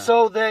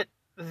 so that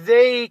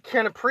they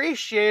can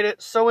appreciate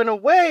it. So in a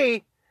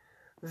way,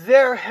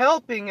 they're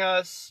helping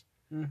us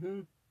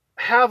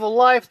have a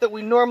life that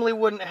we normally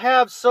wouldn't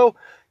have. So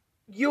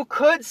you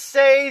could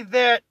say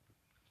that,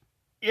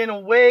 in a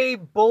way,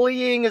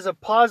 bullying is a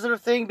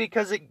positive thing,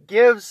 because it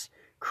gives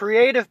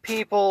creative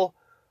people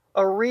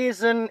a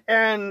reason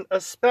and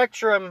a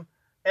spectrum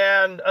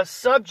and a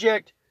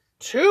subject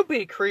to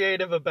be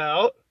creative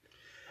about.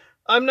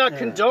 I'm not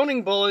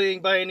condoning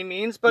bullying by any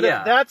means, but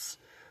if that's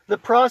the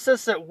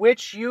process at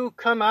which you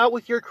come out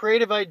with your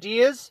creative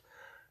ideas,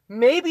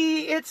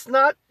 maybe it's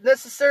not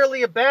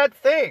necessarily a bad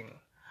thing.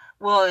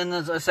 Well, and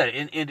as I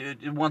said,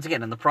 once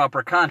again, in the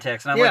proper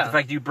context, and I like the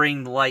fact that you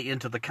bring the light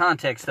into the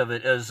context of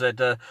it, is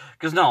that,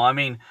 because no, I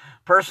mean,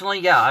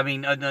 personally, I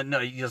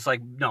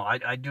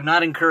do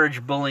not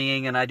encourage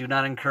bullying, and I do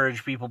not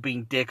encourage people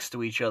being dicks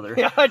to each other.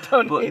 Yeah, I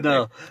don't either.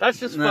 No,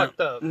 that's just fucked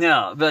up.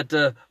 No, but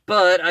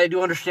I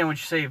do understand what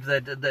you say,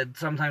 that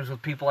sometimes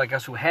with people like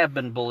us who have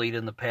been bullied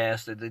in the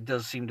past, it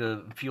does seem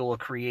to fuel a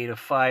creative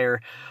fire.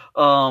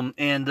 But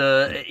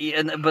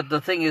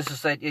the thing is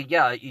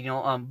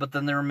that, but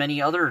then there are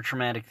many other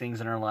traumatic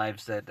things in our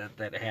lives that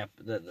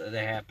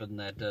happen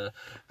that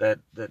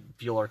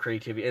fuel our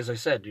creativity. As I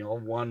said,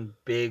 one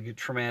big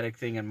traumatic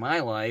thing in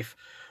my life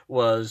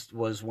was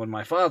when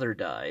my father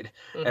died,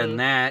 and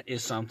that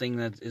is something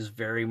that is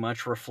very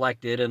much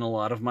reflected in a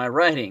lot of my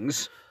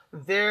writings.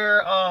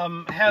 There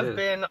have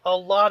been a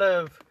lot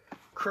of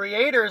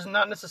creators,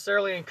 not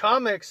necessarily in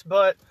comics,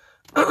 but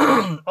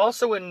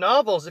also in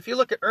novels. If you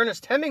look at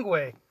Ernest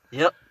Hemingway,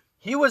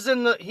 he was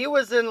in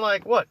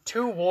like what,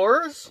 2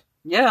 wars?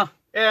 Yeah.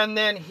 And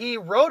then he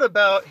wrote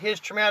about his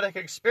traumatic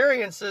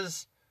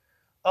experiences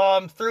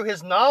through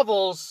his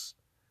novels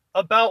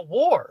about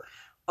war.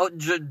 Oh,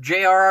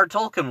 J.R.R.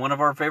 Tolkien, one of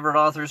our favorite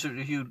authors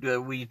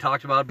who we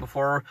talked about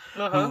before,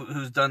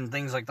 who's done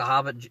things like The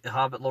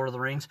Hobbit, Lord of the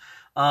Rings.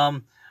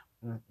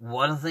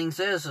 One of the things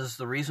is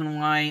the reason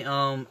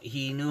why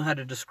he knew how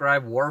to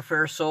describe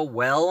warfare so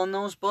well in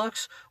those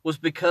books was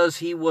because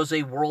he was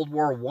a World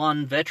War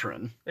I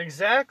veteran.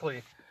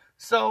 Exactly.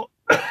 So,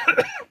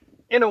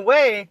 in a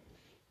way,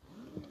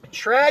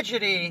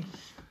 tragedy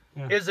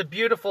is a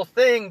beautiful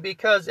thing,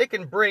 because it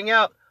can bring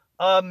out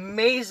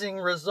amazing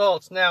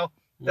results. Now,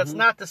 that's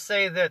not to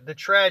say that the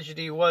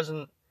tragedy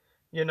wasn't,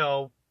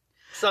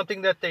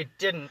 something that they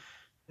didn't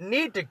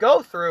need to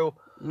go through.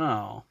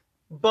 No.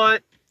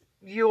 But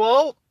you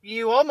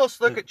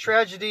almost look at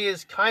tragedy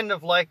as kind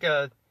of like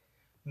a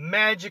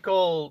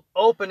magical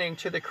opening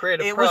to the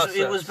creative process.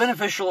 It was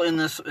beneficial in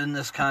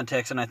this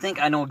context, and I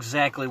think I know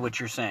exactly what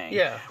you're saying.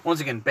 Yeah. Once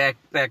again,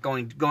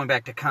 going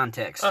back to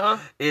context, Uh-huh.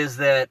 is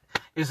that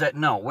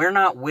no, we're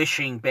not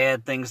wishing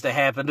bad things to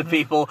happen to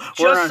people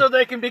just so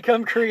they can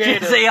become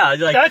creative. Yeah,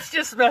 like, that's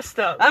just messed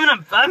up.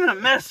 I'm gonna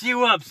mess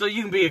you up so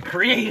you can be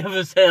creative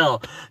as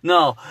hell.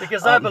 No,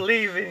 because I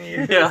believe in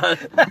you. Yeah,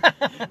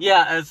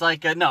 yeah. It's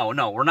like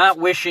no, we're not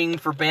wishing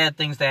for bad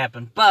things to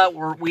happen, but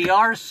we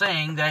are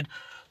saying that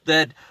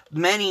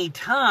many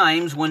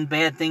times when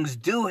bad things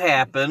do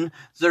happen,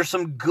 there's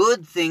some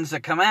good things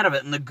that come out of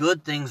it, and the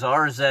good things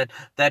is that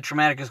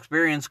traumatic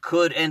experience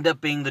could end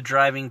up being the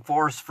driving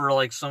force for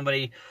like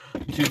somebody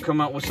to come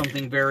out with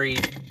something very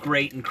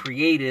great and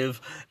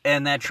creative,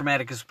 and that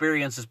traumatic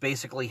experience has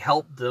basically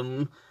helped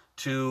them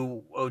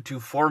to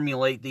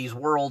formulate these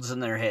worlds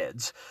in their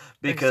heads.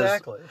 Because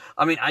exactly.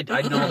 I mean, I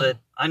know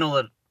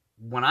that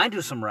when I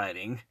do some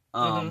writing.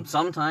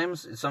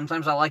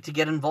 Sometimes I like to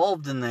get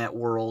involved in that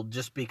world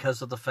just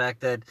because of the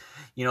fact that,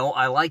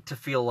 I like to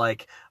feel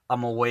like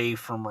I'm away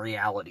from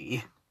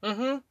reality.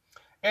 Mm-hmm.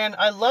 And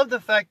I love the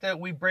fact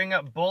that we bring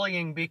up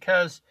bullying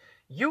because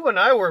you and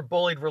I were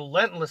bullied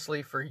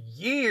relentlessly for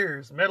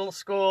years, middle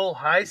school,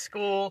 high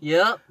school.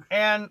 Yep.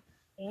 And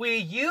we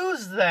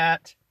use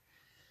that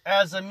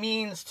as a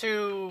means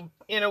to,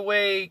 in a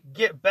way,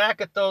 get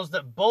back at those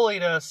that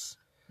bullied us.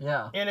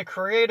 Yeah. In a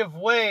creative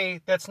way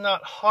that's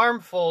not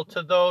harmful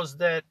to those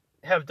that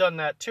have done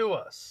that to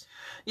us.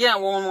 Yeah,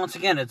 well, and once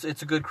again, it's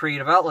a good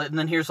creative outlet. And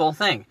then here's the whole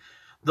thing: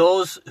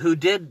 those who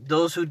did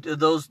bully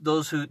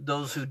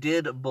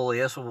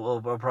us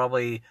will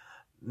probably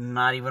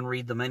not even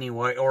read them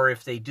anyway, or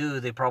if they do,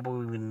 they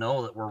probably even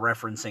know that we're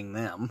referencing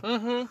them.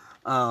 Mm-hmm.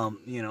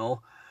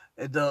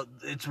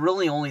 It's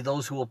really only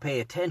those who will pay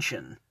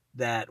attention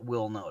that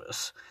will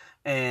notice.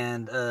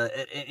 But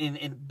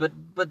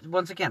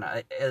once again,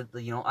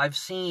 I've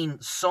seen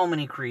so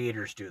many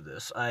creators do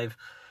this. I'm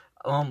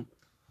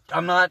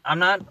not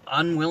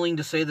unwilling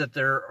to say that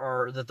there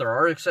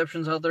are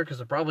exceptions out there, because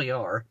there probably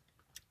are.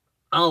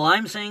 All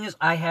I'm saying is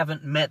I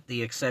haven't met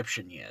the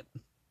exception yet.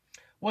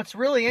 What's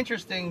really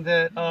interesting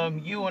that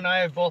you and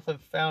I both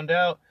have found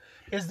out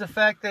is the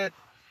fact that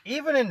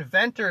even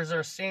inventors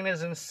are seen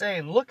as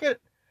insane. Look at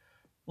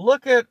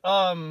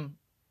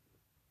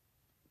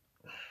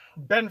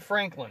Ben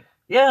Franklin.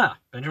 Yeah,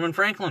 Benjamin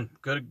Franklin,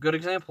 good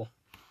example.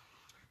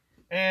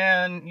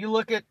 And you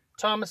look at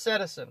Thomas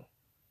Edison.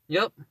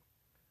 Yep.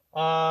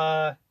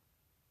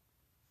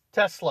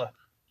 Tesla.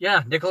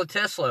 Yeah, Nikola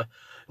Tesla.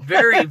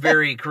 Very,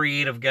 very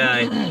creative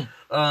guy.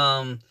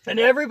 And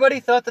everybody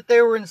thought that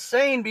they were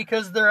insane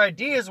because their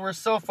ideas were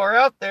so far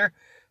out there,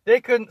 they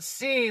couldn't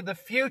see the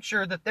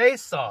future that they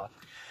saw.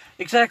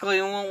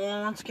 Exactly.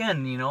 Well, once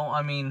again,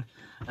 I mean,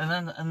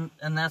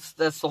 and that's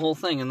the whole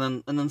thing.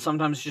 And then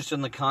sometimes just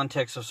in the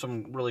context of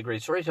some really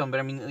great storytelling. But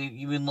I mean,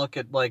 you even look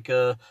at like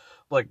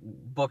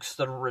books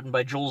that are written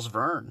by Jules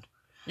Verne.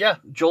 Yeah,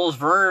 Jules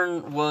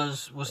Verne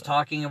was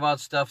talking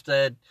about stuff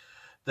that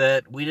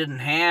we didn't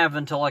have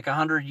until like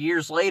 100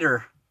 years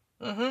later.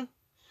 Mm-hmm.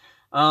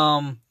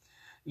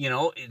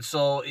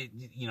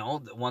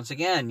 Once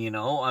again,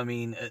 I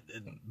mean,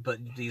 but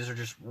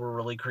these were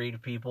really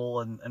creative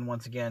people, and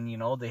once again,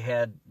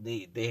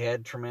 they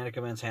had traumatic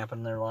events happen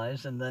in their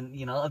lives, and then,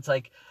 it's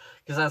like,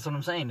 because that's what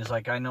I'm saying, is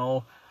like, I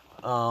know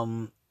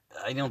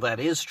that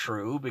is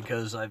true,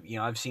 because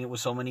I've seen it with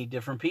so many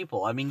different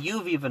people. I mean,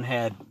 you've even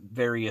had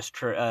various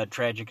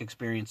tragic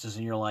experiences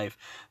in your life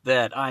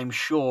that I'm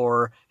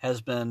sure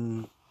has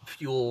been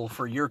fuel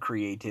for your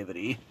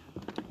creativity.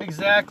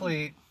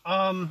 Exactly.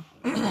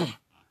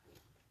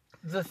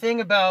 The thing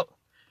about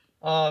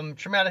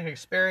traumatic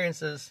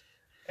experiences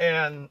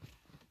and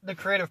the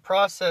creative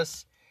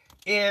process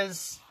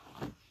is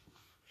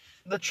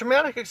the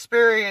traumatic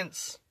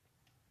experience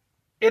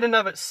in and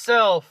of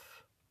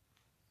itself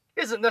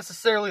isn't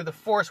necessarily the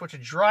force which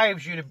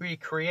drives you to be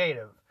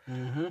creative.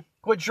 Mm-hmm.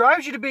 What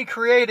drives you to be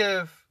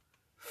creative,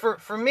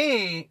 for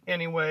me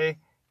anyway,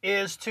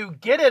 is to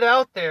get it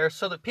out there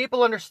so that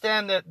people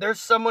understand that there's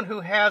someone who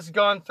has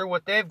gone through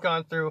what they've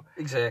gone through.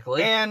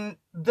 Exactly. And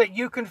that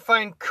you can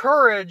find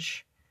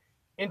courage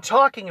in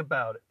talking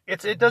about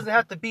it. It doesn't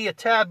have to be a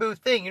taboo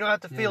thing. You don't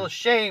have to feel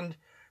ashamed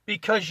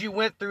because you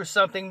went through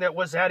something that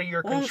was out of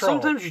your control.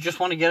 Sometimes you just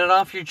want to get it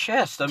off your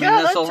chest. I mean,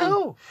 that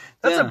too.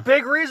 That's a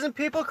big reason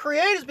people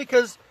create, is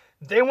because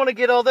they want to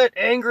get all that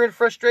anger and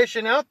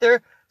frustration out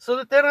there so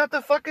that they don't have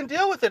to fucking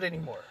deal with it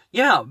anymore.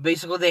 Yeah,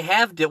 basically they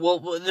have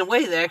well, in a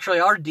way they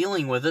actually are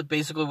dealing with it.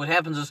 Basically what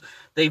happens is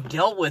they've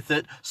dealt with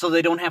it so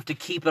they don't have to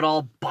keep it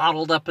all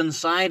bottled up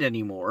inside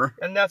anymore.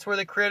 And that's where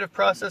the creative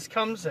process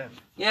comes in.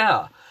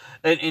 Yeah.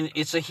 And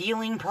it's a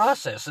healing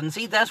process. And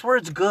see, that's where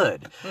it's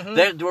good.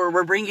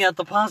 We're bringing out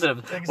the positive.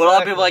 Exactly. Well, a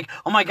lot of people are like,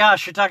 oh my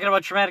gosh, you're talking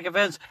about traumatic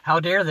events. How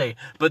dare they?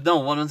 But no,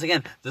 once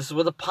again, this is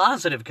where the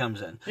positive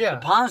comes in. Yeah.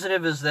 The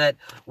positive is that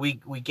we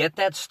get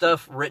that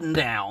stuff written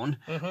down.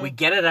 We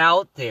get it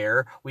out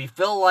there. We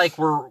feel like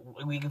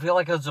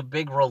it's a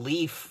big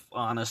relief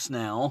on us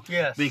now.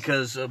 Yes.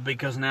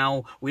 Because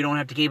now we don't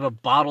have to keep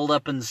it bottled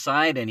up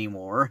inside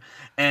anymore,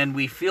 and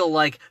we feel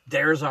like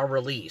there's our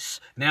release.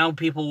 Now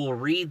people will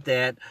read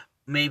that,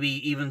 maybe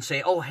even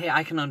say, "Oh, hey,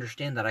 I can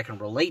understand that. I can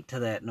relate to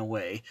that in a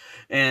way."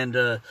 And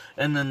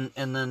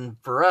then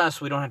for us,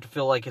 we don't have to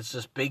feel like it's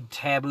this big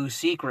taboo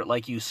secret,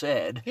 like you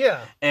said.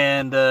 Yeah.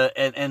 And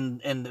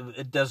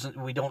it doesn't.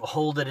 We don't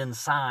hold it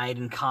inside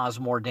and cause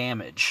more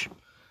damage.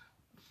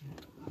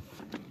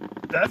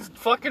 That's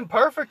fucking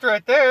perfect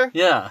right there.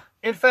 Yeah.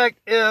 In fact,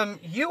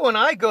 you and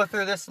I go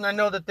through this, and I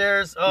know that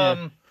there's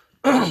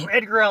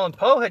Edgar Allan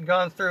Poe had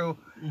gone through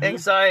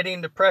anxiety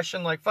and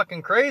depression like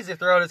fucking crazy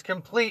throughout his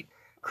complete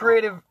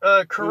creative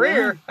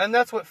career, and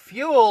that's what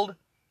fueled,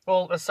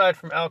 well, aside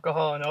from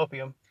alcohol and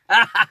opium,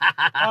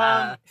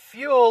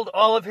 fueled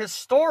all of his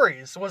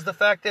stories, was the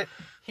fact that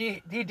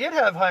he did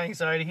have high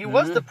anxiety, he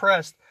was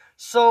depressed.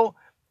 So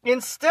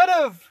instead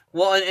of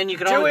and you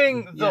can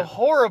doing the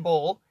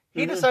horrible,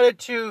 he decided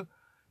to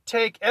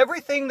take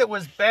everything that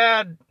was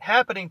bad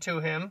happening to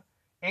him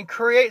and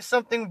create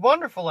something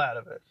wonderful out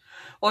of it.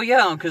 Well,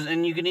 yeah,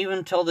 and you can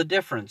even tell the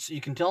difference. You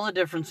can tell the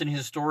difference in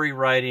his story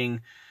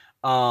writing,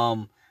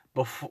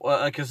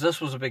 before, because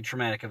this was a big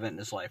traumatic event in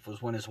his life,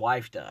 was when his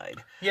wife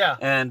died. Yeah.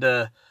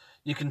 And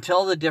you can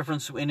tell the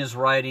difference in his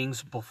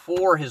writings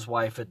before his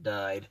wife had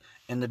died,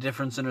 and the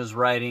difference in his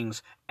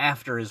writings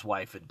after his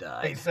wife had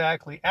died.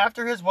 Exactly.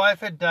 After his wife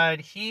had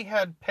died, he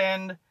had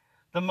penned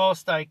the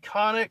most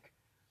iconic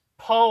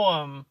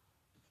poem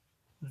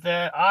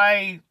that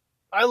I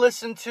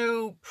listen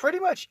to pretty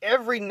much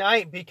every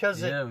night,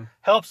 because it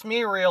helps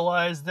me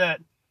realize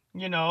that,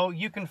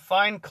 you can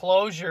find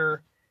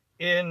closure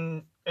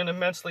in an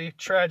immensely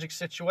tragic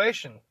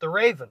situation. The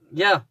Raven.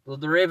 Yeah,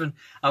 The Raven.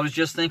 I was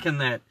just thinking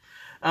that.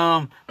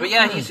 But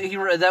yeah,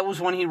 that was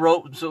when he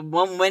wrote. So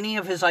many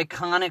of his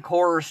iconic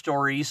horror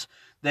stories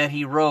that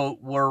he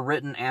wrote were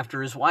written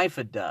after his wife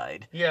had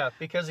died. Yeah,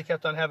 because he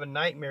kept on having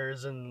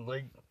nightmares, and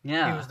he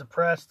was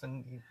depressed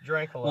and he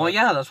drank a lot. Well,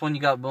 yeah, that's when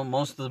you got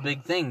most of the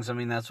big things. I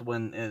mean, that's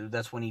when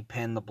he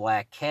penned The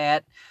Black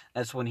Cat.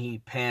 That's when he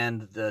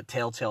penned The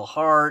Telltale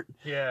Heart.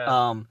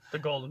 Yeah. The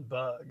Golden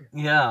Bug.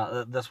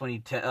 Yeah, that's when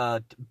he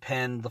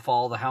penned The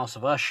Fall of the House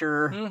of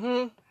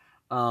Usher.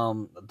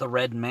 The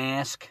Red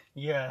Mask.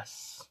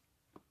 Yes.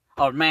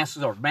 Oh, Mask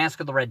of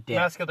the Red Death.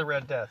 Mask of the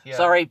Red Death. Yeah.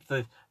 Sorry,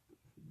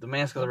 the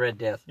Mask of the Red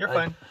Death. You're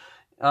fine.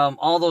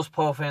 All those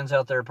Poe fans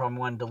out there probably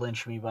wanted to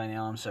lynch me by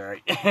now. I'm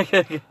sorry.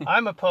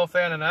 I'm a Poe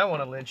fan, and I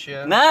want to lynch you.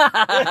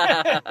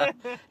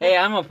 Hey,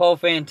 I'm a Poe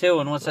fan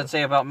too, and what's that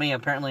say about me?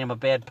 Apparently, I'm a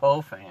bad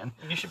Poe fan.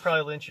 You should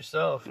probably lynch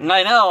yourself.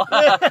 I know.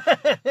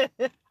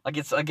 I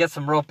get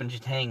some rope and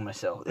just hang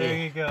myself. There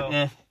you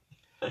go.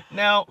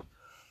 Now,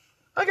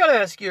 I gotta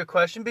ask you a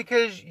question,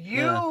 because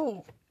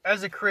you,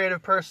 as a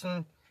creative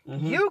person,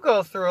 you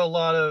go through a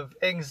lot of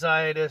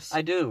anxiety.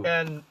 I do.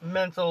 And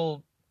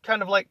mental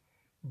kind of like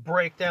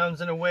breakdowns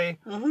in a way.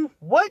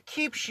 What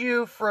keeps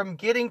you from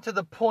getting to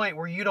the point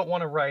where you don't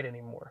want to write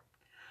anymore?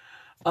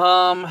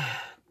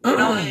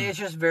 It's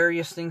just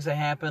various things that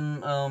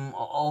happen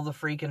all the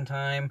freaking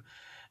time.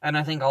 And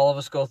I think all of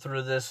us go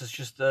through this. It's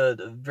just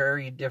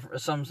very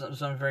different, some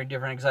very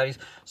different anxieties.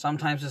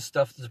 Sometimes it's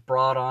stuff that's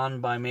brought on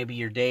by maybe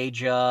your day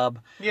job.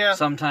 Yeah.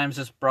 Sometimes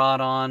it's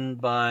brought on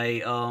by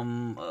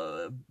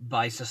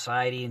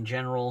society in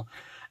general.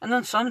 And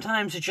then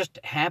sometimes it just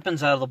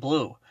happens out of the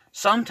blue.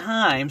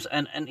 Sometimes,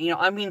 and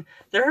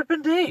there have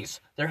been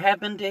days,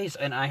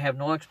 and I have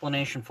no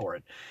explanation for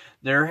it.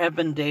 There have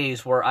been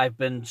days where I've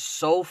been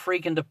so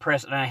freaking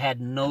depressed, and I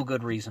had no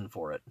good reason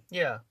for it.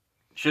 Yeah.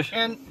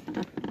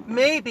 And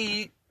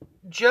maybe,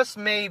 just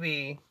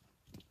maybe,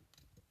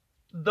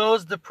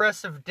 those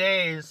depressive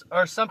days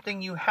are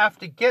something you have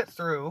to get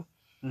through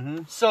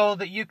so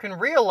that you can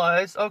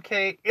realize,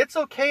 okay, it's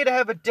okay to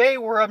have a day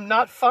where I'm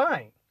not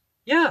fine.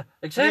 Yeah,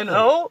 exactly.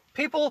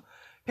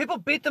 People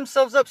beat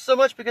themselves up so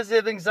much because they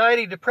have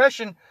anxiety,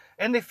 depression,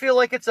 and they feel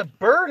like it's a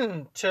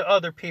burden to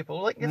other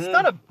people. Like, it's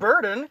not a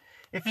burden.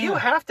 If you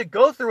have to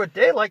go through a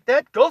day like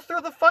that, go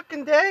through the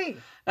fucking day.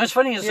 That's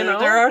funny.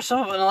 There are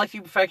some, and like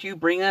the fact you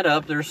bring that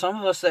up, there are some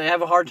of us that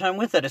have a hard time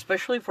with that,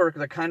 especially for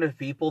the kind of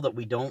people that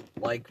we don't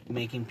like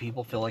making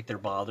people feel like they're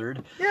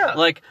bothered. Yeah.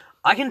 Like,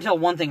 I can tell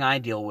one thing I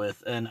deal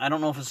with, and I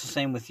don't know if it's the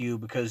same with you,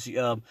 because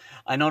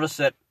I noticed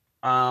that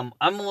I'm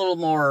a little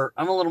more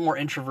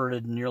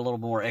introverted, and you're a little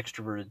more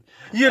extroverted.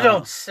 You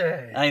don't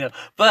say. I know,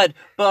 but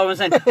I was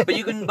saying, but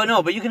you can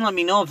let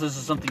me know if this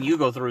is something you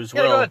go through as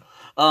well. Go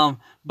ahead.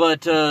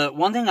 But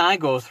one thing I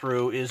go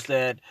through is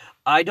that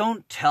I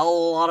don't tell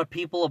a lot of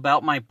people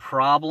about my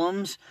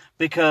problems,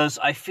 because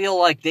I feel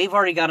like they've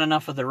already got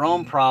enough of their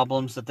own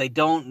problems that they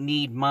don't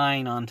need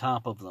mine on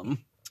top of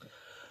them.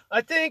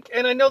 I think,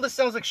 and I know this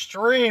sounds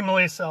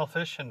extremely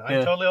selfish, and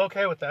I'm totally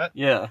okay with that.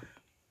 Yeah.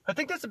 I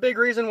think that's a big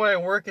reason why I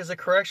work as a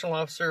correctional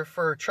officer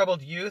for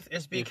troubled youth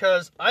is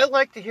because I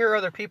like to hear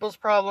other people's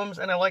problems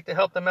and I like to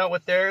help them out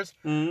with theirs.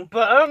 Mm-hmm.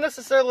 But I don't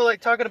necessarily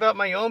like talking about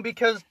my own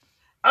because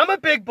I'm a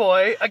big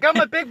boy. I got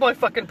my big boy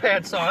fucking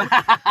pants on.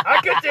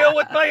 I can deal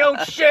with my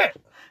own shit.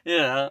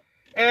 Yeah.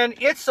 And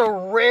it's a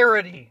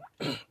rarity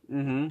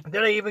Mm-hmm.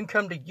 that I even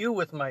come to you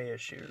with my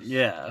issues.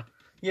 Yeah.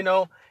 You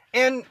know?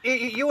 And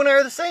you and I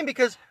are the same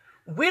because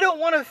we don't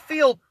want to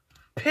feel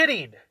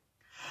pitied.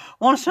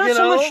 Well, it's not You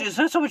so know? much. It's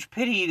not so much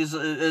pity as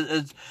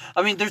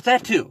I mean, there's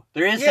that too.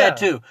 There is Yeah. that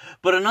too.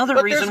 But another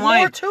But reason there's why.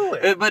 more to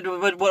it. But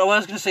what I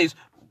was going to say is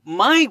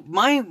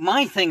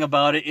my thing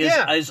about it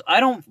is I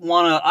don't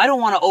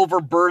want to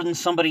overburden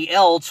somebody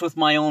else with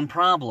my own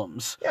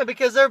problems. Yeah,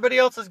 because everybody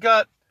else has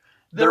got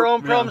their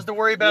own problems to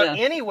worry about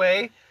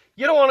anyway.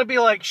 You don't want to be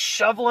like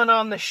shoveling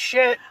on the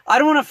shit. I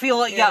don't want to feel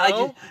like, You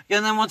know?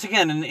 and then once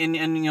again, and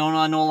you know,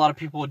 I know a lot of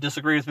people would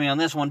disagree with me on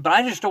this one, but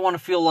I just don't want to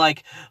feel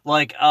like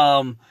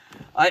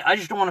I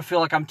just don't want to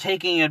feel like I'm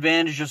taking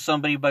advantage of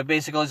somebody by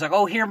basically, it's like,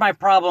 oh, here are my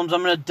problems,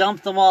 I'm going to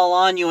dump them all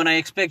on you, and I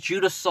expect you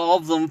to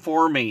solve them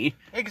for me.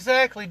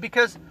 Exactly,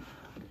 because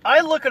I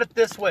look at it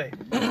this way.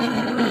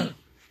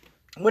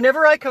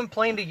 Whenever I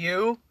complain to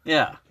you,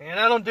 Yeah. and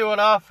I don't do it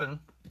often,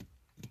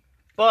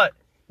 but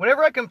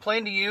whenever I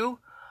complain to you,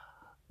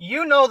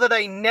 you know that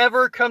I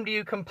never come to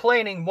you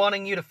complaining,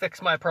 wanting you to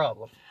fix my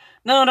problem.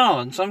 No.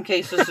 In some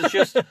cases, it's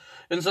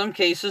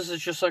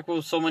just like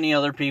with so many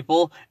other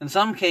people. In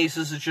some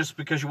cases, it's just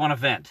because you want to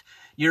vent.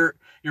 You're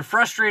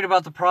frustrated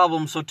about the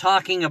problem, so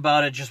talking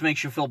about it just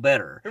makes you feel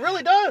better. It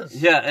really does.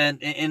 Yeah, and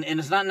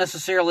it's not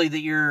necessarily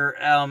that you're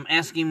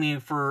asking me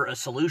for a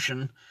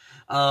solution.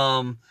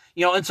 You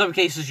know, in some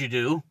cases you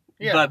do.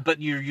 Yeah. But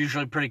you're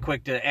usually pretty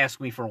quick to ask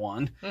me for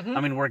one. Mm-hmm.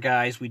 I mean, we're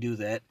guys, we do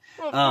that.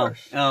 Well,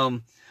 of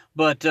course.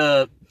 But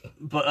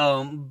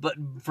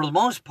for the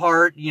most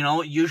part, you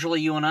know,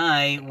 usually you and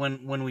I,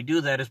 when we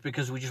do that, is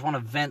because we just want to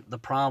vent the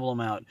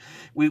problem out.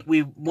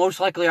 We most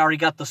likely already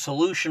got the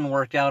solution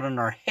worked out in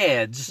our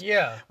heads.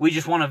 Yeah. We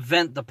just want to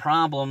vent the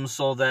problem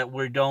so that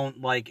we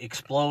don't, like,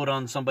 explode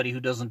on somebody who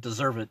doesn't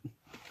deserve it.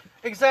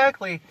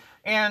 Exactly.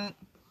 And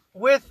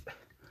with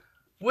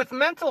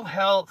mental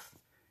health,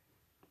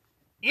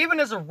 even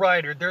as a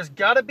writer, there's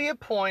got to be a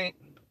point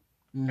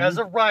as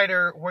a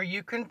writer where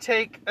you can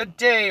take a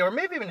day or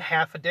maybe even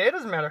half a day, it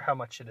doesn't matter how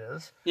much it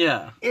is,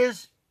 Yeah.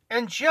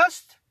 and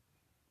just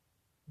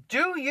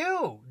do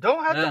you.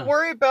 Don't have to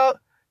worry about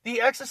the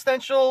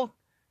existential,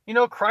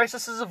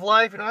 crises of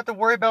life. You don't have to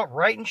worry about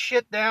writing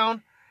shit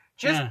down.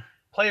 Just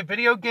play a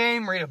video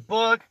game, read a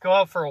book, go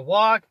out for a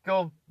walk,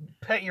 go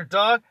pet your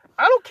dog.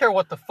 I don't care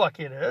what the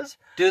fuck it is.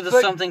 Do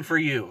something for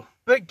you.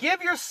 But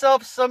give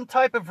yourself some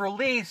type of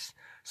release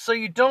so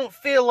you don't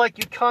feel like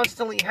you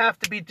constantly have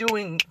to be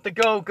doing the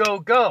go, go,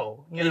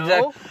 go, you know?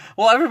 Exactly.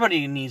 Well,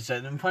 everybody needs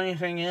that. And the funny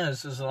thing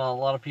is a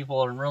lot of people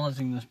aren't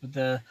realizing this,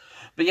 but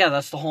yeah,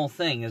 that's the whole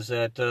thing, is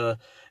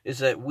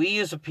that we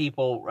as a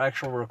people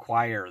actually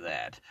require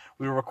that.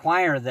 We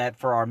require that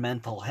for our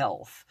mental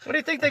health. What do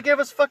you think they gave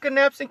us fucking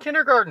naps in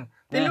kindergarten?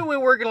 They knew we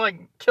were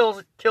going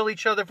to, kill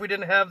each other if we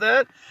didn't have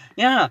that.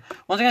 Yeah.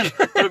 Once again,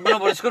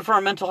 but it's good for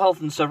our mental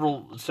health in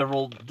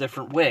several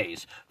different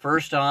ways.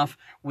 First off,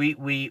 we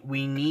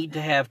need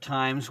to have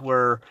times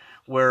where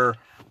we're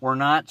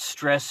not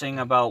stressing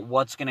about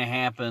what's going to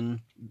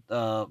happen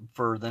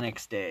for the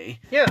next day.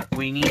 Yeah.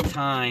 We need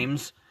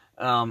times,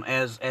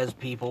 as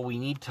people, we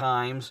need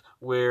times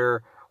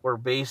where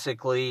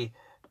basically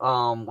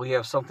we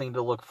have something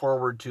to look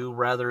forward to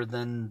rather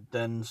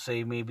than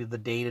say maybe the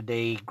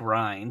day-to-day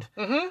grind.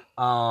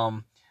 Mm-hmm.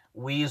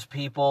 We as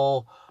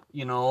people,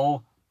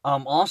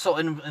 also,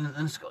 and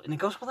it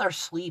goes with our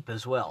sleep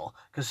as well,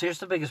 because here's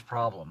the biggest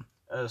problem,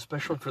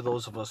 especially for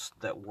those of us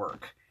that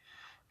work,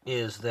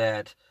 is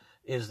that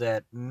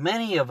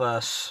many of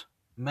us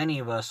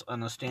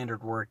on a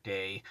standard work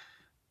day,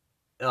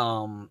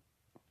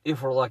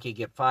 if we're lucky,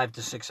 get 5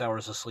 to 6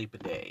 hours of sleep a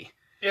day.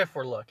 If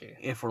we're lucky.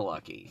 If we're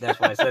lucky. That's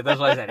what I said. That's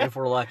what I said. If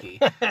we're lucky.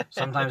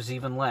 Sometimes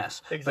even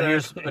less.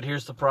 Exactly. But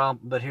here's the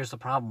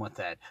problem with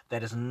that.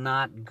 That is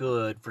not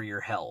good for your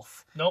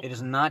health. Nope. It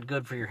is not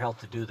good for your health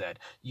to do that.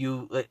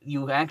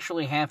 You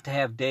actually have to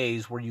have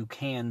days where you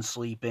can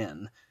sleep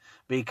in,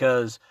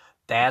 because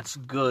that's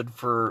good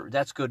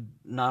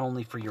not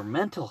only for your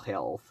mental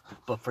health,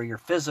 but for your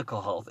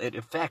physical health. It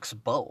affects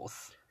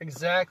both.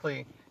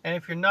 Exactly. And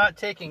if you're not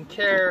taking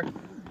care,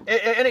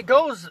 and it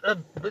goes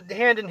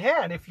hand in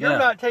hand. If you're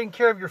not taking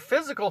care of your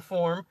physical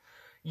form,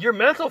 your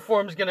mental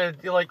form is going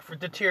to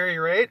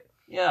deteriorate.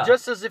 Yeah.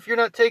 Just as if you're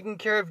not taking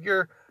care of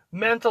your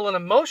mental and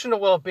emotional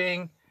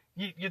well-being,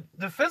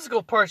 the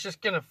physical part's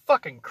just going to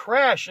fucking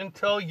crash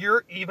until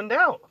you're evened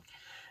out.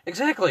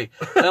 Exactly.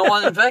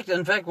 Well, in fact,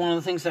 one of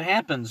the things that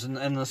happens,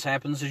 and this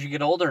happens as you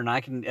get older, and I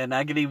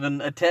can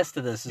even attest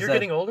to this. You're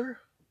getting older?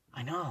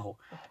 I know.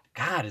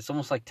 God, it's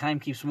almost like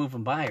time keeps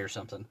moving by or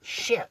something.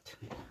 Shit.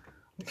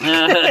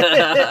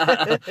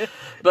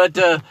 But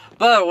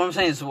what I'm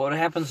saying is, what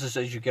happens is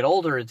as you get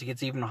older, it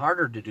gets even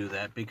harder to do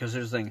that, because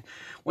there's the thing,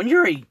 when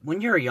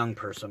you're a young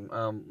person,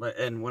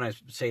 and when I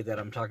say that,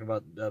 I'm talking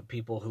about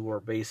people who are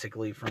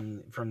basically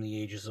from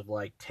the ages of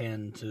like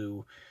 10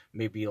 to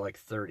maybe like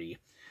 30.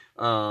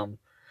 The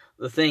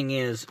thing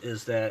is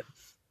that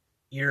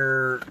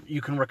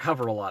you can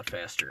recover a lot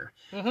faster.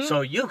 Mm-hmm.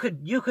 So you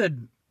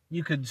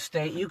could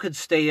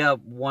stay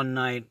up one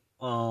night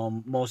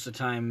most of the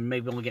time,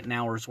 maybe only get an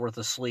hour's worth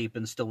of sleep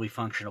and still be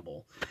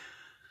functionable.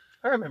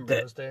 I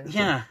remember those days.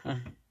 Yeah.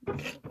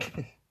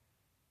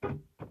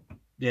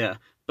 Yeah.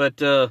 But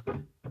the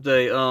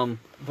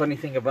funny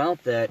thing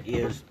about that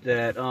is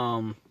that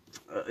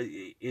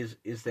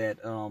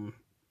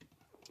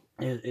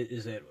as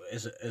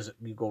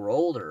you grow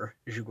older,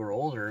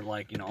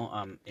 like,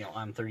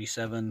 I'm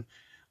 37,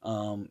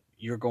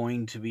 you're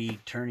going to be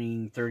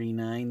turning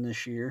 39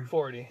 this year.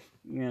 40.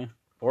 Yeah.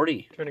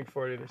 40. Turning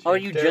 40 this year. Oh,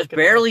 you just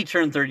barely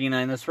turned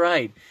 39. That's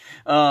right.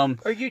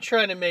 Are you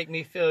trying to make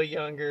me feel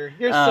younger?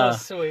 You're so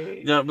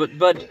sweet. No,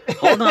 but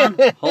hold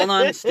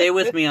on. Stay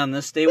with me on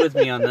this. But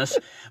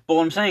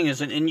what I'm saying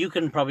is, and you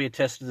can probably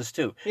attest to this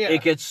too. Yeah.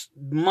 It gets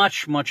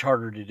much, much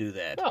harder to do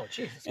that. Oh,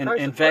 Jesus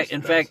Christ.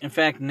 In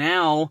fact,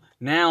 now,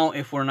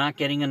 if we're not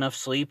getting enough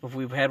sleep, if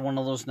we've had one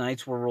of those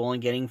nights where we're only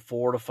getting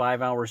 4 to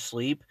 5 hours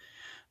sleep,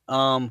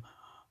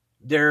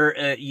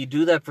 you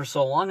do that for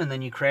so long, and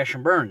then you crash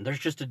and burn. There'll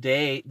just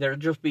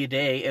be a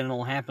day, and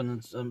it'll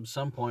happen at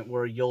some point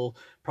where you'll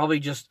probably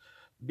just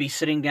be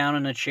sitting down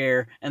in a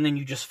chair, and then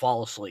you just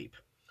fall asleep.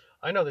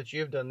 I know that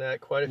you've done that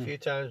quite a few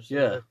times in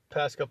the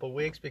past couple of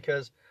weeks,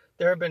 because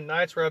there have been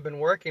nights where I've been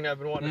working, I've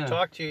been wanting to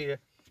talk to you,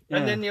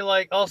 and then you're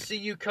like, I'll see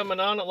you coming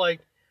on at like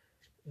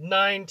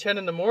 9, 10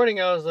 in the morning.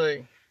 I was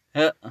like,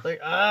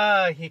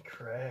 he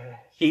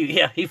crashed.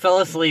 He fell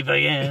asleep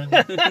again.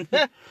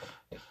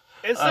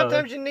 And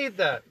sometimes you need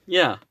that.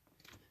 Yeah.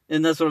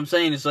 And that's what I'm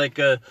saying. It's like,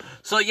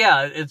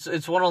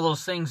 it's one of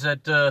those things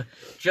that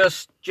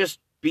just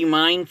be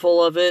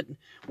mindful of it.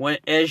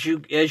 As you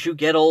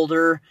get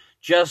older,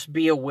 just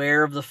be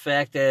aware of the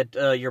fact that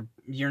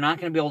you're not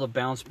going to be able to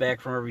bounce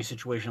back from every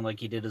situation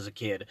like you did as a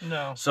kid.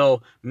 No.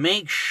 So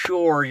make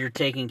sure you're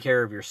taking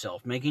care of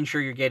yourself, making sure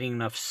you're getting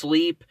enough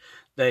sleep,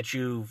 that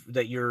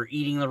you're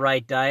eating the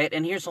right diet.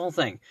 And here's the whole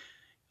thing.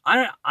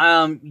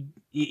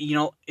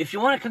 If you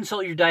want to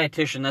consult your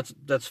dietitian,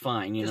 that's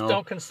fine. Just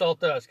don't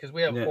consult us, because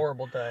we have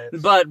horrible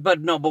diets. But what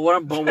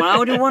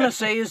I do want to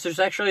say is, there's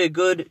actually a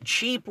good,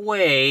 cheap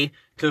way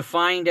to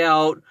find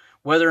out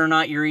whether or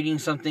not you're eating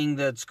something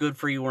that's good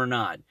for you or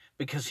not.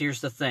 Because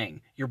here's the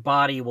thing, your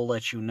body will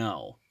let you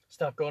know.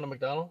 Stop going to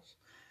McDonald's?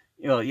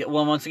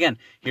 Well, once again,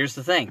 here's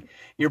the thing,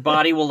 your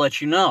body will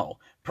let you know.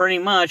 Pretty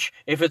much,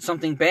 if it's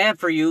something bad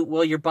for you,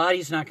 well, your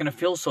body's not going to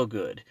feel so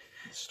good.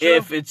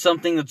 If it's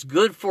something that's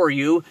good for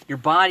you, your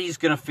body's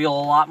going to feel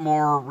a lot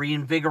more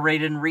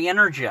reinvigorated and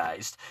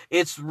re-energized.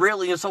 It's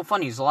so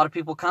funny. There's a lot of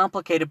people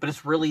complicate it, but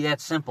it's really that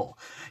simple.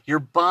 Your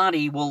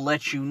body will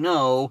let you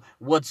know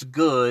what's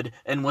good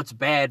and what's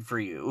bad for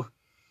you.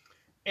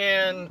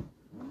 And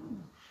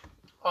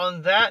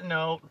on that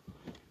note,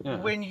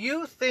 when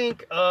you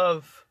think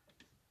of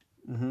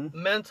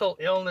mental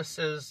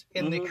illnesses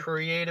in the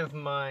creative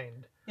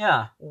mind,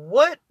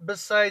 what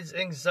besides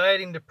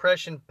anxiety and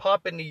depression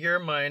pop into your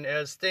mind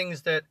as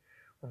things that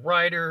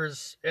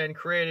writers and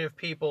creative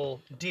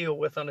people deal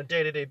with on a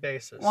day-to-day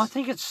basis? Well, I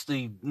think it's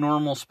the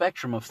normal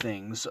spectrum of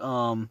things.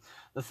 The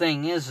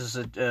thing is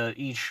that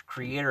each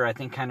creator, I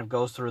think, kind of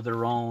goes through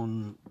their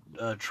own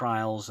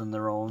trials and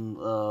their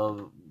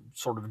own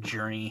sort of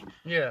journey.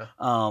 Yeah.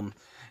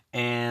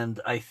 And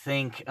I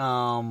think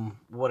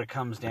what it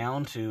comes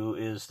down to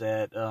is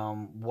that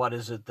what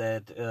is it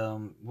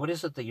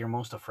that you're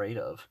most afraid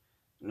of?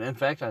 In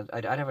fact,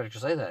 I'd have to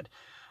say that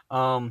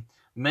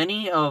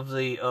many of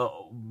the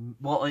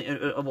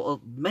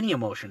many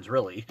emotions,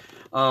 really.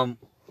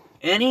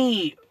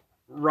 Any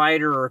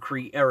writer or a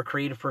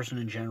creative person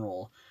in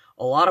general,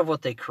 a lot of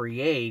what they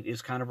create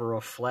is kind of a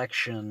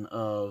reflection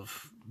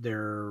of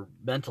their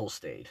mental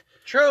state.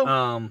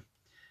 True.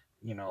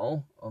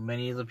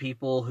 Many of the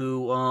people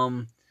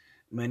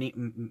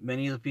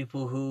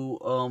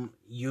who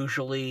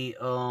usually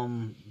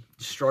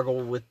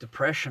struggle with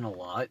depression a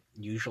lot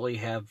usually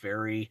have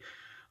very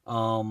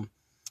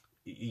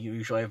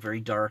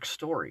dark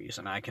stories,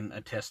 and I can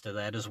attest to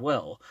that as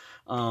well.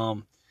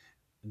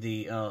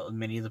 Many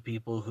of the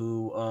people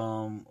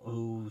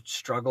who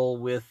struggle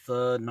with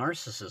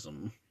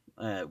narcissism,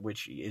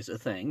 which is a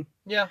thing.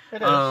 Yeah,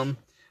 it is.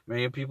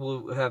 Many people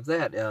who have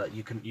that,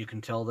 you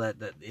can tell that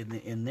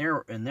in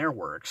their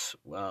works,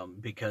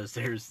 because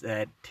there's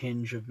that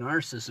tinge of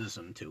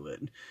narcissism to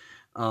it,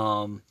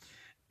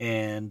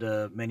 and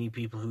many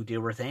people who deal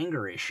with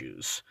anger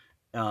issues,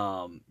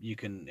 you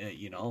can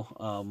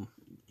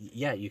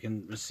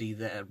see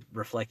that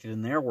reflected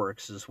in their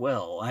works as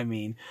well. I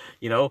mean,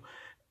 I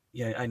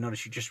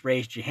noticed you just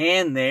raised your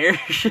hand there.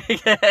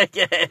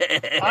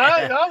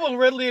 I will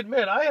readily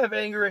admit I have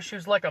anger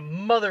issues like a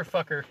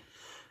motherfucker.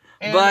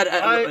 And But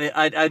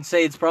I'd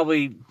say it's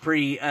probably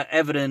pretty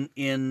evident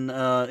in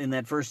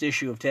that first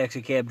issue of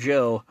Taxi Cab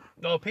Joe.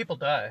 Oh, people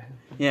die.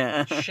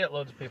 Yeah.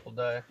 Shitloads of people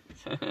die.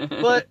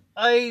 But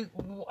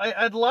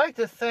I'd like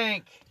to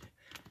thank,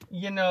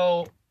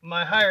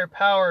 my higher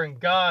power and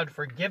God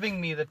for giving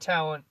me the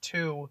talent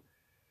to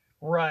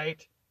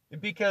write,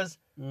 because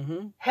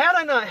had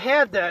I not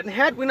had that, and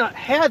had we not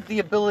had the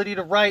ability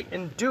to write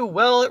and do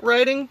well at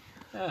writing,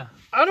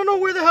 I don't know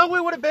where the hell we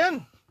would have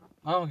been.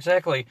 Oh,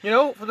 exactly.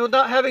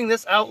 Without having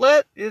this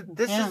outlet,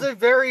 this is a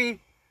very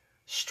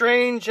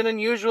strange and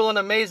unusual and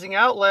amazing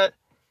outlet,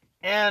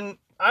 and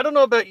I don't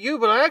know about you,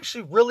 but I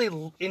actually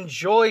really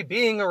enjoy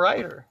being a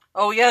writer.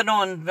 Oh, yeah,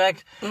 no, in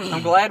fact,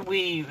 I'm glad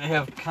we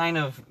have kind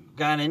of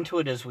got into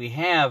it as we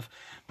have,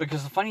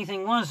 because the funny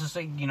thing is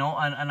that,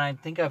 and I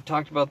think I've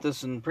talked about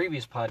this in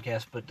previous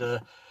podcasts, but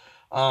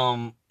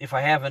if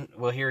I haven't,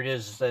 well, here it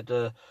is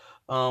that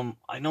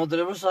I know that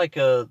it was like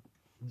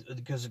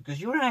because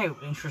you and I,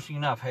 interesting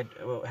enough,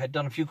 had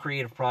done a few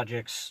creative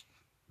projects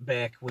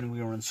back when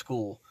we were in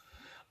school.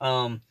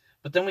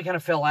 But then we kind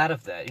of fell out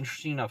of that.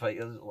 Interesting enough,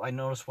 I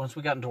noticed once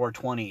we got into our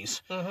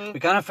 20s, we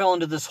kind of fell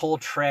into this whole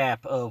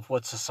trap of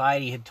what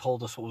society had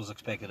told us what was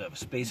expected of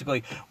us.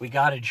 Basically, we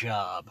got a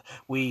job.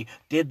 We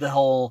did the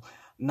whole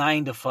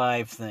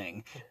 9-to-5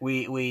 thing.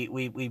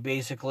 We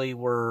basically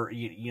were,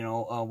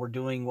 we're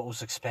doing what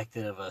was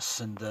expected of us,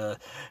 and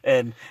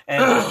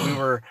we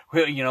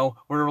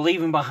were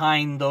leaving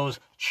behind those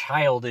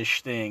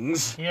childish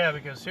things. Yeah,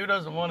 because who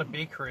doesn't want to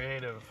be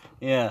creative?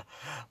 Yeah.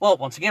 Well,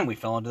 once again, we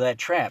fell into that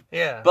trap.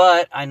 Yeah.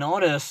 But I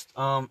noticed,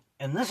 and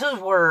this is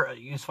where,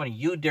 it's funny,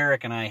 you,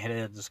 Derek, and I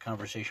had this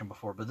conversation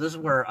before, but this is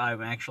where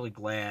I'm actually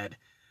glad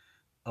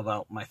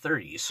about my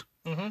 30s.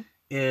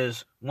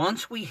 Is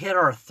once we hit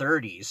our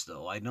 30s,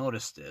 though, I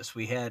noticed this.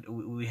 We had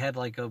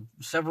like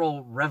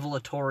several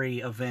revelatory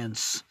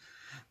events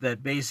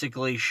that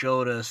basically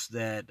showed us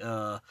that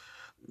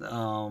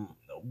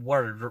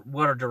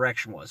what our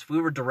direction was. If we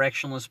were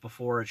directionless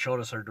before, it showed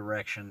us our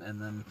direction,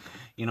 and then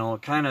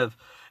it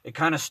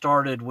kind of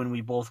started when we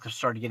both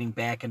started getting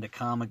back into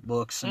comic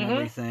books and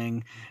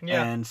everything,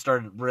 and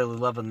started really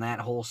loving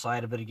that whole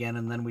side of it again.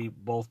 And then we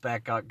both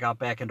got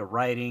back into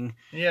writing.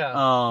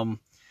 Yeah.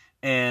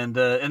 And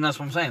that's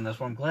what I'm saying. That's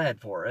what I'm glad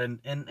for.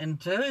 And to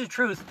tell you the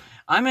truth,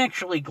 I'm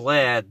actually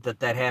glad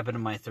that happened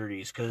in my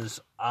 30s, because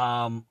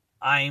I'm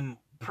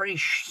pretty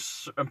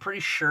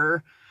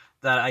sure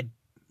that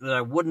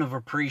I wouldn't have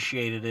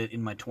appreciated it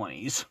in my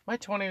 20s. My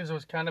 20s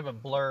was kind of a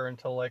blur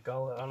until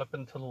up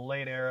until the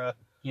late era.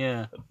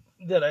 Yeah.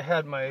 That I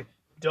had my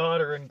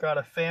daughter and got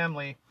a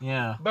family.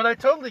 Yeah. But I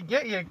totally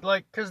get you,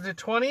 because the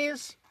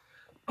 20s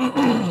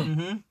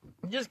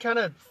just kind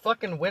of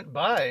fucking went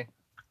by.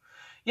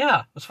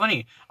 Yeah, it's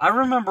funny. I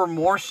remember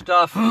more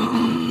stuff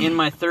in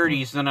my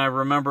 30s than I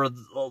remember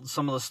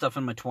some of the stuff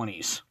in my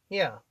 20s.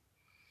 Yeah.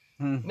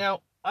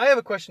 Now, I have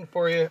a question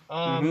for you.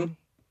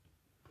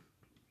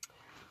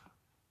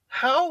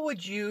 How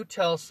would you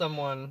tell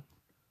someone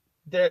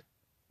that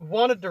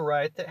wanted to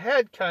write, that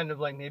had kind of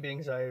like maybe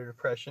anxiety or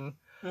depression,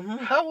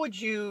 how would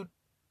you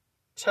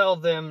tell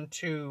them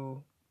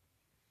to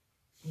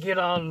get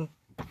on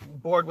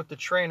board with the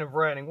train of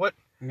writing? What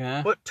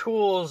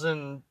tools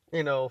and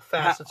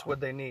facets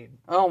would they need?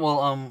 Oh,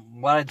 well,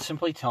 what I'd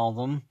simply tell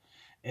them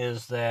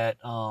is that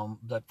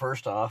that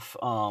first off,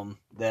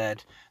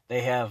 that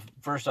they have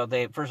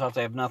they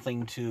have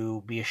nothing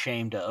to be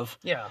ashamed of.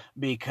 Yeah.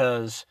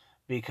 Because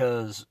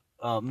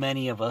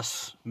many of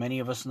us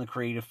in the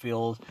creative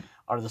field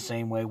are the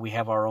same way. We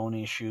have our own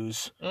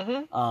issues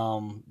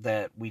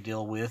that we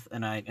deal with,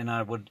 and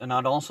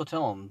I'd also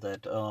tell them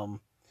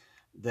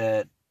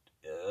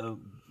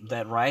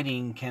that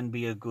writing can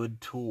be a good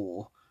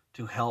tool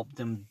to help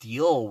them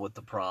deal with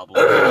the problems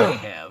that they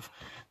have.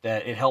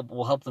 That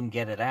will help them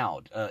get it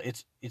out.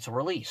 It's a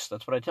release.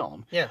 That's what I tell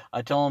them. Yeah.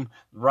 I tell them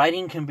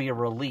writing can be a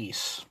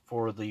release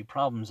for the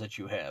problems that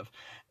you have,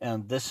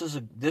 and this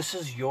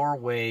is your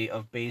way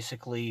of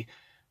basically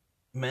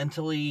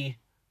mentally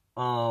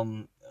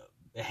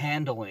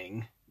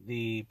handling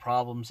the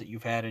problems that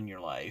you've had in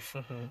your life,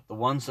 the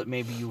ones that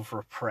maybe you've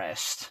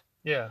repressed.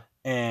 Yeah.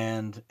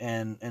 And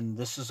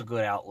this is a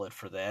good outlet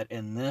for that,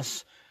 and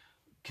this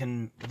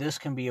can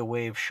be a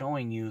way of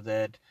showing you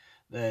that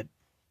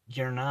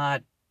you're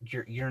not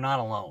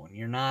alone.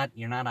 You're not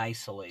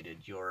isolated.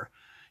 You're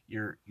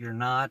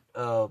not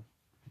a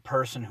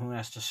person who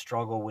has to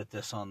struggle with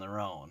this on their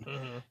own.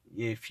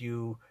 If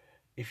you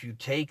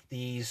take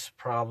these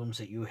problems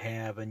that you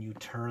have and you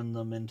turn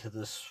them into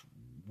this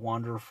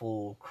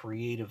wonderful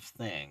creative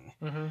thing,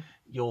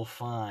 you'll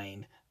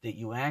find that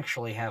you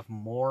actually have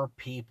more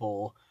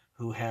people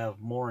who have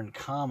more in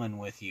common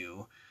with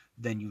you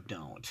than you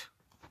don't.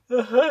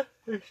 This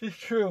is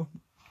true.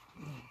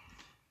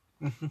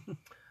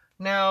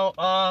 Now,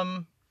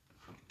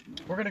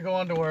 we're going to go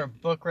on to our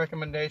book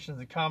recommendations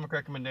and comic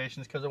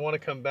recommendations, because I want to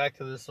come back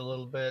to this a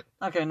little bit.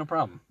 Okay, no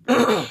problem.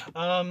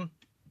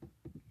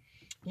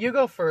 You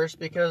go first,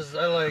 because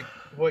I like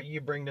what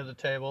you bring to the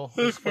table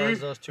as far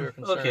as those two are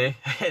concerned. Okay,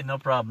 no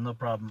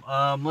problem.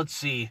 Let's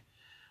see.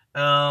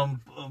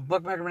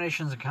 Book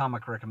recommendations and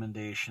comic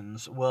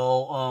recommendations.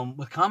 Well,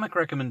 with comic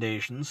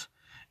recommendations,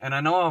 and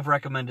I know I've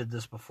recommended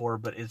this before,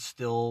 but it's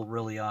still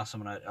really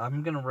awesome, and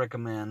I'm going to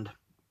recommend...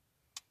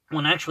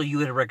 Well, actually, you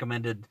had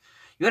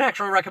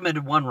actually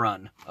recommended one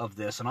run of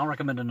this, and I'll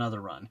recommend another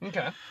run.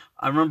 Okay.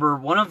 I remember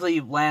one of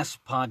the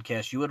last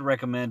podcasts, you had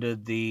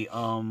recommended the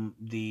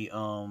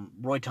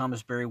Roy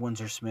Thomas, Barry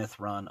Windsor Smith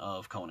run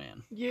of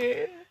Conan.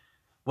 Yeah.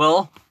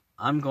 Well,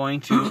 I'm going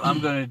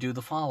to do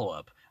the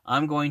follow-up.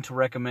 I'm going to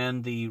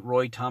recommend the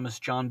Roy Thomas,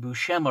 John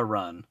Buscema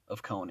run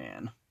of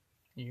Conan.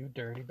 You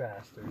dirty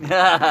bastard.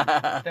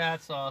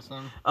 That's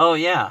awesome. Oh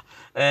yeah,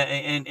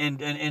 and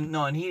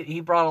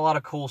he brought a lot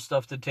of cool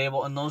stuff to the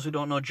table. And those who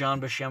don't know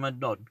John Buscema,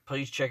 no,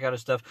 please check out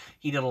his stuff.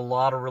 He did a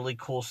lot of really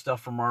cool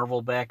stuff for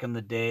Marvel back in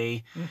the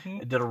day. Mm-hmm.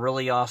 Did a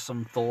really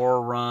awesome Thor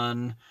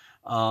run.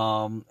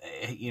 And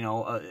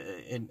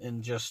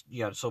just,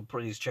 yeah, so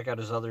please check out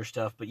his other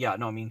stuff. But yeah,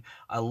 no, I mean,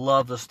 I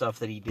love the stuff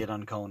that he did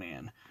on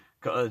Conan.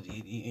 John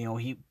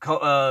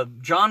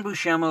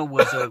Buscema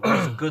was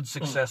a good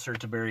successor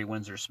to Barry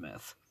Windsor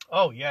Smith.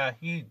 Oh yeah,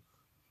 he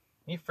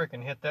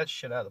freaking hit that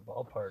shit out of the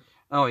ballpark.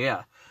 Oh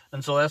yeah,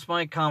 and so that's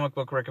my comic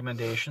book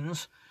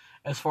recommendations.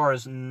 As far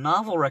as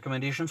novel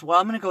recommendations, well,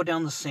 I'm going to go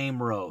down the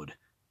same road.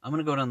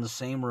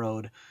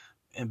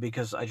 And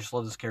because I just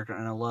love this character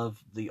and I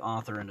love the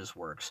author and his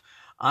works,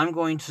 I'm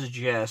going to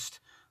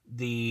suggest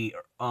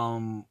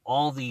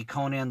all the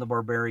Conan the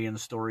Barbarian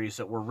stories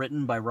that were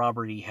written by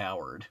Robert E.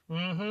 Howard.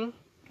 Mm-hmm.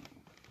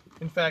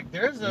 In fact,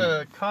 there's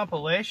a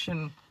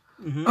compilation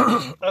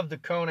of the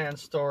Conan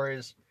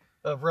stories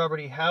of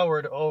Robert E.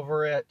 Howard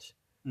over at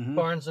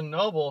Barnes and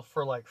Noble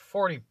for like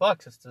 $40.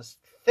 It's this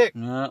thick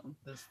book.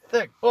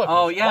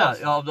 Oh it's yeah,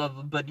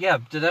 awesome. but yeah,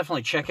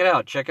 definitely check it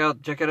out. Check out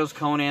his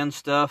Conan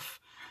stuff.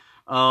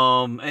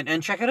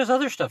 And check out his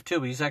other stuff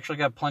too. He's actually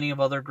got plenty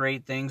of other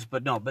great things,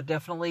 but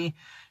definitely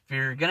if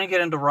you're going to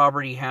get into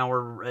Robert E.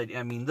 Howard,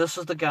 I mean, this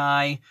is the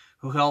guy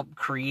who helped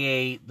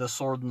create the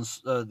sword and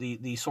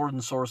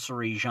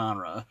sorcery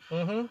genre.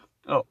 Mm-hmm.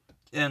 Oh,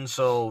 and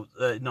so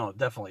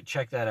definitely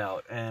check that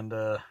out. And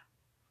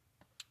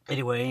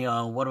anyway,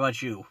 what about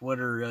you? What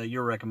are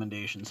your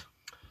recommendations?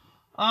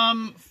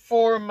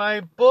 For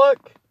my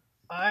book,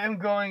 I am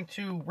going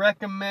to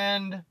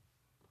recommend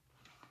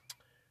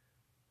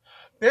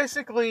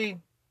basically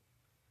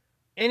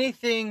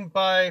anything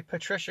by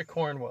Patricia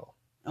Cornwell.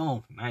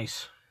 Oh,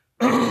 nice.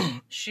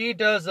 She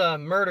does a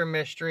murder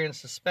mystery and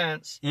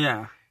suspense.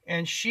 Yeah.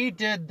 And she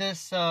did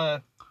this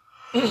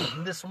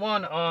this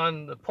one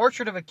on the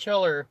portrait of a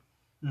killer,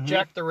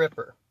 Jack the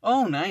Ripper.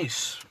 Oh,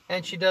 nice.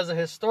 And she does a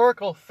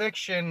historical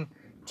fiction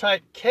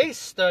type case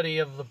study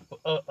of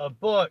a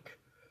book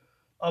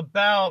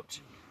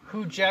about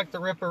who Jack the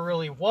Ripper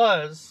really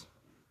was,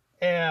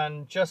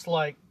 and just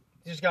like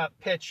she's got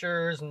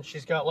pictures and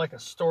she's got like a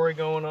story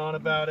going on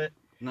about it.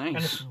 Nice. And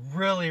it's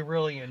really,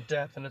 really in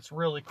depth and it's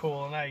really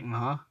cool.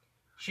 And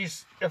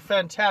she's a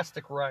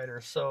fantastic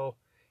writer. So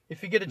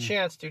if you get a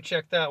chance to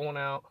check that one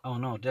out. Oh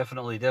no,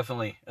 definitely.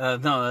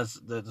 No,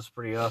 that's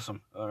pretty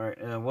awesome. All right.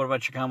 What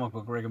about your comic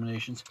book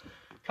recommendations?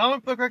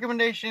 Comic book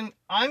recommendation.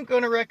 I'm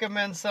going to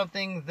recommend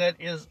something that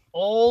is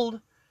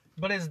old,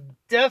 but is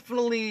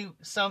definitely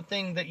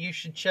something that you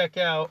should check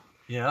out.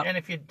 Yeah. And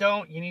if you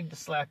don't, you need to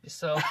slap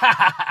yourself.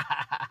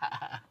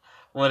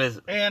 What is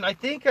it? And I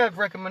think I've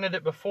recommended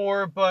it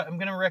before, but I'm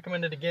going to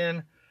recommend it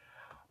again.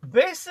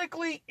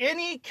 Basically,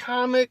 any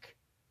comic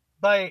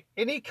that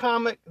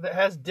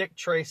has Dick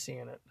Tracy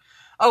in it.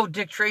 Oh,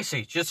 Dick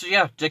Tracy.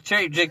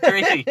 Dick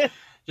Tracy.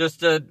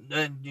 Just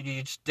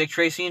Dick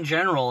Tracy in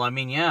general. I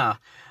mean, yeah.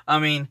 I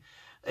mean,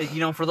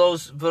 for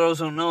those who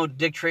don't know,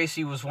 Dick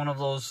Tracy was one of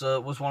those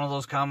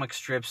comic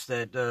strips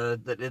that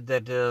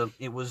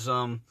it was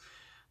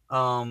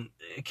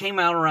it came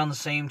out around the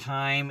same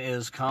time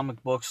as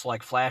comic books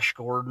like Flash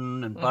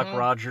Gordon and Buck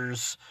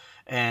Rogers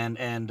and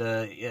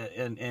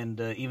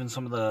even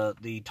some of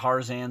the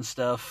Tarzan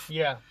stuff.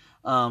 Yeah.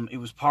 It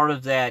was part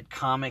of that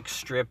comic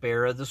strip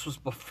era. This was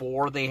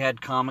before they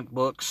had comic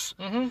books.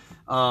 And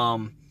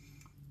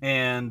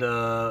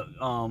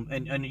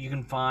you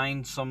can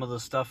find some of the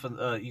stuff.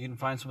 You can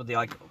find some of the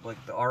like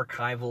the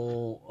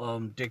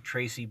archival Dick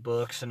Tracy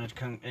books, and it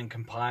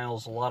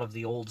compiles a lot of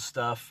the old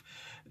stuff.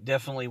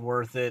 Definitely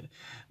worth it.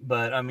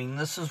 But I mean,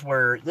 this is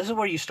where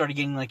you started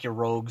getting like your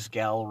rogues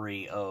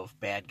gallery of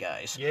bad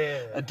guys.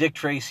 Yeah. Dick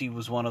Tracy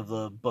was one of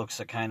the books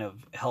that kind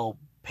of helped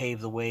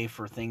pave the way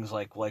for things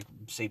like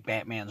say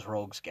Batman's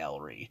rogues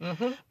gallery,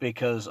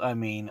 because I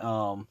mean,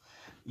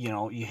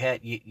 you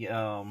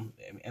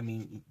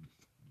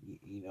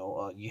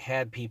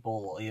had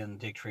people in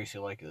Dick Tracy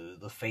like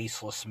the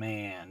Faceless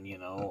Man,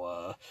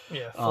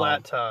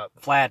 Flat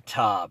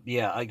Top,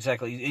 yeah,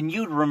 exactly. And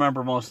you'd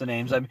remember most of the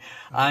names.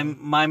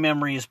 My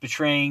memory is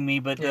betraying me,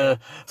 but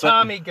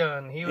Tommy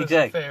Gunn, he was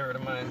a favorite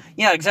of mine.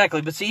 Yeah,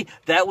 exactly. But see,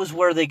 that was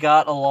where they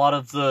got a lot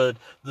of the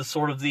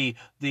sort of the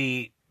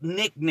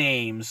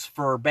nicknames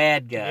for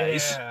bad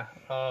guys. Yeah.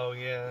 Oh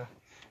yeah.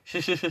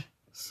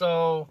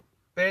 So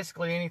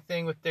basically,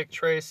 anything with Dick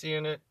Tracy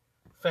in it,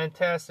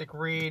 fantastic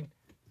read.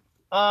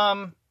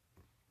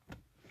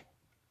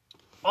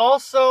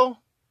 also,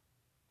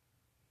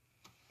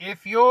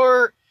 if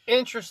you're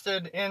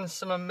interested in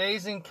some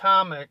amazing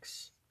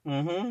comics,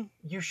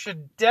 you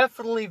should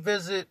definitely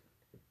visit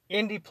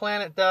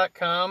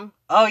indieplanet.com.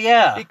 Oh,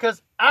 yeah.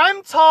 Because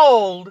I'm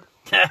told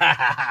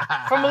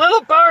from a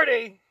little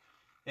birdie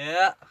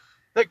that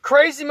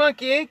Crazy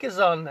Monkey Inc. is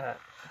on that.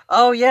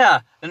 Oh,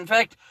 yeah. In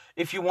fact,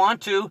 if you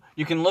want to,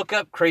 you can look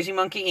up Crazy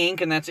Monkey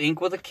Inc., and that's Inc.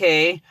 with a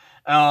K,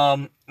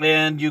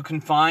 and you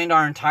can find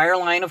our entire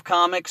line of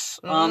comics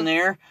on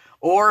there.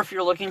 Or if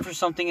you're looking for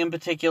something in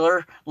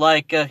particular,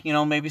 like,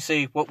 maybe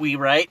say what we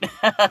write,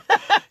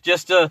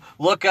 just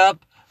look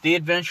up The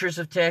Adventures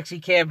of Taxi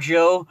Cab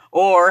Joe,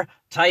 or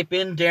type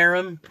in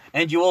Darren,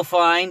 and you will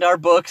find our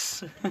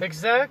books.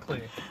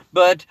 Exactly.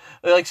 But,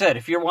 like I said,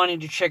 if you're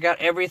wanting to check out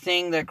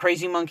everything that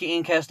Crazy Monkey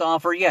Inc. has to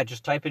offer,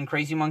 just type in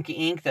Crazy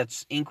Monkey Inc.,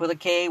 that's Inc. with a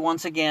K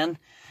once again,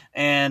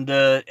 and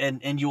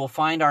you will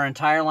find our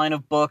entire line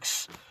of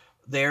books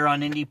there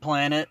on Indie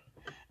Planet.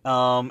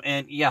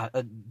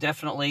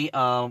 Definitely,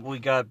 we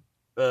got,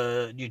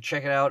 you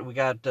check it out, we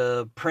got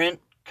print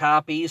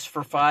copies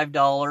for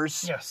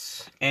 $5.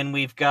 Yes. And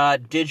we've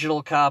got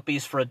digital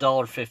copies for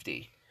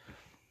 $1.50.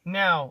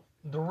 Now,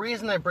 the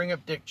reason I bring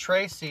up Dick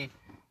Tracy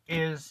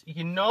is,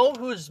 you know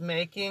who's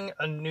making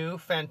a new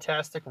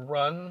fantastic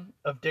run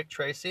of Dick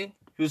Tracy?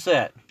 Who's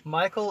that?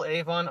 Michael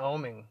Avon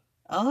Oeming.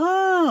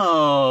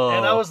 Oh.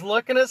 And I was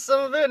looking at some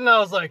of it, and I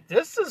was like,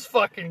 this is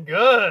fucking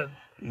good.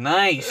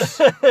 Nice.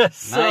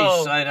 Nice.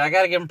 I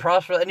gotta give him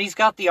props for that. And he's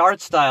got the art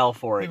style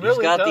for it. He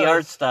really got does. the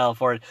art style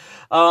for it.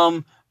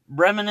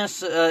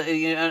 Reminisce,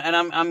 and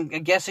I'm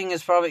guessing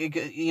it's probably,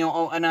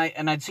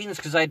 and I'd seen this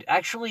because I'd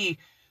actually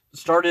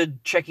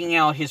started checking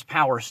out his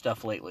Power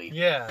stuff lately.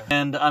 Yeah.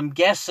 And I'm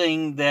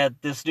guessing that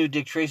this new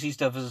Dick Tracy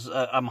stuff is,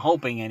 I'm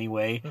hoping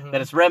anyway,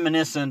 that it's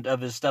reminiscent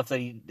of his stuff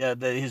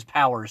his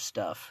Power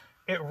stuff.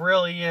 It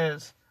really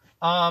is.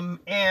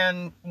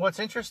 And what's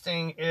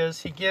interesting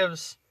is he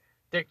gives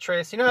Dick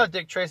Tracy, you know how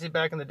Dick Tracy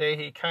back in the day,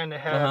 he kind of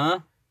had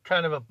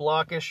kind of a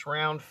blockish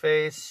round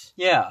face?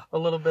 Yeah. A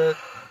little bit.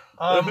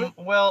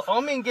 Well,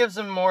 Oeming gives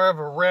him more of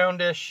a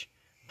roundish,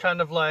 kind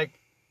of like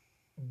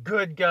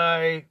good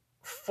guy,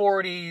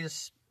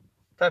 40s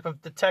type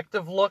of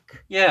detective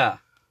look. Yeah.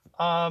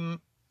 And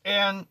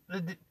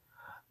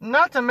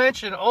not to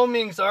mention,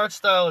 Oeming's art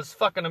style is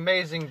fucking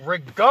amazing,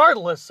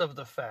 regardless of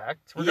the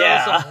fact,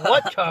 regardless of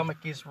what comic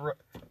he's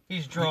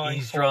drawing.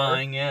 He's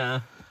drawing,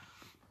 yeah.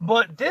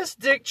 But this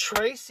Dick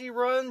Tracy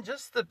run,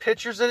 just the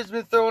pictures that he's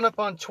been throwing up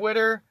on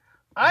Twitter,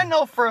 I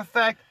know for a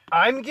fact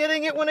I'm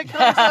getting it when it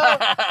comes out,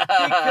 because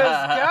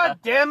god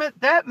damn it,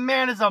 that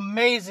man is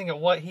amazing at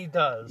what he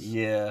does.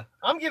 Yeah.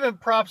 I'm giving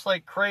props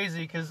like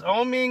crazy, because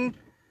Oeming,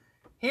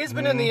 he's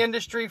been in the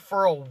industry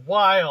for a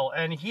while,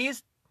 and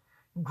he's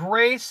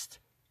graced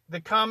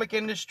the comic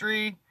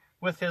industry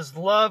with his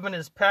love and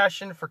his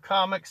passion for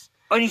comics.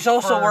 And he's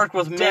also worked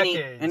with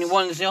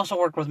decades. he also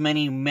worked with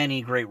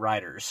many great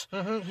writers.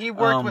 He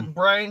worked with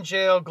Brian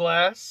J. L.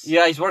 Glass.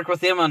 Yeah, he's worked with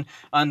him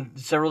on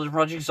several different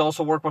projects. He's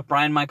also worked with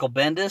Brian Michael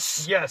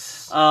Bendis.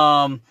 Yes.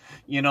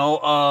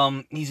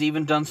 He's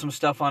even done some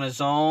stuff on his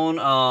own.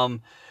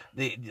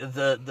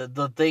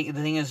 The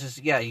thing is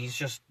he's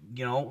just,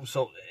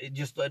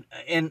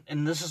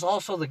 and this is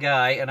also the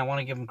guy, and I want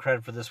to give him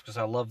credit for this because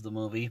I love the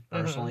movie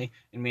personally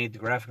and made the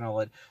graphic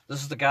novel.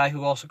 This is the guy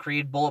who also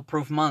created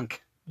Bulletproof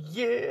Monk.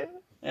 Yeah.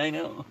 I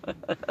know.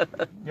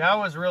 Yeah, I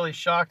was really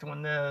shocked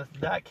when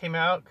that came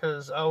out,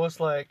 because I was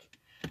like,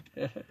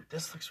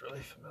 this looks really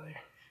familiar.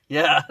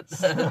 Yeah,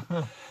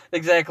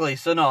 exactly.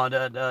 So no,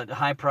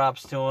 high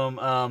props to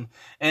him.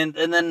 And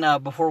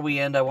then before we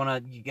end, I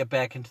want to get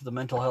back into the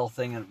mental health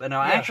thing, and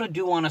I actually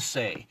do want to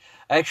say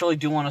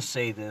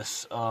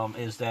this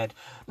is that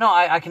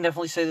I can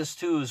definitely say this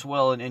too as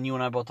well, and you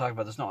and I both talk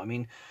about this. No, I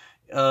mean,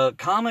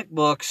 comic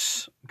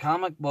books,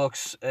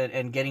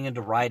 and getting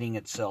into writing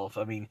itself.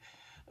 I mean,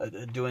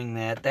 doing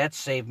that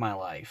saved my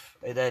life.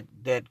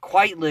 That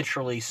quite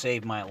literally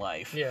saved my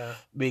life. Yeah.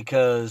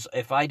 Because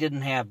if I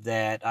didn't have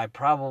that, I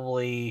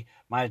probably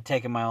might have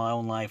taken my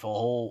own life a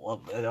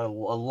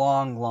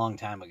long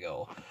time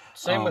ago.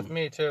 Same with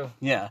me too.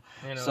 Yeah.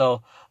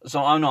 So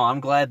I'm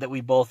glad that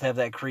we both have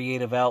that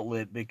creative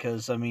outlet,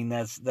 because I mean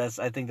I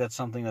think that's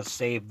something that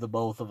saved the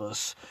both of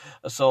us.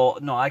 So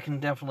no, I can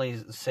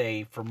definitely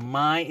say from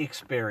my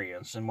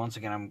experience, and once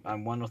again I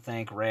want to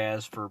thank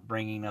Raz for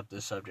bringing up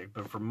this subject,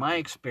 but from my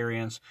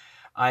experience,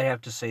 I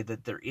have to say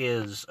that there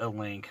is a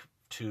link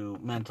to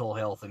mental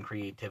health and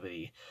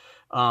creativity.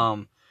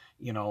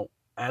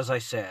 As I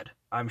said,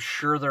 I'm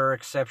sure there are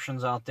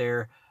exceptions out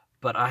there,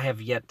 but I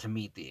have yet to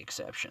meet the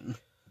exception.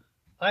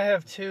 I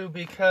have too,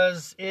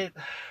 because it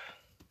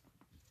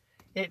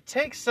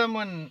takes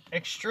someone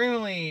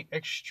extremely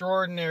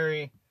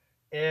extraordinary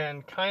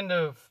and kind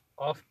of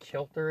off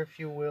kilter, if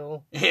you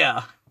will,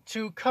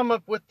 to come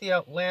up with the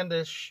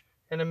outlandish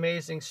and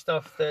amazing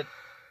stuff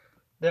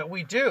that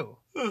we do.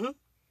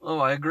 Oh,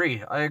 I agree.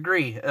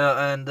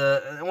 One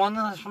that's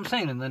what I'm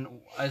saying. And then,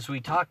 as we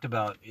talked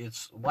about,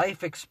 it's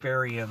life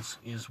experience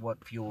is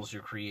what fuels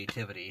your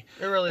creativity.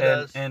 It really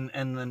does. And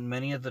then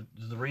many of the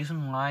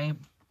reason why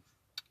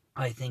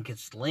I think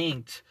it's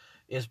linked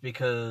is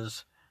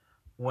because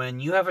when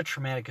you have a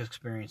traumatic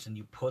experience and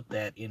you put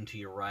that into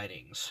your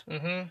writings,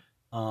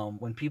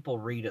 when people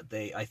read it,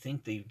 I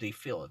think they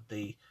feel it.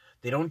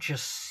 They don't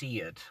just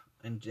see it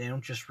and they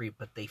don't just read,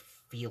 but they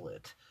feel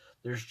it.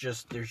 There's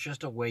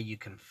just a way you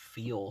can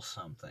feel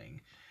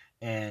something,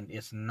 and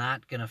it's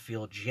not gonna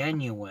feel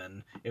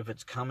genuine if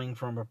it's coming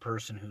from a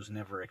person who's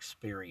never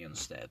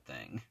experienced that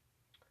thing.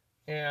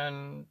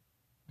 And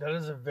that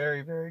is a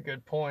very, very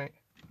good point.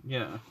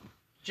 Yeah.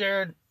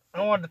 Jared,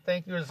 I wanted to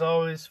thank you as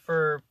always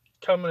for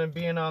coming and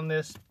being on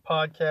this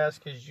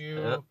podcast, because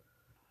you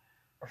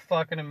are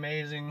fucking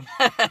amazing.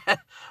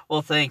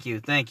 Well, thank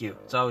you.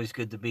 It's always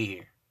good to be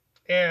here.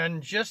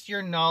 And just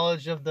your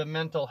knowledge of the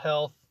mental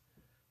health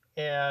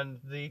and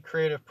the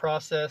creative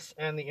process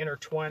and the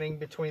intertwining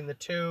between the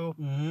two,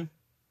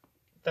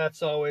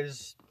 that's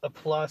always a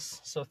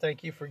plus. So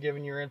thank you for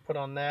giving your input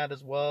on that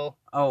as well.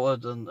 Oh,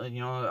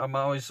 I'm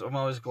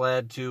always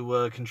glad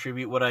to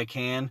contribute what I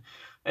can,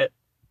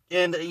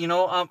 and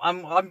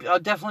I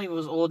definitely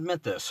will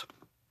admit this.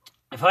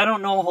 If I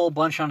don't know a whole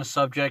bunch on a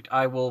subject,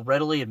 I will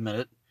readily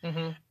admit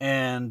it,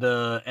 and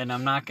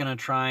I'm not gonna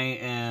try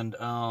and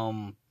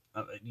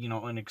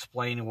and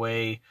explain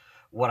away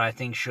what I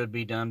think should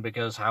be done,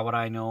 because how would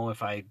I know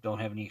if I don't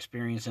have any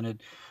experience in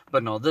it?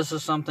 But no, this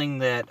is something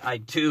that I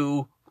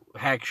do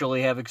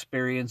actually have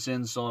experience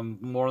in, so I'm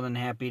more than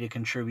happy to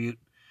contribute.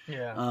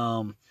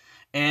 Yeah.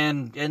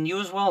 And you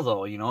as well,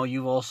 though.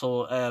 You've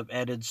also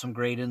added some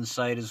great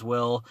insight as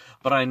well.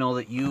 But I know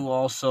that you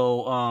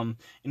also,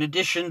 in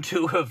addition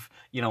to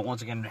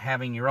once again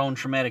having your own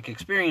traumatic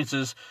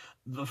experiences,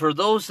 for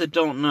those that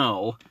don't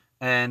know,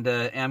 and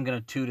I'm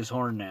gonna toot his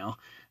horn now.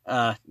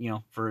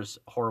 For as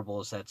horrible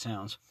as that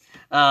sounds.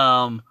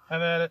 I'm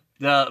at it.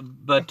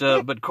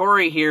 But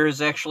Corey here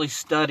has actually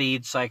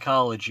studied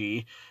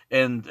psychology,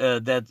 and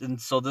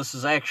so this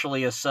is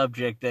actually a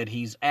subject that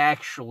he's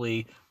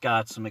actually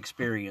got some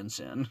experience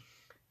in.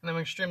 And I'm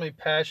extremely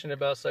passionate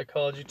about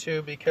psychology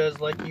too, because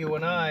like you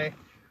and I,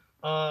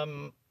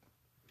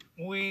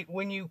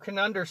 when you can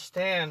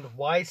understand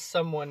why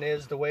someone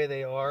is the way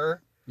they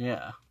are,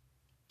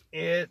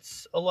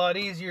 it's a lot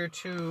easier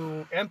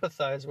to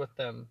empathize with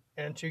them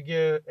and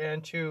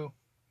to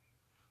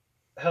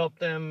help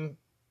them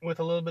with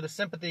a little bit of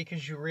sympathy,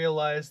 because you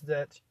realize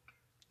that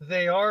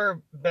they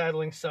are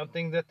battling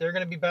something that they're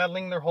going to be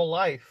battling their whole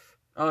life.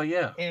 Oh,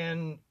 yeah.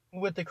 And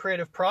with the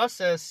creative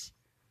process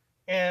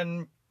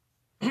and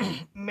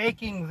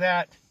making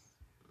that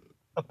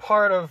a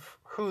part of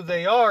who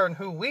they are and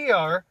who we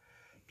are,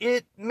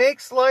 it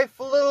makes life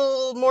a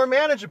little more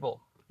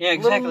manageable. Yeah,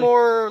 exactly. A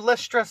little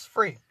less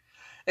stress-free.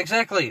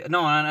 Exactly.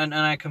 No, and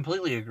I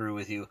completely agree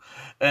with you,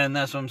 and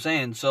that's what I'm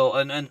saying. So,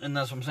 and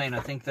that's what I'm saying. I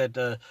think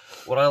that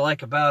what I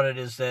like about it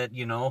is that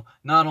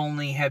not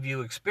only have you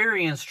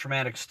experienced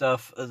traumatic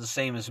stuff the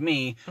same as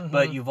me,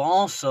 but you've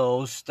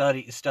also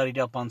studied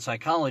up on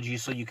psychology,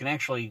 so you can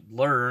actually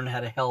learn how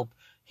to help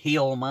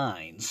heal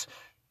minds.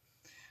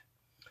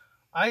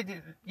 At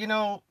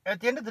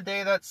the end of the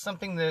day, that's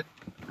something that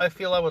I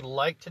feel I would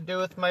like to do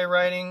with my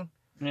writing.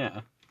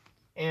 Yeah.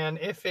 And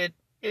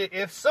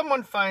if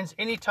someone finds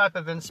any type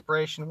of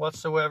inspiration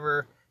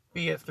whatsoever,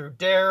 be it through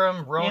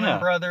Darum, Ronin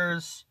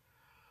Brothers,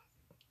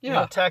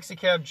 Taxi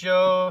Cab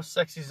Joe,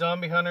 Sexy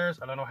Zombie Hunters,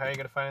 I don't know how you're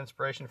going to find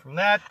inspiration from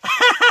that.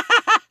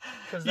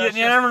 You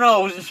never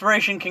know.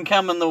 Inspiration can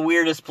come in the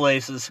weirdest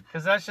places.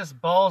 Because that's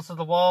just balls to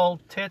the wall,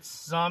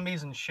 tits,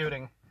 zombies, and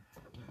shooting.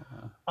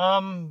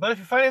 But if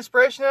you find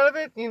inspiration out of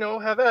it,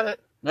 have at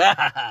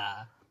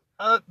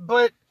it.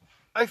 But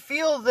I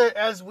feel that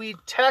as we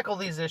tackle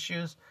these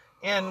issues,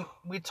 and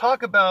we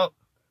talk about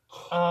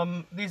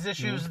these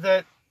issues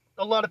that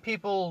a lot of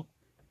people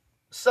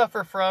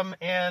suffer from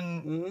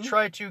and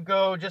try to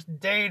go just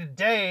day to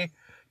day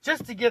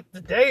just to get the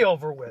day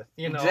over with,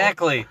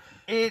 Exactly.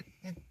 It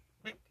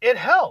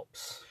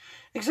helps.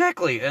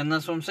 Exactly, and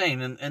that's what I'm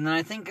saying. And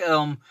I think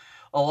a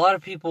lot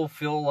of people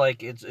feel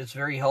like it's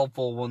very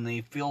helpful when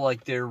they feel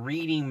like they're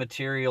reading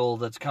material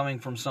that's coming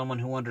from someone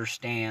who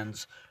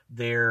understands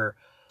their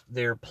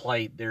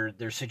plight,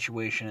 their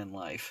situation in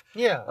life.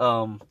 Yeah.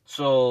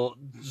 So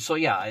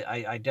yeah,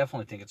 I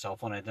definitely think it's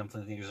helpful, and I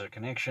definitely think there's a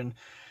connection.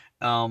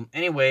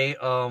 Anyway,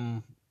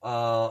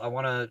 I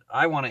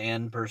want to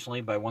end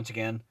personally by once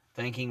again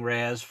thanking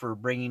Raz for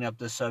bringing up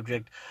this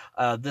subject.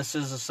 This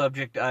is a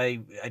subject I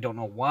don't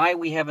know why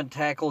we haven't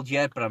tackled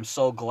yet, but I'm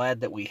so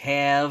glad that we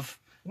have.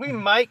 We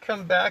might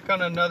come back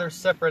on another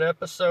separate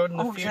episode in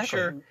the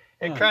future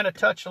and kind of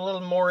touch a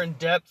little more in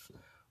depth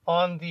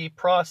on the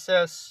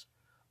process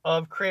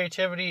of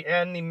creativity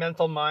and the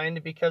mental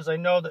mind, because I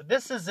know that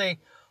this is a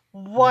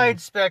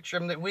wide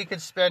spectrum that we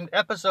could spend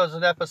episodes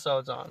and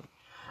episodes on.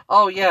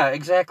 Oh yeah,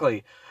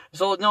 exactly.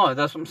 So no,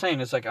 that's what I'm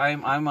saying. It's like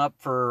I'm up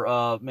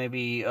for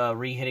maybe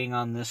re-hitting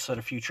on this at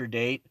a future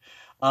date.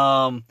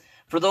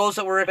 For those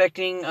that were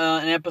expecting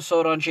an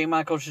episode on J.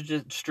 Michael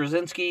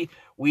Straczynski,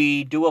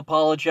 we do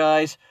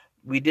apologize.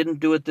 We didn't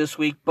do it this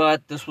week,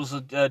 but this was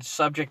a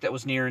subject that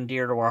was near and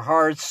dear to our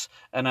hearts,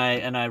 and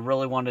I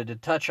really wanted to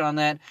touch on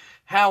that.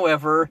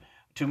 However,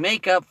 to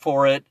make up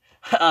for it,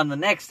 on the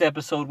next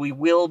episode, we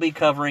will be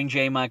covering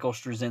J. Michael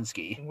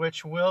Straczynski.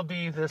 Which will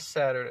be this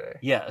Saturday.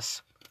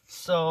 Yes.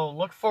 So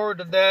look forward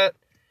to that.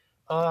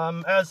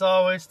 As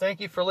always, thank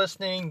you for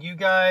listening. You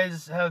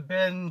guys have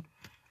been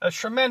a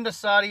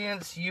tremendous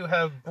audience. You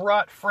have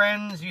brought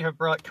friends. You have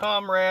brought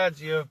comrades.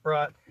 You have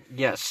brought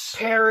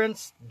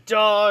parents,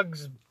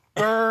 dogs,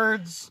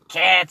 birds,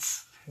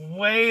 cats,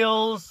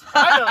 whales.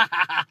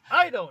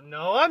 I don't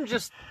know.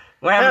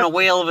 We're having a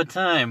whale of a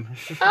time.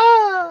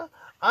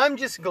 I'm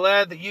just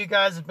glad that you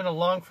guys have been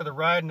along for the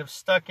ride and have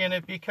stuck in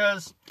it,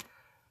 because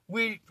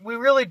we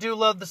really do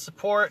love the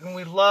support, and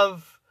we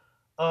love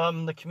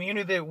the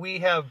community that we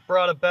have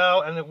brought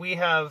about and that we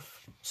have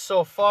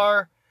so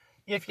far.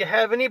 If you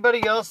have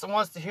anybody else that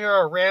wants to hear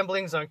our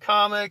ramblings on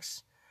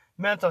comics,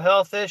 mental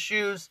health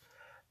issues,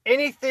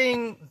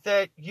 anything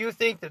that you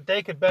think that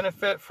they could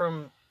benefit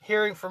from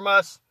hearing from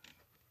us,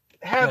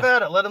 have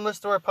at it. Let them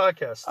listen to our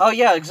podcast. Oh,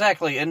 yeah,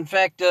 exactly. In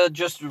fact,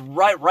 just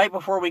right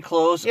before we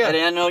close, and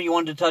I know you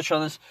wanted to touch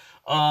on this,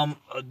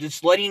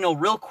 just letting you know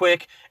real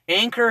quick,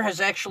 Anchor has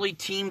actually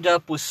teamed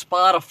up with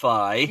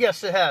Spotify.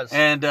 Yes, it has.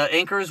 And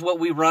Anchor is what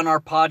we run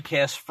our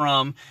podcast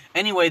from.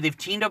 Anyway, they've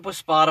teamed up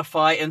with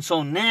Spotify, and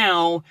so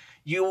now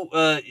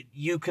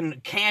you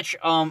can catch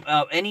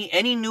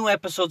any new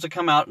episodes that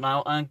come out.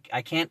 Now,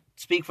 I can't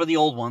speak for the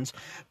old ones,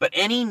 but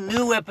any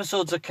new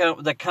episodes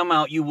that come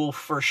out, you will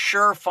for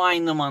sure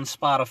find them on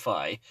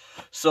Spotify.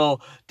 So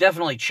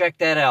definitely check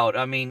that out.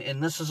 I mean,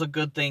 and this is a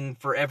good thing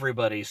for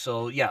everybody.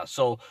 So yeah,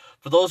 so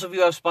for those of you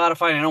who have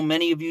Spotify, I know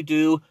many of you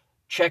do,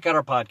 check out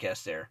our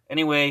podcast there.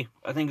 Anyway,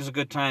 I think it's a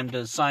good time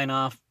to sign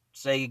off.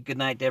 Say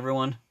goodnight to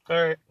everyone.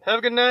 All right. Have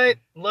a good night.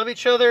 Love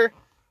each other.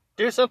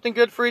 Do something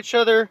good for each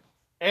other.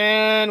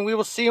 And we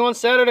will see you on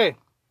Saturday.